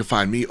Trophy Room. You can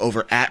find me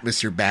over at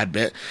Mr.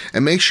 Badbit.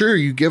 And make sure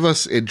you give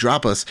us and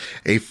drop us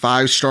a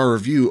 5-star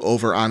review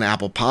over on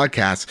Apple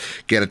Podcasts.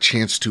 Get a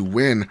chance to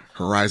win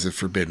Horizon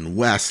Forbidden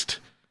West.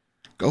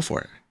 Go for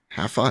it.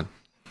 Have fun.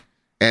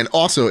 And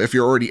also, if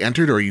you're already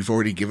entered or you've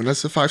already given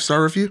us a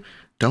 5-star review,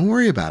 don't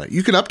worry about it.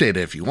 You can update it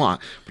if you want,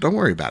 but don't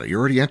worry about it.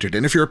 You're already entered.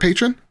 And if you're a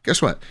patron,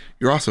 guess what?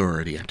 You're also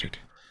already entered.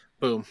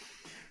 Boom.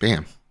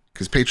 Bam.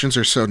 Because patrons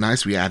are so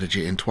nice, we added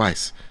you in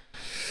twice.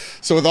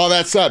 So with all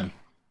that said,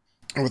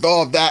 and with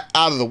all of that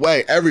out of the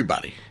way,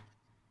 everybody,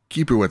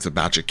 keep your wits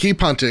about you,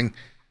 keep hunting,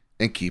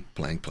 and keep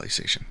playing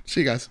PlayStation.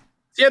 See you guys.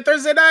 See you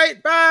Thursday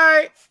night.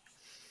 Bye.